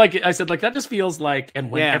 I said like that just feels like, and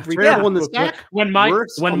when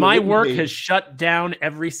when my work has shut down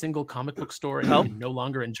every single comic book store and I can no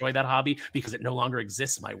longer enjoy that hobby because it no longer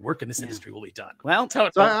exists, my work in this industry will be done. Well, so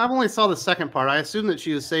I only saw the second part. I assume that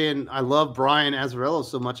she was saying, I love Brian Azzarello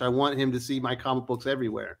so much, I want him to see my comic books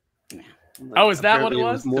everywhere. Oh, is that what it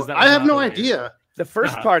was? I have no idea. The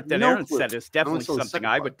first part that Aaron said is definitely something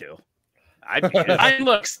I would do. Spite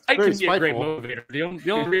can be a great motivator.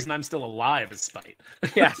 The only reason I'm still alive is spite.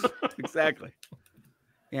 Yes, exactly.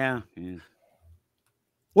 Yeah.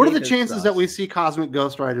 What are the chances that we see Cosmic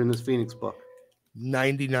Ghost Rider in this Phoenix book?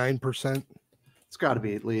 99%. It's got to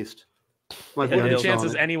be at least. What are the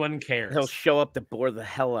chances anyone cares? He'll show up to bore the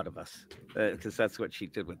hell out of us because that's what she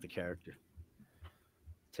did with the character.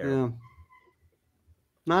 Terrible. Yeah.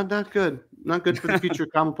 Not good. Not good for the future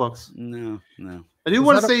of comic books. No. I do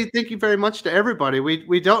want to say thank you very much to everybody.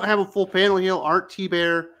 We don't have a full panel here. Art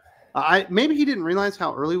Thibert. Maybe he didn't realize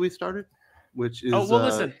how early we started, which is. Oh well,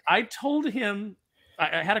 listen. I told him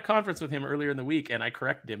I had a conference with him earlier in the week, and I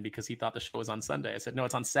corrected him because he thought the show was on Sunday. I said no,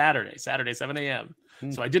 it's on Saturday, 7 a.m.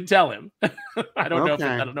 So I did tell him. I don't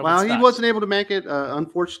know. Well, he wasn't able to make it.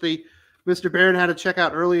 Unfortunately, Mr. Barron had to check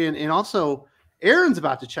out early, and also. Aaron's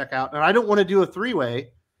about to check out, and I don't want to do a three-way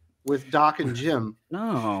with Doc and Jim.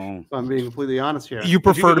 No, if I'm being completely honest here. You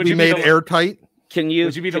prefer to be made airtight? Would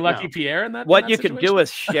you be the lucky Pierre in that? What you could do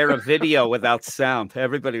is share a video without sound.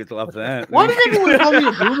 Everybody would love that. Why did everyone call me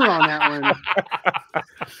a boomer on that one?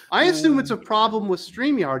 I assume it's a problem with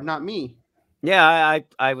StreamYard, not me. Yeah,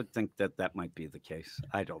 I would think that might be the case.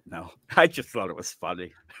 I don't know. I just thought it was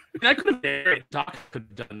funny. I could have been Doc could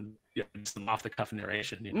have done some off the cuff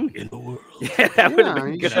narration, in the world. Yeah, that would have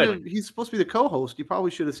been good. He's supposed to be the co-host. You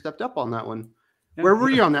probably should have stepped up on that one. Where were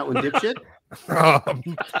you on that one, dipshit?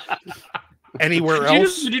 Anywhere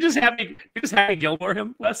else? Did you just Happy Gilmore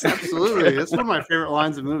him, Wes? Absolutely. That's one of my favorite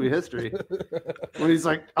lines in movie history. When he's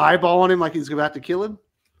like eyeballing him like he's about to kill him.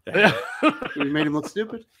 We made him look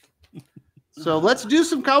stupid. So let's do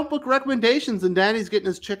some comic book recommendations. And Danny's getting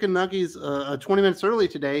his chicken nuggies 20 minutes early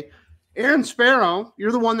today. Aaron Sparrow,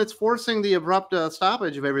 you're the one that's forcing the abrupt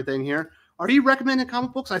stoppage of everything here. Are you recommending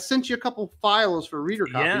comic books? I sent you a couple files for reader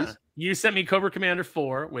copies. Yeah, you sent me Cobra Commander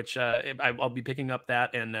 4, which I'll be picking up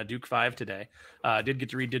that, and Duke 5 today. Did get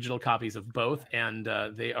to read digital copies of both, and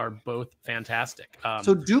they are both fantastic.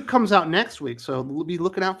 So Duke comes out next week, so we'll be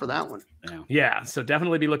looking out for that one. Yeah, so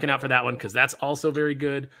definitely be looking out for that one because that's also very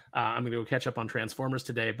good. I'm going to go catch up on Transformers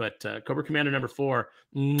today, but Cobra Commander number 4,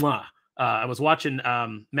 mwah. I was watching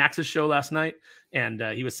Max's show last night, and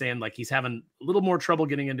he was saying like he's having a little more trouble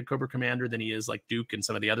getting into Cobra Commander than he is like Duke and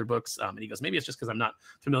some of the other books. And he goes, maybe it's just because I'm not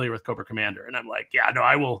familiar with Cobra Commander. And I'm like, yeah, no,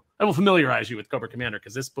 I will familiarize you with Cobra Commander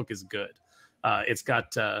because this book is good. It's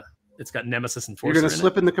got Nemesis and Forcer. You're gonna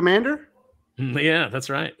slip in the Commander? Yeah,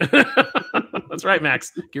 that's right. That's right,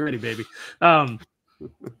 Max. Get ready, baby. Have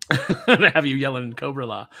you yelling Cobra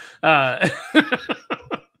Law?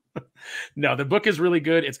 No, the book is really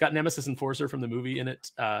good. It's got Nemesis Enforcer from the movie in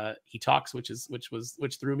it. He talks, which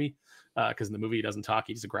threw me because in the movie he doesn't talk;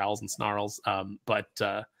 he just growls and snarls. But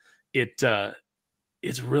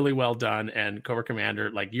it's really well done. And Cobra Commander,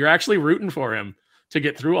 like you're actually rooting for him to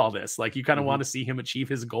get through all this. Like you kind of want to see him achieve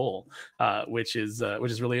his goal, which is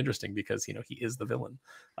really interesting because he is the villain.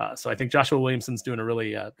 So I think Joshua Williamson's doing a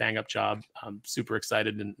really bang up job. I'm super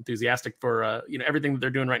excited and enthusiastic for everything that they're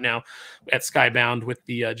doing right now at Skybound with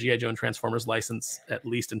the G.I. Joe and Transformers license, at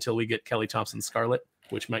least until we get Kelly Thompson's Scarlet,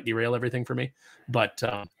 which might derail everything for me. But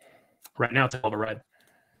right now it's a hell of a ride.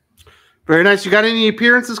 Very nice. You got any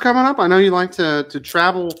appearances coming up? I know you like to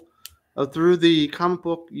travel through the comic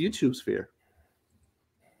book YouTube sphere.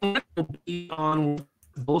 On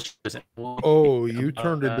bullshit. Oh, you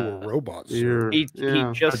turned into a robot. He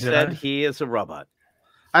just said he is a robot.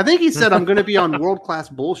 I think he said I'm going to be on World Class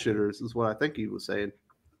Bullshitters is what I think he was saying.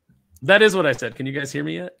 That is what I said. Can you guys hear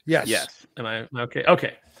me yet? Yes. Yes. Am I okay?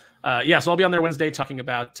 Okay. Yeah, so I'll be on there Wednesday talking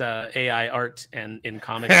about AI art and in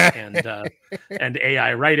comics and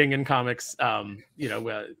AI writing in comics.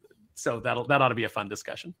 So that ought to be a fun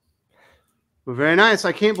discussion. Well, very nice.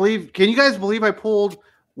 I can't believe. Can you guys believe I pulled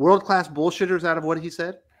world-class bullshitters out of what he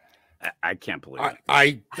said? I can't believe it.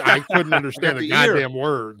 I couldn't understand a goddamn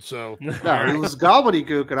word. So no, it was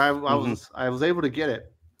gobbledygook, and I was able to get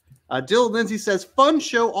it. Dylan Lindsay says, "Fun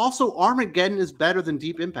show. Also, Armageddon is better than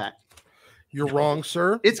Deep Impact." You're wrong,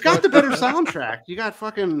 sir. It's got the better soundtrack. You got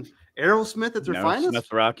fucking Aerosmith at their finest.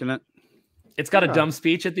 Smith rocking it. It's got a dumb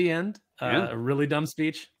speech at the end. A really dumb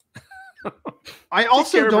speech. I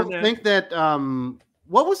also don't think that.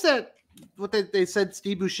 What was that? What they said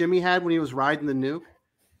Steve Buscemi had when he was riding the nuke?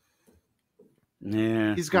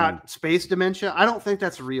 Yeah, he's got space dementia. I don't think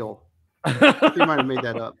that's real. He might have made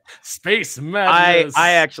that up. Space madness.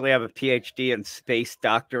 I actually have a PhD in space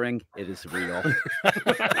doctoring. It is real.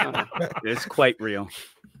 It's quite real.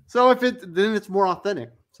 So then it's more authentic.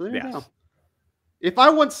 So there you go. If I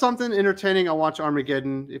want something entertaining, I'll watch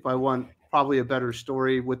Armageddon. If I want probably a better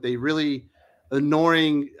story with a really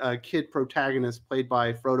annoying kid protagonist played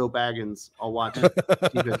by Frodo Baggins, I'll watch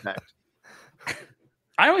Deep Impact.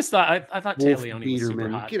 I always thought I thought Tay Leone was super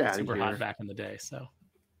Biederman. hot. Get out super of here. hot back in the day. So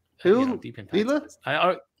who? Deep Impact.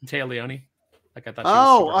 Tay Leone. Like I thought.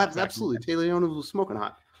 Oh, absolutely. Tay Leone was smoking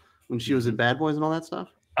hot when she was in Bad Boys and all that stuff.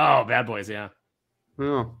 Oh, Bad Boys, yeah.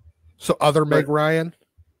 Oh. So other Meg Ryan.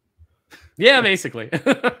 Yeah, basically.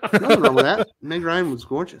 Nothing wrong with that. Meg Ryan was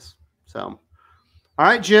gorgeous. So, all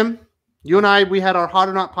right, Jim. You and I, we had our Hot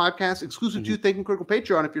or Not podcast exclusive to Thinking Critical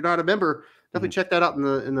Patreon. If you're not a member, definitely check that out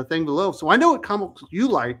in the thing below. So I know what comics you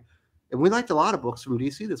like, and we liked a lot of books from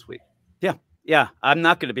DC this week. Yeah. I'm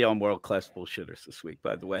not going to be on World Class Bullshitters this week,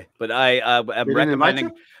 by the way. But I'm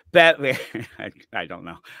recommending Batman. I don't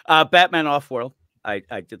know. Batman Offworld.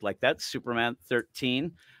 I did like that. Superman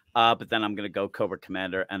 13. But then I'm going to go Cobra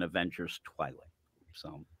Commander and Avengers Twilight.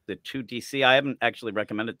 So the 2 DC. I haven't actually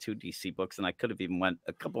recommended 2 DC books, and I could have even went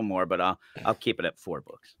a couple more, but I'll keep it at 4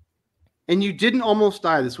 books. And you didn't almost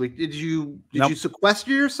die this week. Did you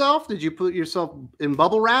sequester yourself? Did you put yourself in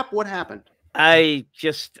bubble wrap? What happened? I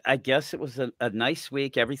guess it was a nice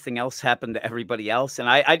week. Everything else happened to everybody else. And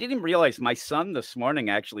I didn't realize my son this morning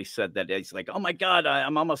actually said that. He's like, oh my God,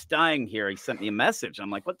 I'm almost dying here. He sent me a message. I'm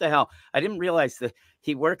like, what the hell? I didn't realize that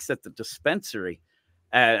he works at the dispensary.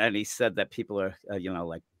 And he said that people are,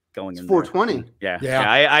 like going in 420.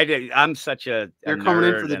 Yeah. I'm such a They're coming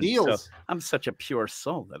in for the deals. So I'm such a pure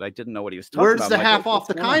soul that I didn't know what he was talking about. Where's the half off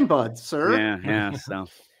the kind buds, sir? Yeah. So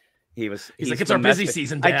he's like, it's our busy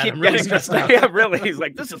season, Dad. I keep getting messed up. Yeah, really. He's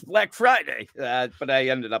like, this is Black Friday. But I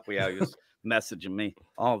ended up, he was messaging me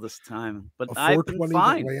all this time. But I've been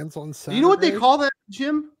fine. Lands on Saturday. Do you know what they call that,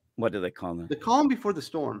 Jim? What do they call them? The calm before the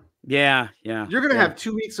storm. Yeah. You're gonna have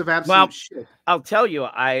 2 weeks of absolute shit. I'll tell you,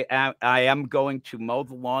 I am going to mow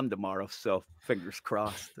the lawn tomorrow, so fingers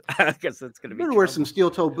crossed. Because it's gonna be. Better wear some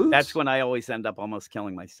steel-toe boots. That's when I always end up almost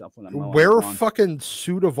killing myself when I'm mowing. Wear a fucking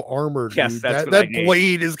suit of armor, dude. Yes, that's that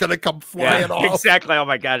blade is gonna come flying off. Exactly. Oh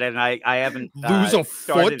my God! And I haven't lose a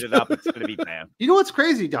started foot. it up. It's gonna be bad. You know what's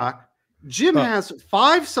crazy, Doc? Jim has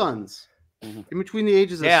 5 sons. In between the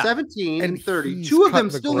ages of 17 and 30. 2 of them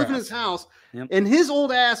still live in his house, and his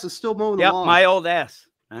old ass is still mowing the lawn. My old ass.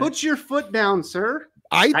 Put your foot down, sir.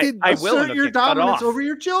 I will assert your dominance over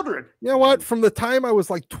your children. You know what? From the time I was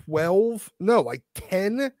like 10,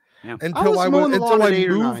 until I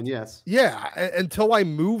moved. Yes. Yeah, until I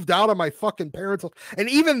moved out of my fucking parents' house, and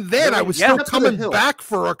even then I was still coming back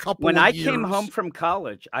for a couple. When of I years. came home from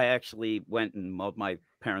college, I actually went and mowed my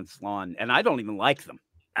parents' lawn, and I don't even like them.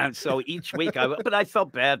 And so each week, but I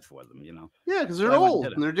felt bad for them, Yeah, because they're old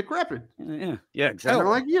and they're decrepit. Yeah, exactly.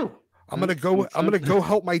 Like you. I'm gonna go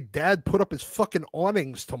help my dad put up his fucking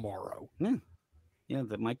awnings tomorrow. Yeah,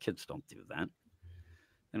 my kids don't do that.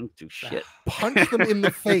 They don't do shit. Punch them in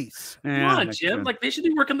the face. Come on, Jim. Like, they should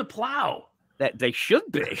be working the plow. That they should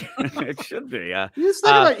be. It should be. Yeah. You just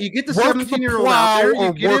think about it. You get the 17-year-old out there,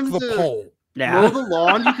 you get him the pole. Mow the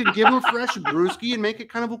lawn. You can give him a fresh brewski and make it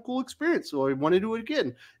kind of a cool experience. So I want to do it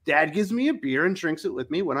again. Dad gives me a beer and drinks it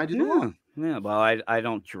with me when I do the lawn. Yeah, well, I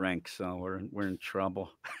don't drink, so we're in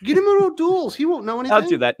trouble. Get him a duels. He won't know anything. I'll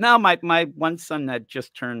do that. Now, my one son had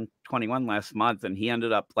just turned 21 last month, and he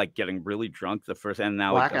ended up like getting really drunk the first, and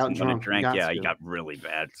now he doesn't want to drink. He got really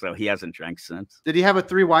bad, so he hasn't drank since. Did he have a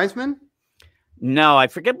 3 wise men? No, I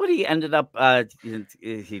forget what he ended up.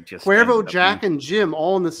 He just Cuervo, Jack, and Jim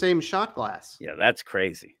all in the same shot glass. Yeah, that's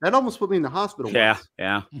crazy. That almost put me in the hospital. Yeah.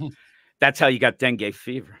 That's how you got dengue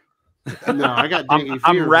fever. No, I got dengue fever.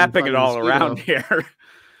 I'm wrapping it all around here.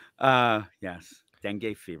 Yes.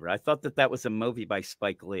 Dengue fever. I thought that was a movie by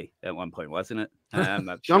Spike Lee at one point, wasn't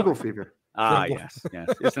it? Jungle Fever. Ah, yes.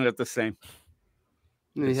 Isn't it the same?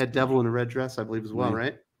 And he had Devil in a Red Dress, I believe, as well,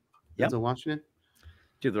 right? Yeah. Washington.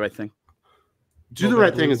 Do the Right Thing. Do the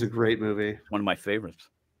Right Thing is a great movie. One of my favorites.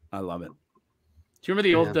 I love it. Do you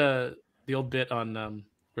remember the old bit on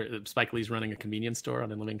where Spike Lee's running a convenience store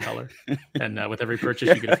on In Living Color, and with every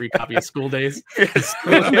purchase you get a free copy of School Days?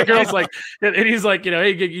 And the girl's like, and he's like, you know,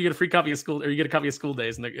 hey, you get a free copy of School, or you get a copy of School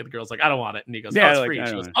Days, and the girl's like, I don't want it, and he goes, oh, it's free.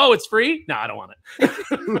 She goes, oh, it's free? No, I don't want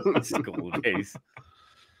it. School Days.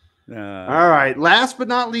 All right. Last but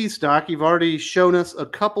not least, Doc, you've already shown us a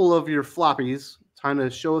couple of your floppies. Time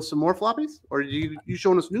to show us some more floppies, or are you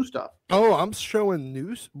showing us new stuff? Oh, I'm showing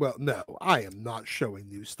news. Well, no, I am not showing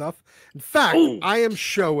new stuff. In fact, I am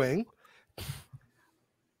showing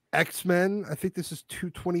X-Men. I think this is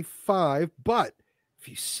 225, but if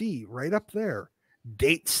you see right up there,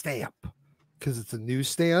 date stamp, because it's a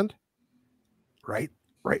newsstand, right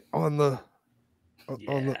on the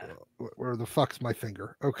on the where the fuck's my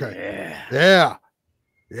finger? Okay, yeah.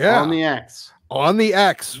 On the X. On the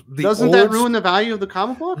X. Doesn't that ruin the value of the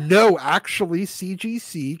comic book? No, actually,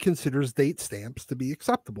 CGC considers date stamps to be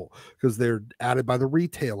acceptable because they're added by the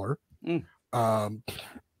retailer.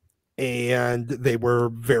 And they were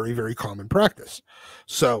very, very common practice.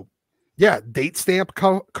 So, yeah, date stamp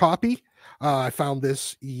copy. I found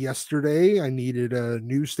this yesterday. I needed a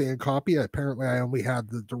newsstand copy. Apparently, I only had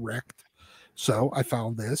the direct. So, I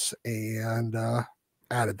found this and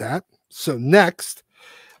added that. So, next.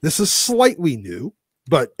 This is slightly new,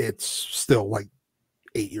 but it's still like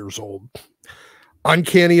 8 years old.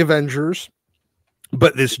 Uncanny Avengers,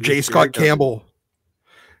 but this J. Scott Campbell.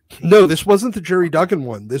 No, this wasn't the Jerry Duggan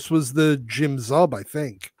one. This was the Jim Zub, I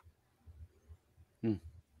think.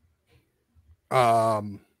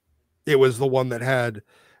 It was the one that had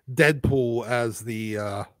Deadpool as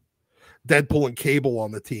the Deadpool and Cable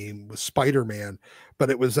on the team with Spider-Man, but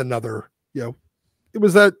it was another, it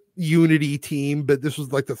was that Unity team, but this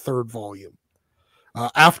was like the third volume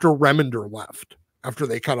after Remender left, after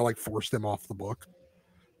they kind of like forced him off the book.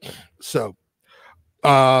 So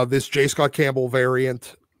this J. Scott Campbell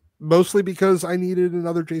variant, mostly because I needed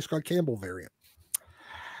another J. Scott Campbell variant.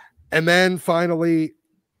 And then finally,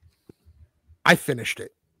 I finished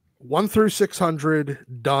it. 1 through 600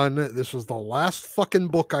 done. This was the last fucking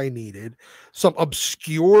book I needed. Some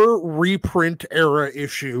obscure reprint era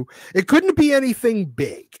issue. It couldn't be anything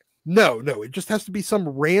big. No, it just has to be some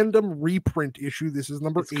random reprint issue. This is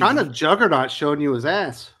number 80. Kind of Juggernaut showing you his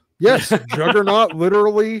ass. Yes, Juggernaut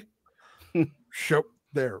literally show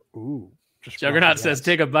there. Ooh, Juggernaut says,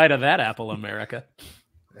 "Take a bite of that apple, America."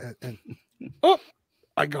 Oh,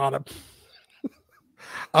 I got him.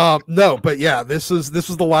 No, but yeah, this was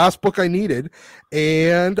the last book I needed,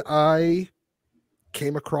 and I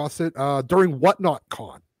came across it during Whatnot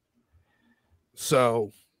Con.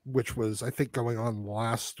 So, which was I think going on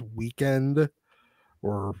last weekend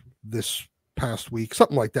or this past week,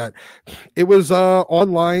 something like that. It was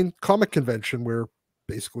online comic convention where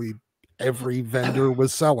basically every vendor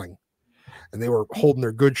was selling, and they were holding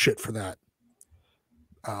their good shit for that.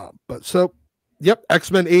 But so. Yep,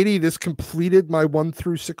 X-Men 80. This completed my 1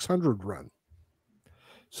 through 600 run.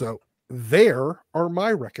 So there are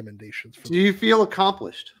my recommendations. Do you feel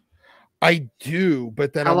accomplished? I do,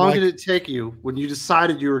 but then how long did it take you when you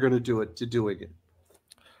decided you were going to do it to doing it?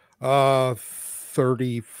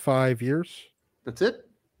 35 years. That's it?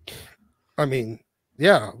 I mean,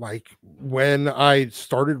 yeah, like when I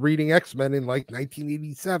started reading X-Men in like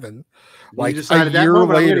 1987, like you decided a year that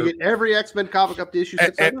moment, later, I'm going to get every X-Men comic up to issue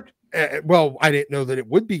 600. Well, I didn't know that it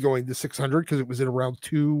would be going to 600 because it was at around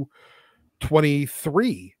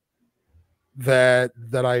 223 that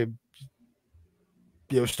I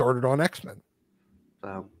started on X-Men.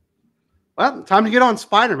 Well, time to get on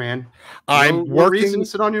Spider-Man. I'm working. Reason to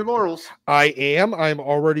sit on your laurels. I am. I'm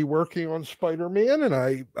already working on Spider-Man, and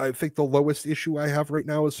I think the lowest issue I have right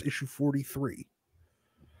now is issue 43.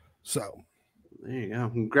 So there you go.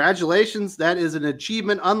 Congratulations. That is an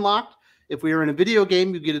achievement unlocked. If we were in a video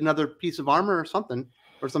game, you get another piece of armor or something,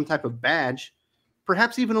 or some type of badge,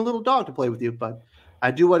 perhaps even a little dog to play with you. But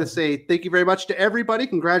I do want to say thank you very much to everybody.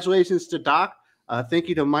 Congratulations to Doc. Thank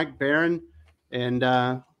you to Mike Barron, and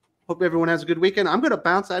hope everyone has a good weekend. I'm going to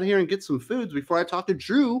bounce out here and get some foods before I talk to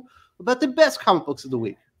Drew about the best comic books of the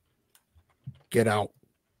week. Get out.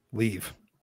 Leave.